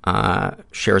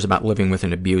 Shares about living with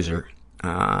an abuser.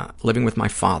 Living with my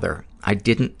father. I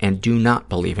didn't and do not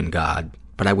believe in God,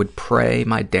 but I would pray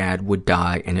my dad would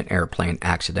die in an airplane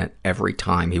accident every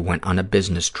time he went on a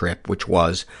business trip, which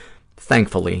was,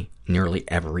 thankfully, nearly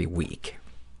every week.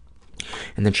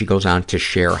 And then she goes on to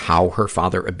share how her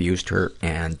father abused her,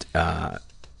 and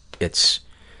it's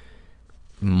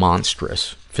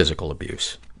monstrous physical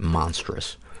abuse.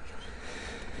 Monstrous.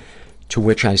 To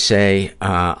which I say,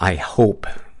 I hope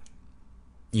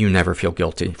you never feel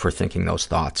guilty for thinking those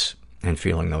thoughts and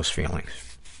feeling those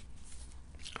feelings.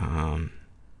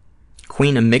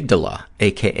 Queen Amygdala,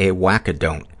 a.k.a.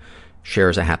 Whack-A-Don't,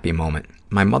 shares a happy moment.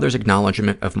 My mother's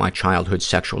acknowledgement of my childhood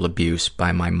sexual abuse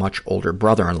by my much older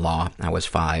brother-in-law, I was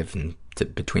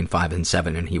between 5 and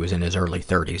 7, and he was in his early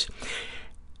 30s,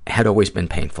 had always been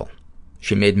painful.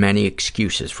 She made many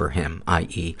excuses for him,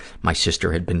 i.e., my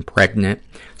sister had been pregnant,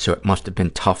 so it must have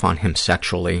been tough on him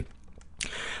sexually.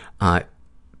 Boy,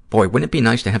 wouldn't it be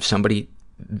nice to have somebody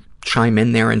chime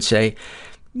in there and say,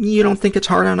 you don't think it's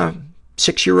hard on a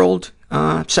 6-year-old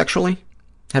sexually,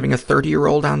 having a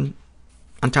 30-year-old on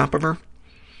top of her?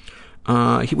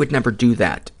 He would never do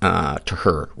that to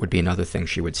her, would be another thing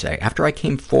she would say. After I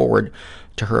came forward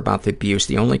to her about the abuse,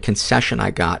 the only concession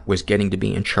I got was getting to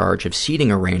be in charge of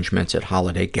seating arrangements at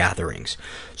holiday gatherings.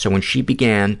 So when she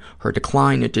began her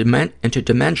decline into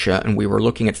dementia and we were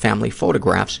looking at family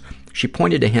photographs, she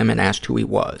pointed to him and asked who he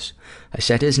was. I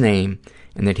said his name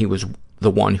and that he was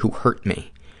the one who hurt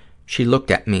me. She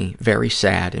looked at me, very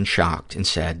sad and shocked, and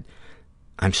said,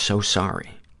 I'm so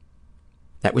sorry.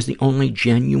 That was the only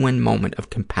genuine moment of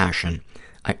compassion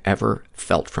I ever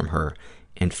felt from her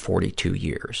in 42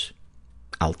 years.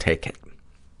 I'll take it.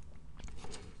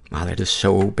 Wow, that is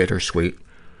so bittersweet.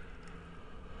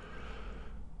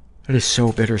 That is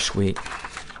so bittersweet.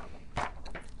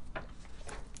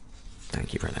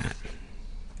 Thank you for that.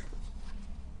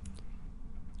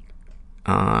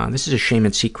 This is a shame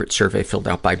and secret survey filled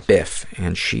out by Biff,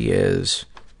 and she is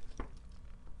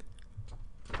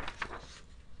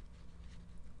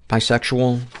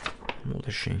bisexual. How old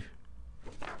is she?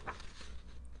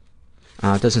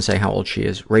 It doesn't say how old she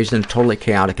is. Raised in a totally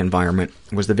chaotic environment,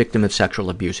 was the victim of sexual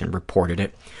abuse and reported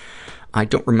it. I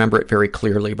don't remember it very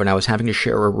clearly, but I was having to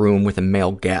share a room with a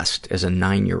male guest as a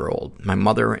 9-year-old. My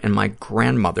mother and my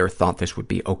grandmother thought this would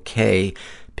be okay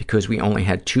because we only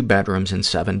had 2 bedrooms and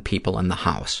 7 people in the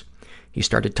house. He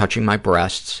started touching my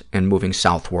breasts and moving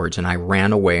southwards, and I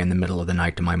ran away in the middle of the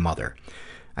night to my mother.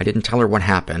 I didn't tell her what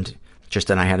happened, just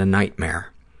that I had a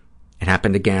nightmare. It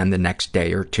happened again the next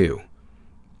day or 2.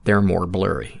 They're more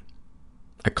blurry.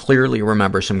 I clearly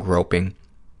remember some groping,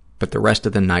 but the rest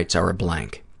of the nights are a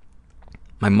blank.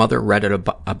 My mother read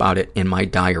about it in my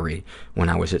diary when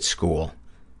I was at school.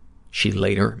 She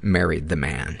later married the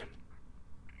man.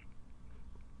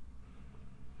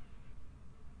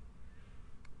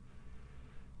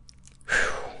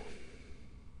 Whew.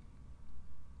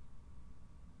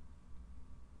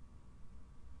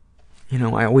 You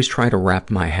know, I always try to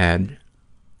wrap my head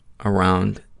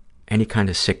around any kind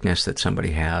of sickness that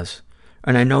somebody has.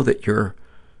 And I know that your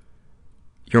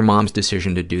mom's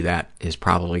decision to do that is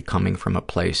probably coming from a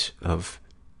place of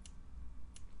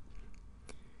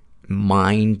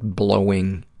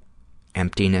mind-blowing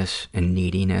emptiness and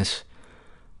neediness.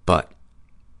 But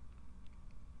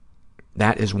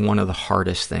that is one of the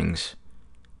hardest things.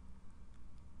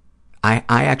 I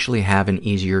actually have an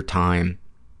easier time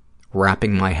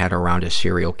wrapping my head around a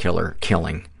serial killer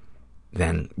killing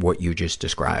than what you just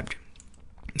described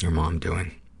your mom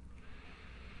doing.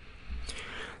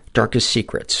 Darkest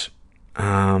secrets.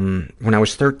 When I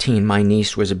was 13, my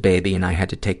niece was a baby and I had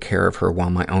to take care of her while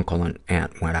my uncle and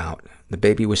aunt went out. The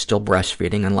baby was still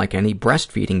breastfeeding, and like any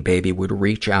breastfeeding baby would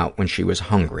reach out when she was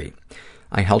hungry.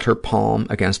 I held her palm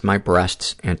against my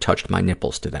breasts and touched my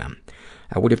nipples to them.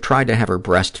 I would have tried to have her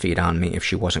breastfeed on me if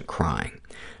she wasn't crying.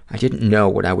 I didn't know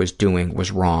what I was doing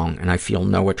was wrong, and I feel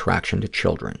no attraction to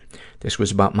children. This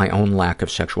was about my own lack of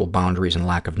sexual boundaries and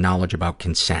lack of knowledge about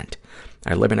consent.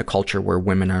 I live in a culture where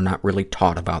women are not really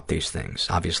taught about these things.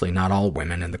 Obviously, not all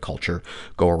women in the culture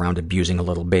go around abusing a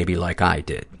little baby like I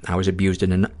did. I was abused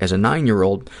as a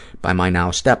 9-year-old by my now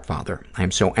stepfather. I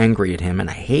am so angry at him and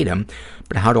I hate him,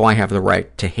 but how do I have the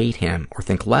right to hate him or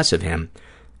think less of him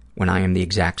when I am the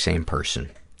exact same person?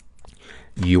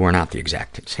 You are not the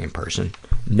exact same person.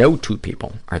 No two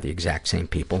people are the exact same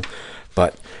people,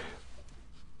 but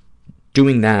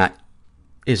doing that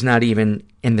is not even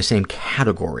in the same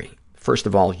category. First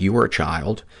of all, you were a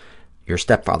child. Your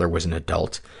stepfather was an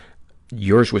adult.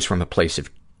 Yours was from a place of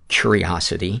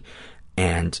curiosity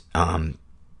and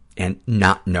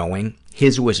not knowing.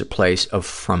 His was a place of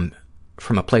from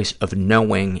a place of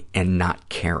knowing and not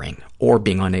caring, or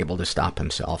being unable to stop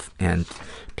himself. And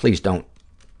please don't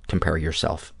compare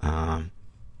yourself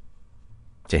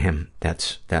to him.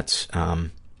 That's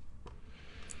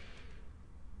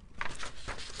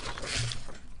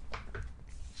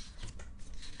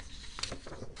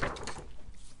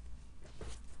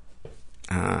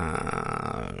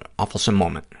awfulsome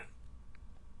moment.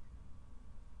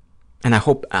 And I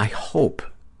hope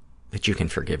that you can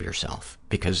forgive yourself,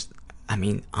 because, I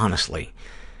mean, honestly,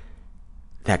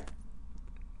 that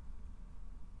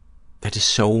is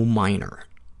so minor.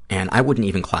 And I wouldn't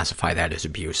even classify that as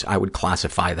abuse. I would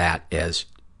classify that as,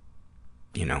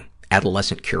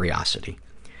 adolescent curiosity.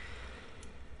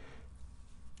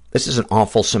 This is an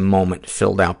awfulsome moment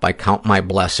filled out by Count My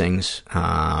Blessings,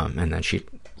 and then she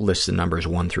lists the numbers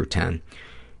 1 through 10.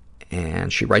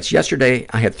 And she writes, yesterday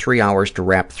I had 3 hours to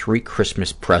wrap 3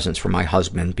 Christmas presents for my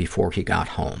husband before he got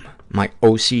home. My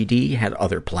OCD had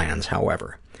other plans,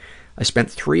 however. I spent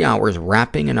 3 hours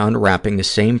wrapping and unwrapping the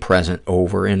same present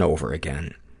over and over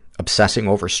again, obsessing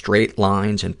over straight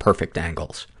lines and perfect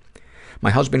angles.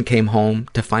 My husband came home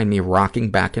to find me rocking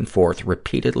back and forth,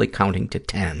 repeatedly counting to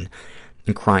 10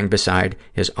 and crying beside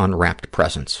his unwrapped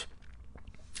presents.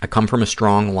 I come from a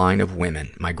strong line of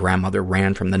women. My grandmother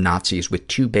ran from the Nazis with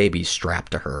 2 babies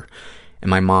strapped to her, and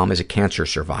my mom is a cancer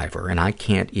survivor, and I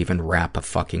can't even wrap a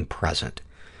fucking present.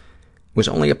 It was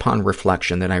only upon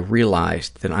reflection that I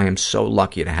realized that I am so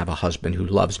lucky to have a husband who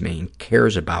loves me and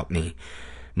cares about me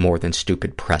more than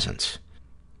stupid presents.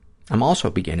 I'm also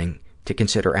beginning to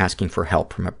consider asking for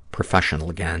help from a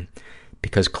professional again,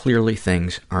 because clearly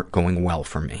things aren't going well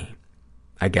for me.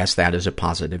 I guess that is a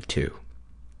positive, too.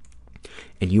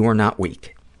 And you are not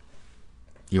weak.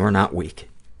 You are not weak.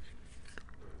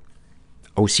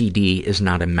 OCD is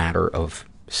not a matter of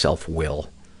self-will.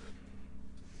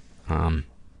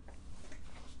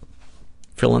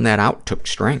 Filling that out took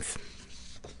strength.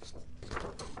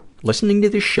 Listening to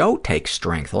this show takes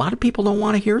strength. A lot of people don't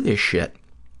want to hear this shit.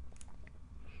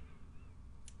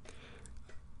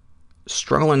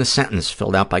 Struggle in a sentence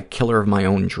filled out by Killer of My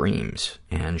Own Dreams.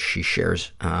 And she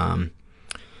shares a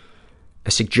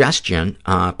suggestion.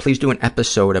 Please do an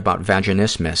episode about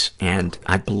vaginismus. And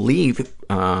I believe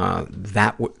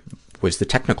that was the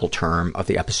technical term of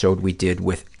the episode we did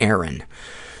with Erin.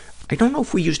 I don't know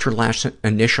if we used her last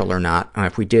initial or not.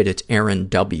 If we did, it's Erin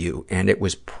W., and it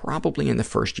was probably in the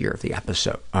first year of the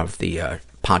episode of the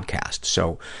podcast.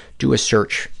 So do a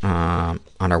search on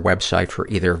our website for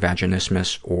either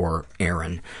vaginismus or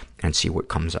Erin and see what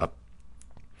comes up.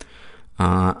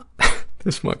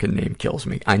 This fucking name kills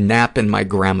me. I nap in my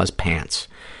grandma's pants.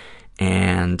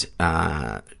 And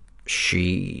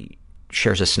she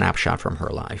shares a snapshot from her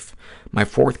life. My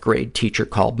 4th grade teacher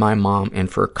called my mom in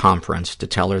for a conference to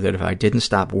tell her that if I didn't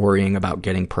stop worrying about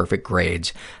getting perfect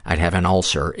grades, I'd have an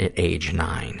ulcer at age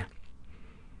 9.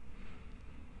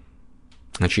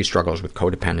 And she struggles with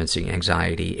codependency,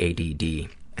 anxiety, ADD,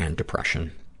 and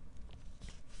depression.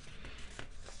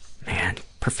 Man,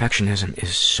 perfectionism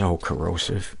is so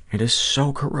corrosive. It is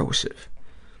so corrosive.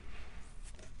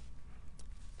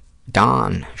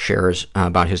 Don shares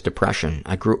about his depression.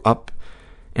 I grew up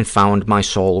and found my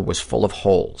soul was full of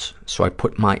holes, so I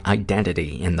put my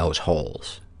identity in those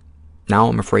holes. Now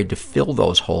I'm afraid to fill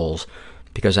those holes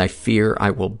because I fear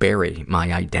I will bury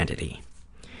my identity.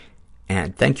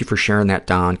 And thank you for sharing that,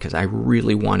 Don, because I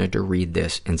really wanted to read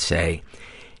this and say,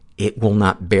 it will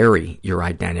not bury your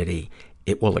identity.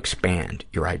 It will expand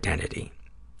your identity.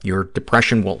 Your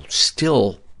depression will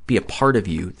still be a part of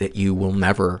you that you will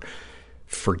never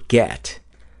forget,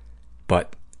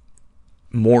 but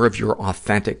more of your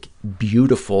authentic,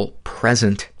 beautiful,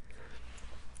 present,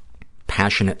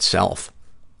 passionate self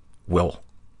will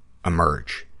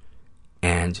emerge.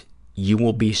 And you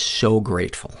will be so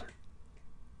grateful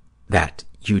that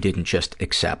you didn't just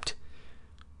accept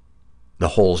the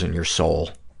holes in your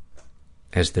soul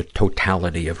as the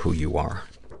totality of who you are.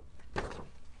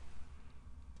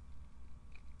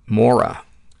 Maura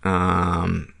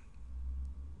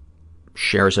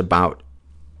shares about,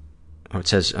 it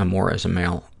says Maura is a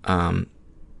male,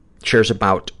 shares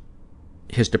about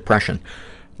his depression.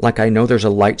 Like, I know there's a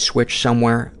light switch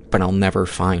somewhere, but I'll never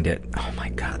find it. Oh my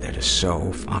God, that is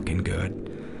so fucking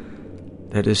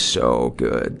good. That is so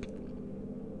good.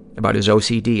 About his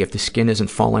OCD, if the skin isn't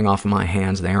falling off my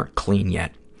hands, they aren't clean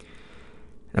yet.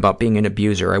 About being an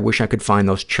abuser, I wish I could find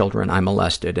those children I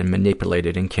molested and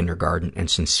manipulated in kindergarten and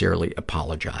sincerely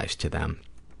apologize to them.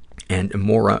 And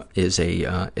Maura is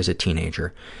a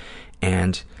teenager.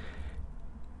 And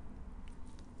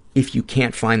if you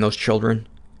can't find those children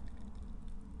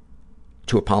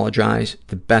to apologize,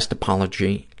 the best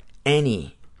apology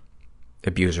any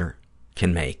abuser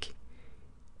can make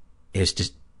is to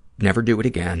never do it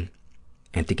again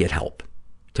and to get help,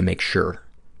 to make sure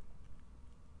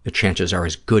the chances are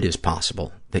as good as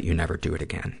possible that you never do it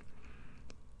again.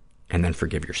 And then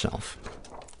forgive yourself.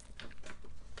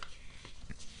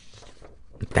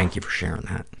 Thank you for sharing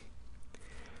that.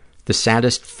 The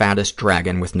saddest, fattest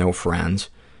dragon with no friends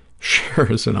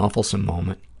shares an awfulsome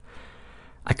moment.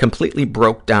 I completely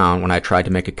broke down when I tried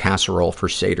to make a casserole for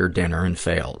Seder dinner and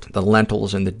failed. The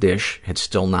lentils in the dish had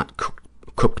still not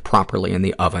cooked properly in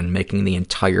the oven, making the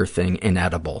entire thing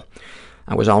inedible.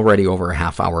 I was already over a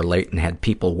half hour late and had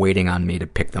people waiting on me to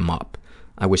pick them up.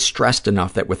 I was stressed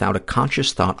enough that without a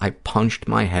conscious thought, I punched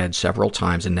my head several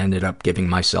times and ended up giving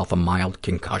myself a mild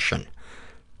concussion.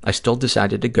 I still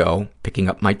decided to go, picking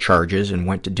up my charges, and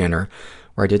went to dinner,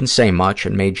 where I didn't say much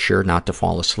and made sure not to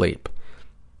fall asleep.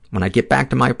 When I get back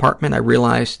to my apartment, I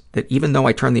realized that even though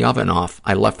I turned the oven off,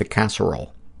 I left the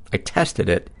casserole. I tested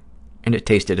it, and it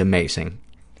tasted amazing.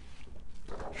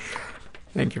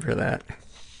 Thank you for that.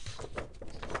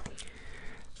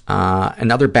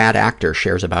 Another bad actor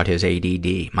shares about his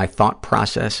ADD. My thought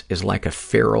process is like a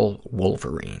feral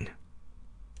Wolverine.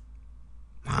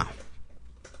 Wow.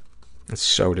 That's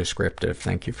so descriptive.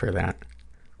 Thank you for that.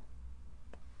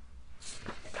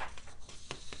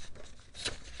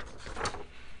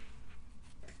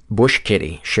 Bush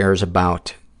Kitty shares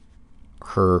about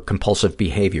her compulsive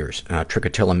behaviors,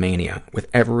 trichotillomania. With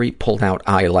every pulled-out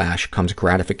eyelash comes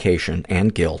gratification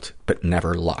and guilt, but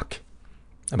never luck.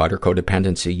 About her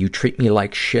codependency, you treat me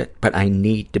like shit, but I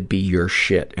need to be your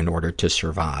shit in order to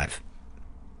survive.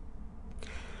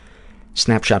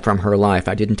 Snapshot from her life.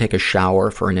 I didn't take a shower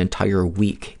for an entire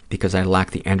week because I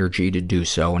lacked the energy to do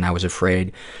so, and I was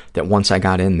afraid that once I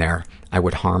got in there, I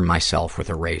would harm myself with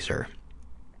a razor.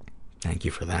 Thank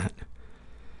you for that.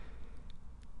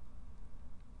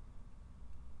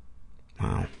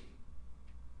 Wow.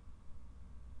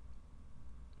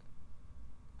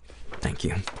 Thank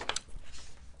you.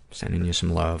 Sending you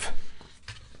some love.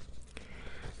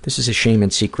 This is a shame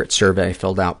and secret survey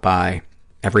filled out by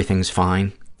Everything's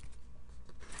Fine.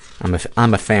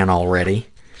 I'm a fan already.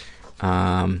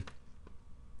 They're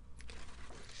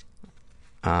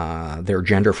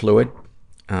gender fluid,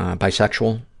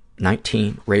 bisexual,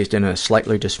 19, raised in a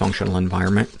slightly dysfunctional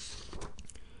environment.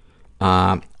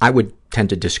 I would tend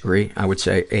to disagree. I would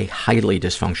say a highly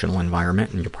dysfunctional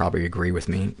environment, and you'll probably agree with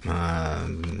me.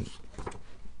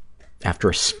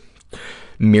 After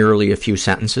merely a few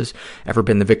sentences, ever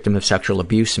been the victim of sexual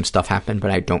abuse? Some stuff happened, but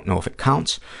I don't know if it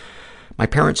counts. My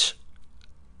parents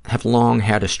have long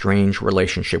had a strange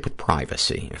relationship with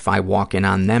privacy. If I walk in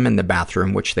on them in the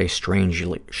bathroom, which they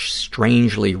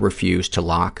strangely refuse to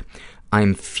lock,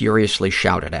 I'm furiously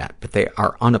shouted at, but they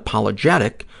are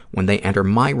unapologetic when they enter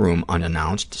my room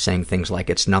unannounced, saying things like,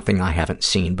 "It's nothing I haven't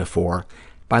seen before."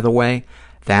 By the way,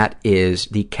 that is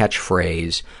the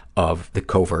catchphrase of the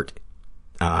covert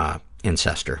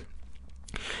incester.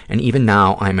 And even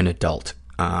now, I'm an adult.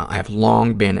 I have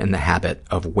long been in the habit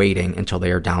of waiting until they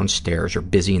are downstairs or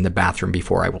busy in the bathroom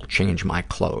before I will change my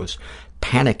clothes,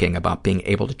 panicking about being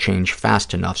able to change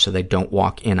fast enough so they don't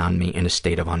walk in on me in a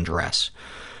state of undress.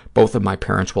 Both of my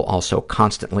parents will also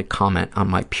constantly comment on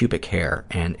my pubic hair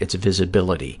and its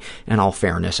visibility. In all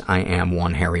fairness, I am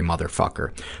one hairy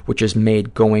motherfucker, which has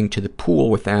made going to the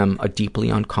pool with them a deeply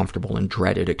uncomfortable and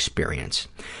dreaded experience.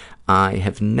 I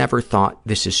have never thought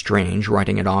this is strange,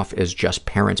 writing it off as just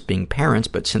parents being parents,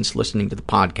 but since listening to the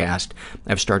podcast,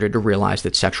 I've started to realize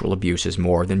that sexual abuse is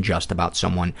more than just about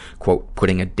someone, quote,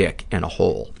 putting a dick in a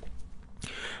hole.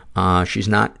 She's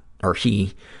not, or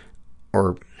he,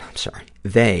 or, I'm sorry,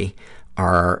 they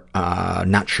are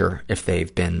not sure if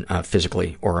they've been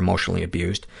physically or emotionally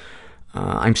abused.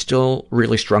 I'm still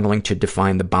really struggling to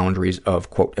define the boundaries of,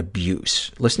 quote, abuse.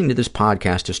 Listening to this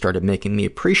podcast has started making me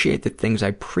appreciate that things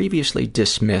I previously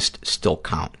dismissed still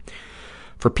count.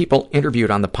 For people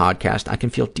interviewed on the podcast, I can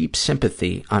feel deep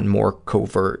sympathy on more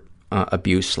covert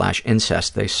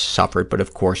abuse/incest they suffered, but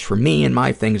of course, for me and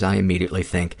my things, I immediately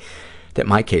think that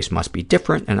my case must be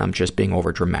different and I'm just being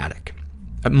overdramatic.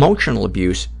 Emotional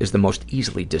abuse is the most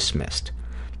easily dismissed.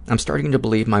 I'm starting to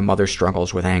believe my mother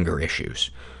struggles with anger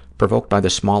issues, provoked by the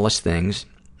smallest things,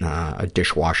 a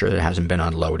dishwasher that hasn't been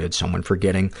unloaded, someone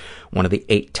forgetting one of the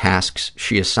 8 tasks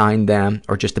she assigned them,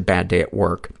 or just a bad day at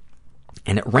work.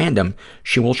 And at random,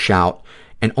 she will shout,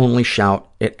 and only shout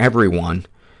at everyone,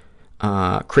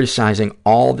 criticizing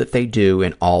all that they do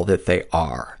and all that they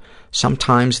are.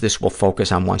 Sometimes this will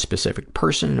focus on one specific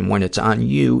person, and when it's on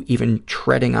you, even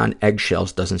treading on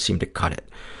eggshells doesn't seem to cut it.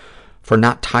 For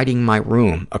not tidying my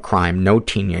room, a crime no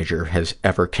teenager has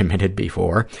ever committed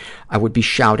before, I would be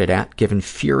shouted at, given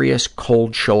furious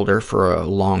cold shoulder for a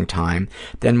long time,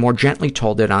 then more gently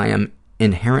told that I am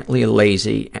inherently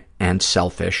lazy and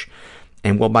selfish,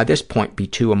 and will by this point be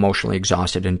too emotionally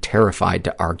exhausted and terrified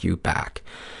to argue back.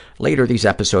 Later, these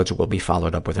episodes will be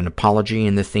followed up with an apology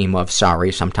and the theme of,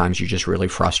 sorry, sometimes you just really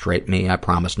frustrate me. I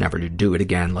promise never to do it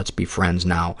again. Let's be friends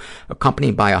now.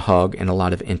 Accompanied by a hug and a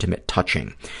lot of intimate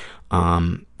touching.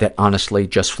 That honestly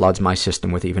just floods my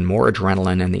system with even more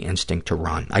adrenaline and the instinct to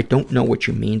run. I don't know what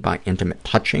you mean by intimate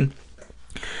touching,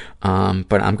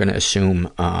 but I'm going to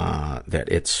assume that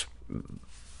it's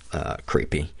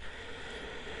creepy.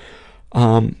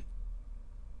 I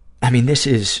mean, this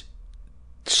is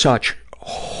such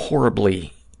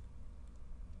horrible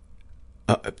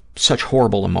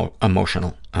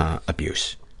emotional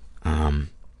abuse.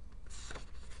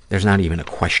 There's not even a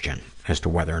question as to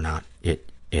whether or not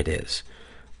it is.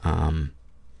 More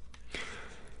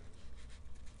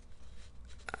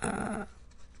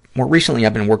recently,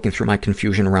 I've been working through my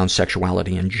confusion around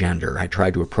sexuality and gender. I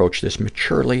tried to approach this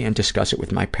maturely and discuss it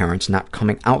with my parents, not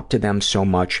coming out to them so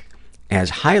much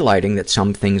as highlighting that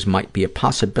some things might be a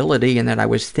possibility and that I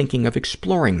was thinking of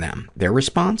exploring them. Their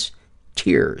response?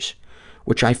 Tears,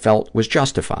 which I felt was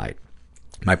justified.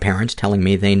 My parents telling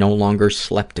me they no longer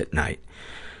slept at night.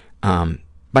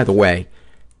 By the way,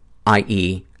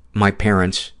 i.e., my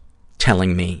parents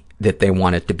telling me that they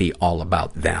want it to be all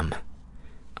about them.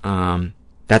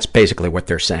 That's basically what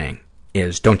they're saying,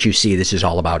 is, don't you see, this is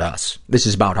all about us. This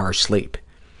is about our sleep.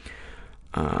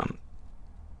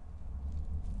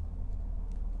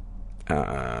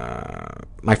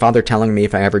 My father telling me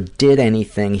if I ever did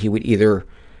anything, he either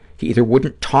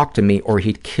wouldn't talk to me or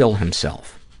he'd kill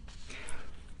himself.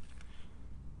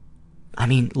 I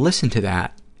mean, listen to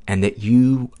that, and that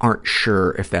you aren't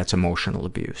sure if that's emotional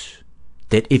abuse.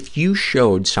 That if you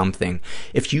showed something,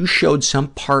 if you showed some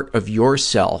part of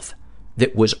yourself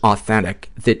that was authentic,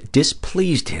 that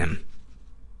displeased him,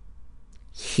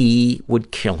 he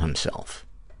would kill himself.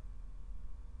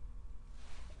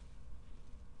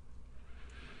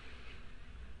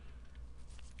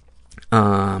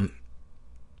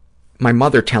 My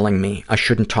mother telling me I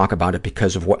shouldn't talk about it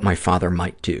because of what my father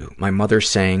might do. My mother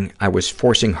saying I was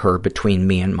forcing her between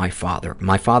me and my father.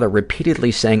 My father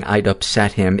repeatedly saying I'd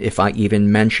upset him if I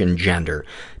even mentioned gender,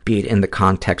 be it in the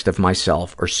context of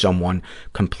myself or someone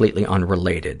completely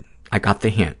unrelated. I got the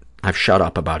hint. I've shut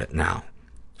up about it now.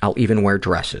 I'll even wear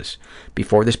dresses.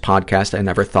 Before this podcast, I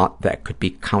never thought that could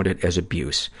be counted as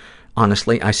abuse.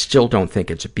 Honestly, I still don't think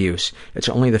it's abuse. It's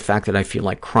only the fact that I feel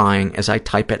like crying as I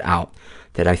type it out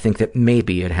that I think that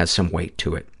maybe it has some weight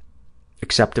to it.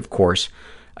 Except, of course,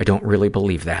 I don't really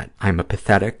believe that. I'm a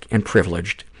pathetic and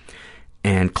privileged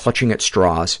and clutching at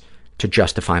straws to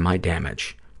justify my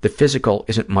damage. The physical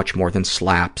isn't much more than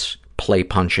slaps, play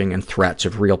punching, and threats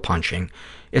of real punching.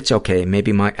 It's okay.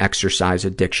 Maybe my exercise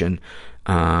addiction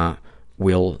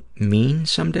will mean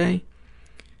someday.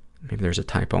 Maybe there's a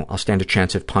typo. I'll stand a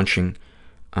chance of punching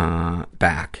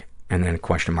back. And then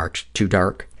question marks. Too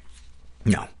dark?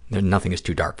 No, nothing is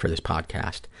too dark for this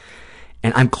podcast.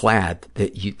 And I'm glad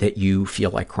that you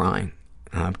feel like crying,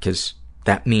 because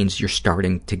that means you're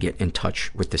starting to get in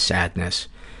touch with the sadness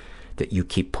that you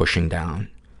keep pushing down.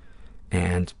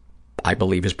 And I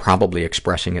believe is probably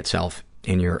expressing itself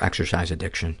in your exercise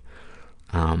addiction.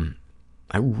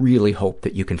 I really hope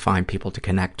that you can find people to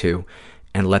connect to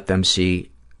and let them see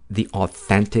the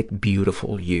authentic,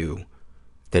 beautiful you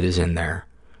that is in there,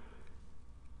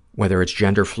 whether it's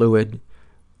gender fluid,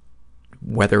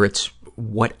 whether it's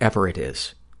whatever it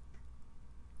is.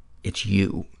 It's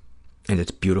you, and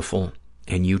it's beautiful,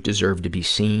 and you deserve to be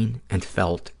seen and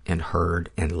felt and heard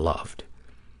and loved.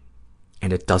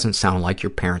 And it doesn't sound like your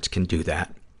parents can do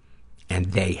that, and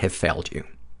they have failed you.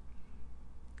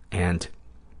 And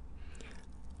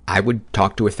I would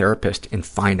talk to a therapist and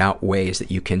find out ways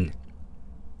that you can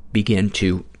begin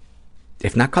to,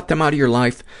 if not cut them out of your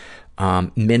life,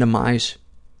 minimize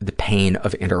the pain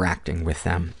of interacting with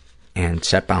them and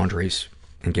set boundaries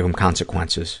and give them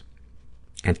consequences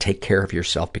and take care of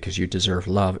yourself because you deserve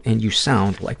love. And you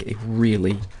sound like a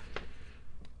really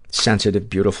sensitive,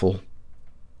 beautiful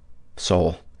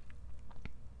soul.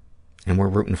 And we're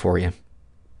rooting for you.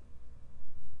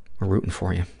 We're rooting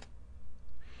for you.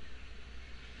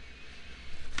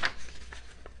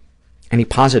 Any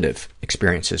positive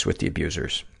experiences with the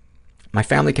abusers? My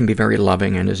family can be very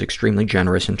loving and is extremely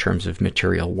generous in terms of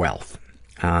material wealth.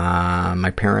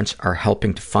 My parents are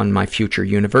helping to fund my future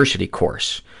university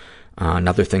course.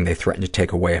 Another thing they threatened to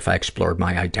take away if I explored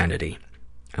my identity.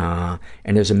 And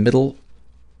as a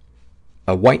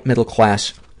white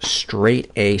middle-class,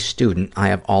 straight-A student, I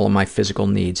have all of my physical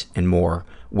needs and more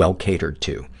well catered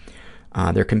to.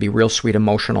 There can be real sweet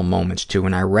emotional moments, too,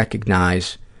 and I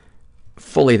recognize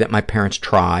fully that my parents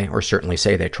try, or certainly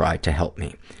say they try, to help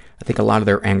me. I think a lot of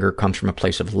their anger comes from a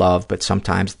place of love, but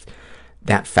sometimes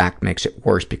that fact makes it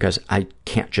worse because I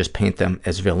can't just paint them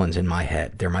as villains in my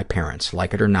head. They're my parents.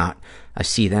 Like it or not, I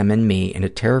see them in me, and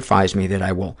it terrifies me that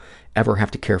I will ever have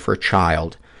to care for a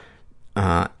child.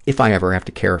 If I ever have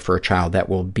to care for a child, that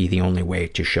will be the only way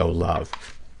to show love.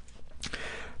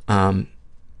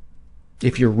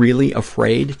 If you're really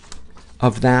afraid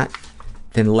of that,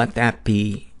 then let that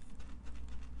be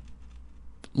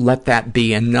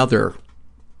another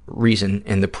reason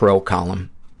in the pro column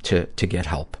to get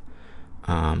help.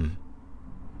 And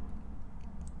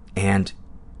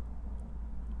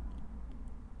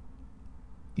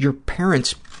your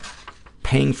parents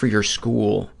paying for your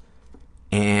school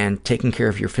and taking care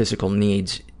of your physical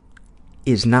needs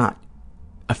is not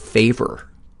a favor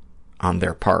on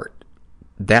their part.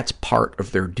 That's part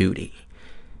of their duty.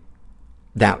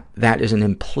 That is an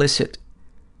implicit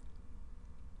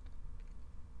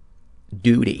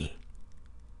duty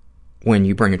when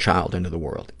you bring a child into the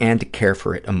world, and to care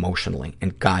for it emotionally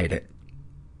and guide it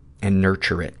and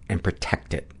nurture it and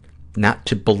protect it, not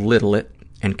to belittle it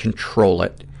and control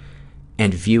it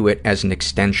and view it as an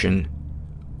extension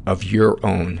of your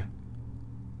own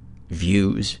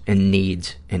views and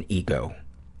needs and ego.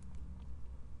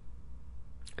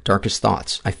 Darkest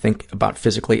thoughts. I think about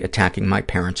physically attacking my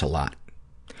parents a lot.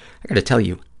 I got to tell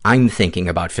you, I'm thinking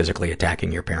about physically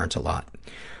attacking your parents a lot.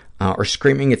 Or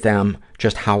screaming at them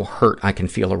just how hurt I can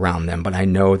feel around them, but I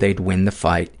know they'd win the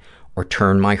fight or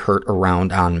turn my hurt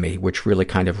around on me, which really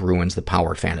kind of ruins the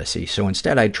power fantasy. So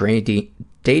instead, I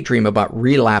daydream about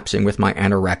relapsing with my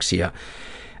anorexia,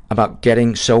 about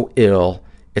getting so ill,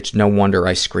 it's no wonder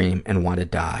I scream and want to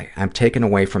die. I'm taken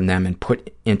away from them and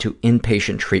put into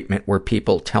inpatient treatment where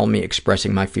people tell me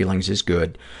expressing my feelings is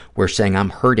good, where saying I'm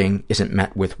hurting isn't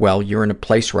met with, well, you're in a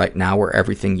place right now where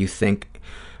everything you think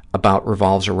about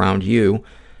revolves around you.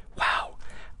 Wow.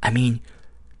 I mean,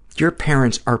 your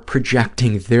parents are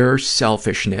projecting their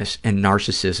selfishness and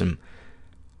narcissism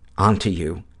onto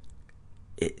you.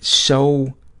 It's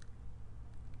so...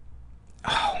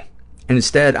 And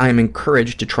instead, I am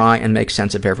encouraged to try and make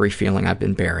sense of every feeling I've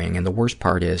been burying. And the worst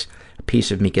part is, a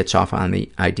piece of me gets off on the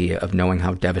idea of knowing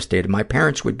how devastated my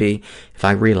parents would be if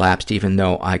I relapsed, even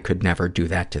though I could never do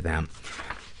that to them.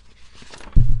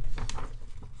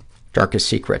 Darkest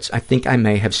secrets. I think I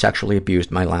may have sexually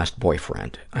abused my last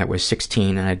boyfriend. I was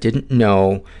 16 and I didn't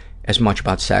know as much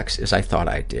about sex as I thought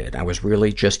I did. I was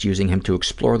really just using him to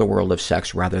explore the world of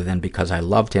sex rather than because I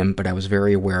loved him, but I was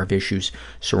very aware of issues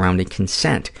surrounding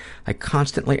consent. I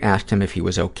constantly asked him if he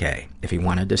was okay, if he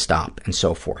wanted to stop, and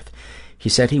so forth. He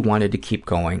said he wanted to keep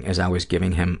going as I was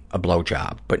giving him a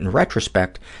blowjob, but in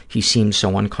retrospect, he seemed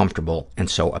so uncomfortable and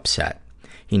so upset.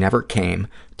 He never came,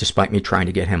 despite me trying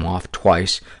to get him off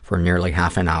twice for nearly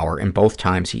half an hour, and both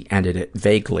times he ended it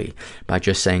vaguely by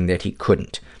just saying that he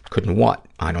couldn't. Couldn't what?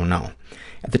 I don't know.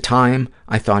 At the time,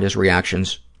 I thought his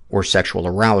reactions were sexual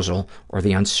arousal or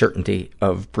the uncertainty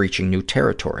of breaching new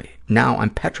territory. Now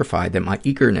I'm petrified that my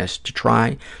eagerness to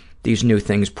try these new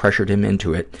things pressured him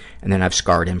into it, and then I've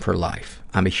scarred him for life.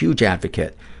 I'm a huge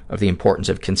advocate of the importance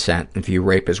of consent and view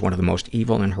rape as one of the most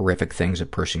evil and horrific things a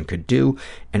person could do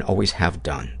and always have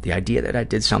done. The idea that I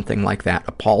did something like that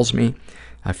appalls me.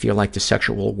 I feel like the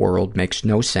sexual world makes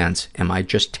no sense. Am I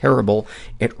just terrible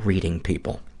at reading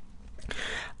people?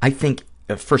 I think,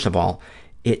 first of all,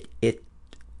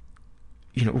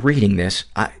 reading this,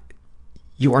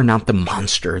 you are not the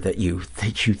monster that you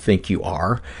think you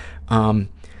are.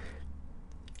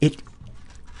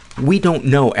 We don't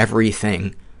know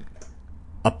everything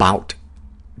about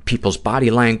people's body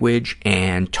language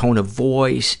and tone of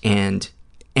voice, and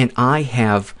I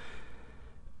have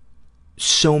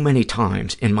so many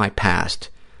times in my past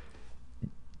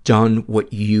done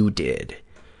what you did,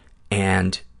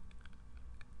 and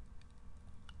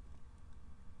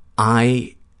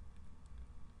I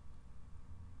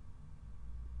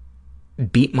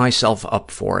beat myself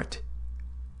up for it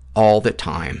all the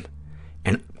time.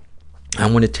 And I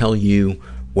want to tell you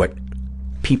what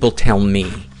people tell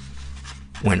me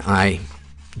when I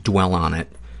dwell on it,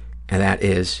 and that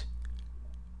is,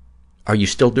 are you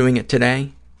still doing it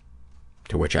today?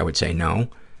 To which I would say no.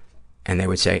 And they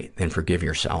would say, then forgive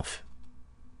yourself.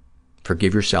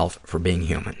 Forgive yourself for being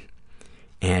human.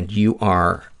 And you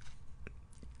are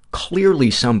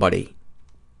clearly somebody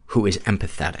who is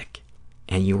empathetic.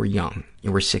 And you were young.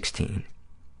 You were 16.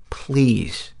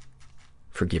 Please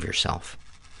forgive yourself.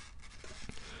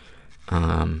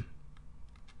 And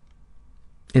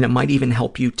it might even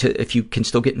help you to, if you can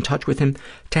still get in touch with him,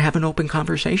 to have an open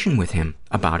conversation with him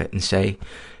about it and say,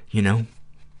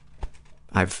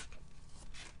 I've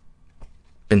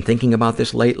been thinking about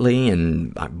this lately,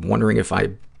 and I'm wondering if I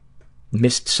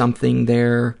missed something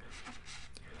there.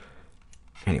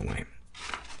 Anyway.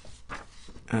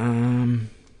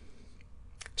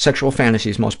 Sexual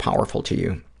fantasies most powerful to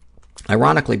you.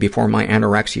 Ironically, before my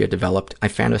anorexia developed, I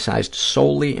fantasized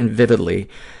solely and vividly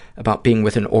about being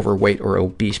with an overweight or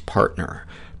obese partner.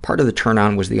 Part of the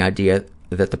turn-on was the idea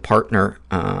that the partner,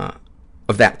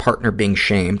 of that partner being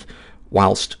shamed,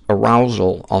 whilst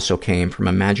arousal also came from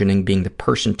imagining being the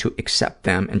person to accept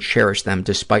them and cherish them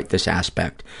despite this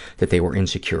aspect that they were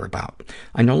insecure about.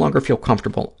 I no longer feel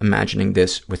comfortable imagining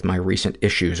this with my recent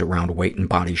issues around weight and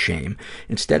body shame.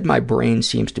 Instead, my brain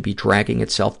seems to be dragging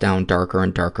itself down darker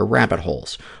and darker rabbit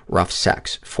holes. Rough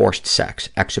sex, forced sex,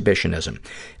 exhibitionism.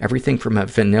 Everything from a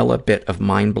vanilla bit of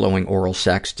mind-blowing oral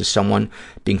sex to someone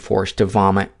being forced to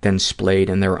vomit, then splayed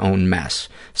in their own mess.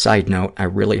 Side note, I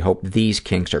really hope these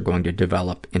kinks are going to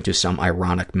develop into some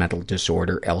ironic mental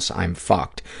disorder, else I'm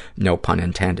fucked. No pun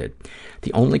intended.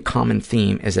 The only common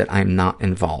theme is that I'm not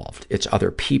involved. It's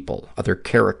other people, other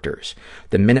characters.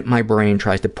 The minute my brain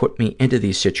tries to put me into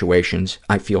these situations,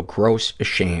 I feel gross,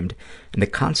 ashamed, and the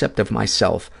concept of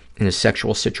myself in a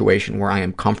sexual situation where I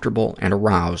am comfortable and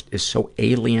aroused is so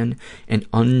alien and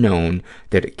unknown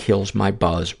that it kills my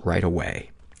buzz right away.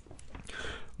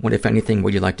 What, if anything,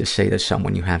 would you like to say to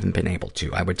someone you haven't been able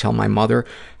to? I would tell my mother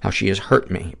how she has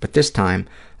hurt me, but this time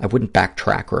I wouldn't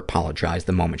backtrack or apologize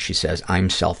the moment she says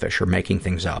I'm selfish or making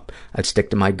things up. I'd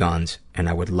stick to my guns, and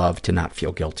I would love to not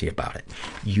feel guilty about it.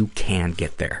 You can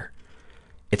get there.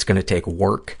 It's going to take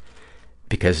work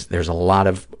because there's a lot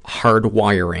of hard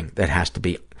wiring that has to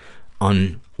be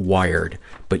unwired,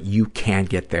 but you can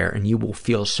get there, and you will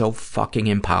feel so fucking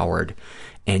empowered.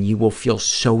 And you will feel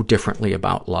so differently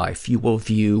about life. You will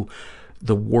view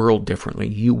the world differently.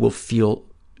 You will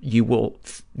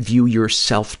view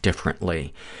yourself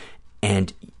differently.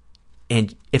 And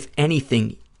if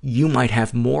anything, you might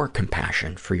have more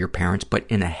compassion for your parents, but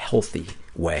in a healthy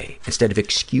way, instead of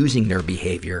excusing their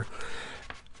behavior,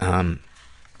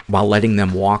 while letting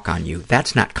them walk on you.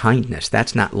 That's not kindness.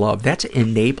 That's not love. That's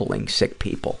enabling sick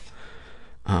people.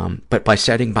 But by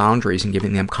setting boundaries and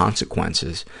giving them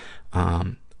consequences,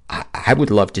 I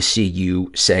would love to see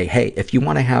you say, hey, if you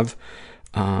want to have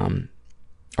a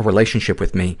relationship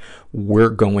with me, we're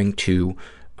going to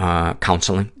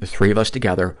counseling, the three of us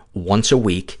together, once a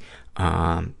week,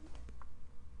 et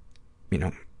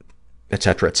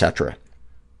cetera, et cetera.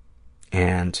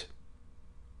 And,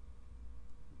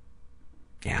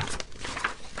 yeah.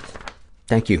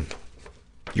 Thank you.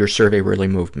 Your survey really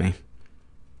moved me.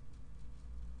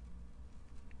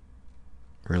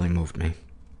 Really moved me.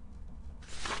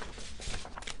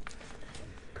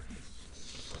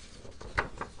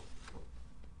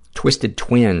 Twisted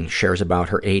Twin shares about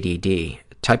her ADD.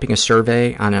 Typing a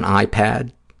survey on an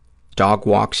iPad, dog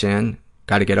walks in,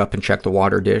 got to get up and check the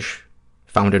water dish,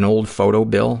 found an old photo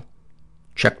bill,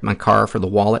 checked my car for the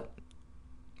wallet.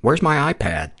 Where's my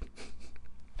iPad?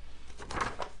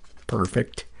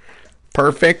 Perfect.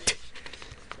 Perfect.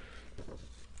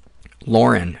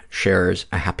 Lauren shares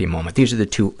a happy moment. These are the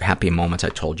two happy moments I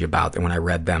told you about, and when I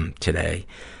read them today,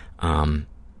 I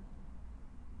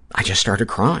just started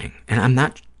crying. And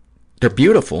they're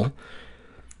beautiful.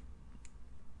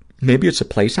 Maybe it's a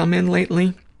place I'm in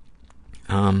lately.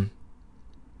 I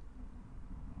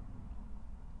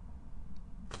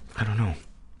don't know.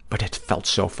 But it felt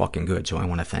so fucking good, so I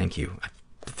want to thank you. I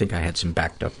think I had some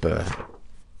backed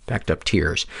up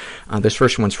tears. This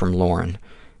first one's from Lauren,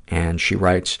 and she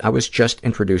writes, I was just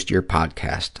introduced to your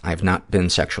podcast. I have not been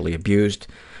sexually abused.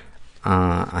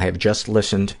 I have just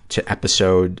listened to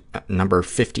episode number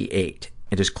 58.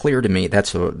 It is clear to me,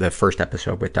 that's the first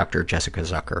episode with Dr. Jessica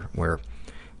Zucker, where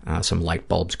some light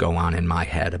bulbs go on in my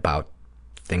head about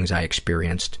things I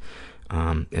experienced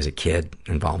as a kid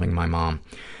involving my mom.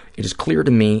 It is clear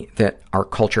to me that our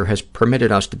culture has permitted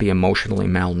us to be emotionally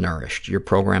malnourished. Your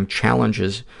program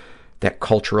challenges that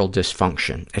cultural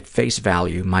dysfunction. At face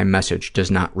value, my message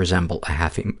does not resemble a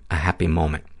happy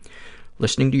moment.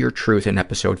 Listening to your truth in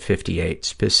episode 58,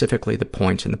 specifically the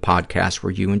points in the podcast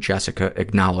where you and Jessica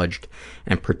acknowledged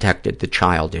and protected the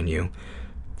child in you,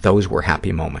 those were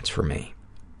happy moments for me.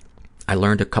 I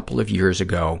learned a couple of years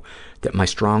ago that my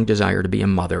strong desire to be a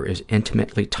mother is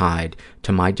intimately tied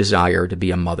to my desire to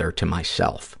be a mother to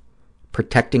myself,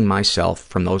 protecting myself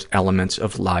from those elements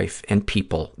of life and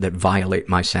people that violate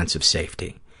my sense of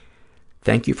safety.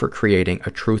 Thank you for creating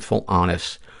a truthful,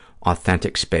 honest,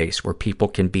 authentic space where people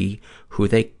can be who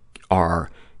they are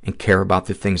and care about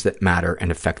the things that matter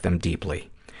and affect them deeply.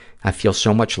 I feel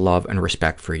so much love and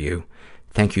respect for you.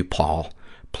 Thank you, Paul.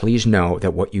 Please know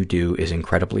that what you do is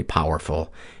incredibly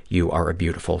powerful. You are a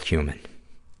beautiful human.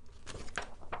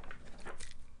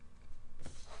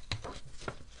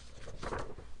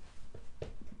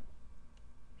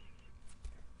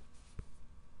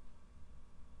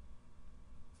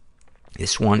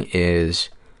 This one is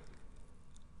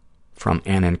from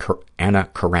Anna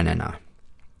Karenina.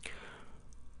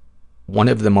 One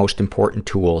of the most important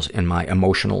tools in my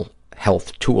emotional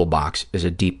health toolbox is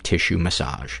a deep tissue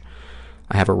massage.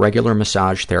 I have a regular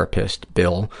massage therapist,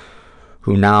 Bill,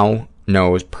 who now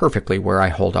knows perfectly where I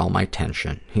hold all my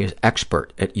tension. He is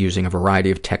expert at using a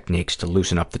variety of techniques to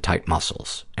loosen up the tight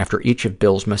muscles. After each of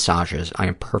Bill's massages, I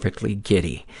am perfectly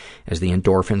giddy as the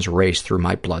endorphins race through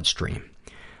my bloodstream.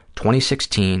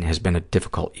 2016 has been a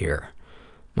difficult year.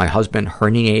 My husband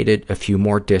herniated a few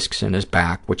more discs in his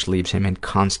back, which leaves him in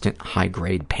constant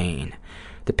high-grade pain.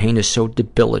 The pain is so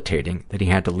debilitating that he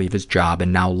had to leave his job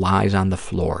and now lies on the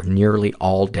floor nearly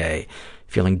all day,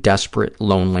 feeling desperate,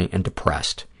 lonely, and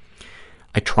depressed.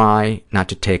 I try not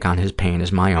to take on his pain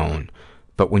as my own,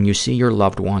 but when you see your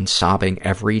loved one sobbing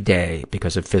every day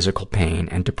because of physical pain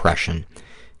and depression,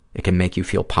 it can make you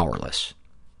feel powerless.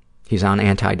 He's on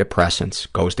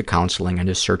antidepressants, goes to counseling, and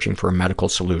is searching for a medical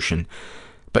solution,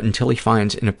 but until he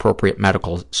finds an appropriate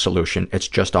medical solution, it's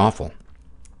just awful.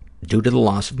 Due to the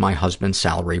loss of my husband's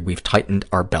salary, we've tightened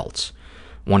our belts.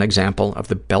 One example of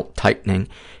the belt tightening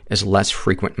is less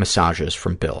frequent massages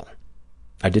from Bill.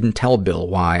 I didn't tell Bill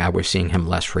why I was seeing him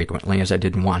less frequently, as I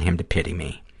didn't want him to pity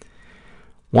me.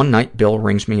 One night, Bill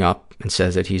rings me up and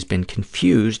says that he's been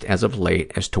confused as of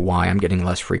late as to why I'm getting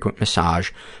less frequent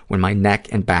massage when my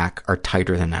neck and back are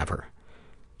tighter than ever.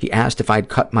 He asked if I'd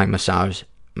cut my massage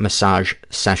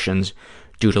sessions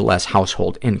due to less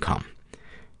household income.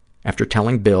 After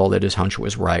telling Bill that his hunch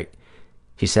was right,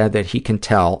 he said that he can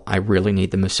tell I really need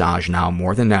the massage now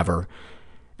more than ever,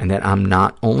 and that I'm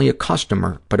not only a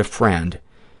customer but a friend,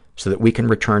 so that we can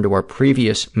return to our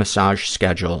previous massage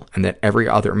schedule and that every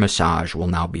other massage will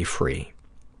now be free.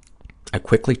 I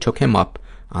quickly took him up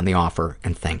on the offer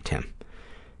and thanked him.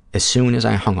 As soon as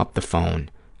I hung up the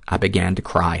phone, I began to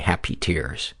cry happy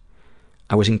tears.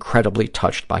 I was incredibly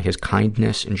touched by his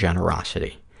kindness and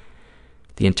generosity.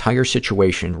 The entire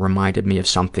situation reminded me of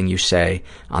something you say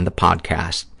on the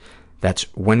podcast. That's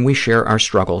when we share our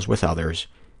struggles with others,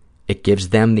 it gives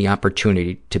them the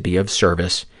opportunity to be of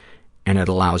service, and it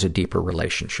allows a deeper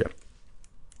relationship.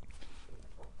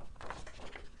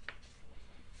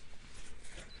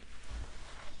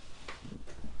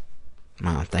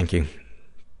 Wow, thank you.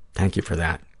 Thank you for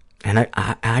that. And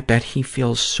I bet he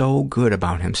feels so good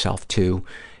about himself, too.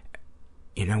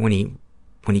 You know, when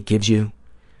he gives you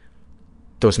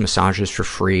those massages for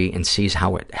free and sees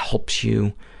how it helps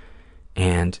you.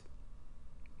 But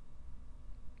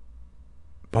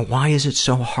why is it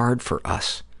so hard for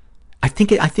us? I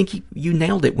think you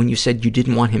nailed it when you said you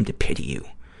didn't want him to pity you.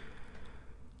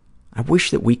 I wish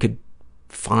that we could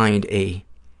find a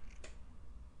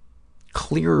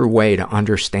clearer way to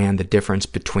understand the difference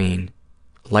between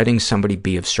letting somebody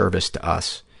be of service to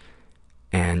us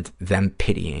and them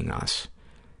pitying us.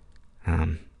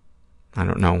 I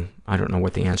don't know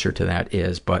what the answer to that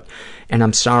is, and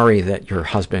I'm sorry that your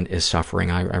husband is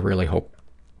suffering. I really hope,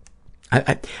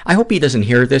 I hope he doesn't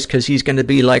hear this, because he's going to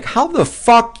be like, how the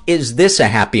fuck is this a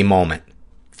happy moment?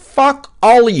 Fuck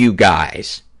all of you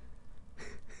guys.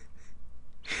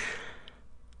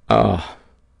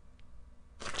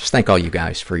 Just thank all you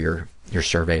guys for your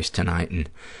surveys tonight and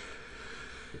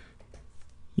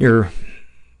your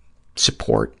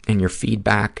support and your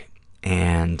feedback.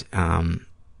 And I'm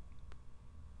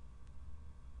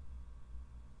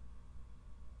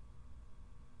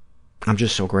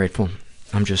just so grateful.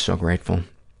 I'm just so grateful.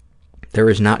 There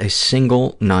is not a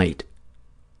single night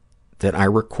that I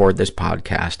record this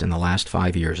podcast in the last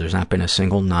 5 years. There's not been a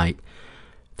single night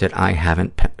that I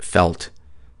haven't felt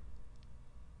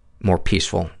more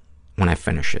peaceful when I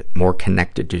finish it, more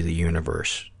connected to the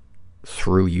universe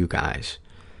through you guys,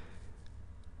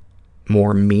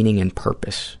 more meaning and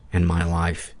purpose in my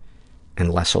life,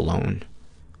 and less alone.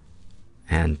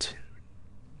 And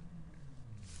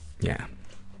yeah.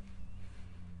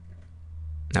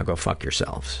 Now go fuck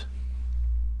yourselves.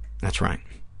 That's right.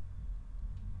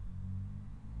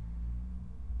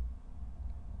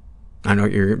 I know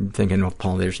you're thinking, well,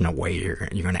 Paul, there's no way you're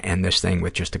going to end this thing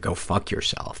with just to go fuck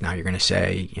yourself. Now you're going to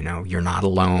say, you're not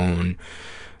alone.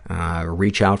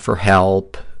 Reach out for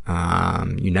help.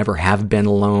 You never have been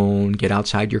alone. Get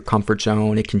outside your comfort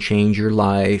zone. It can change your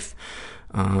life.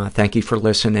 Thank you for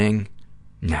listening.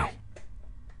 No,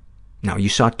 you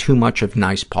saw too much of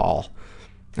nice Paul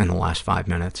in the last 5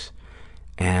 minutes.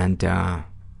 And I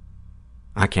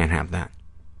can't have that.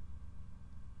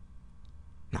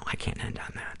 No, I can't end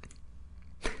on that.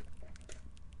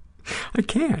 I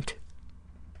can't.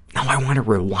 Now I want to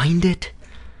rewind it.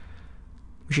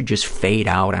 We should just fade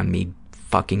out on me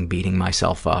fucking beating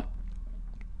myself up.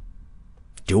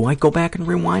 Do I go back and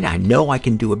rewind? I know I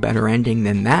can do a better ending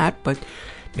than that, but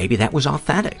maybe that was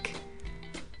authentic.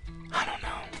 I don't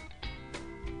know.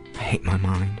 I hate my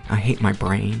mind. I hate my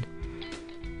brain.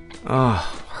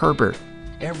 Oh, Herbert.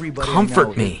 Everybody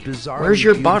comfort me. Where's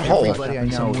your butthole? Everybody I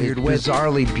know is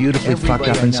bizarrely beautifully fucked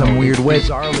up in some weird way.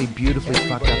 Bizarrely beautifully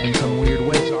fucked up in some weird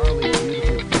way.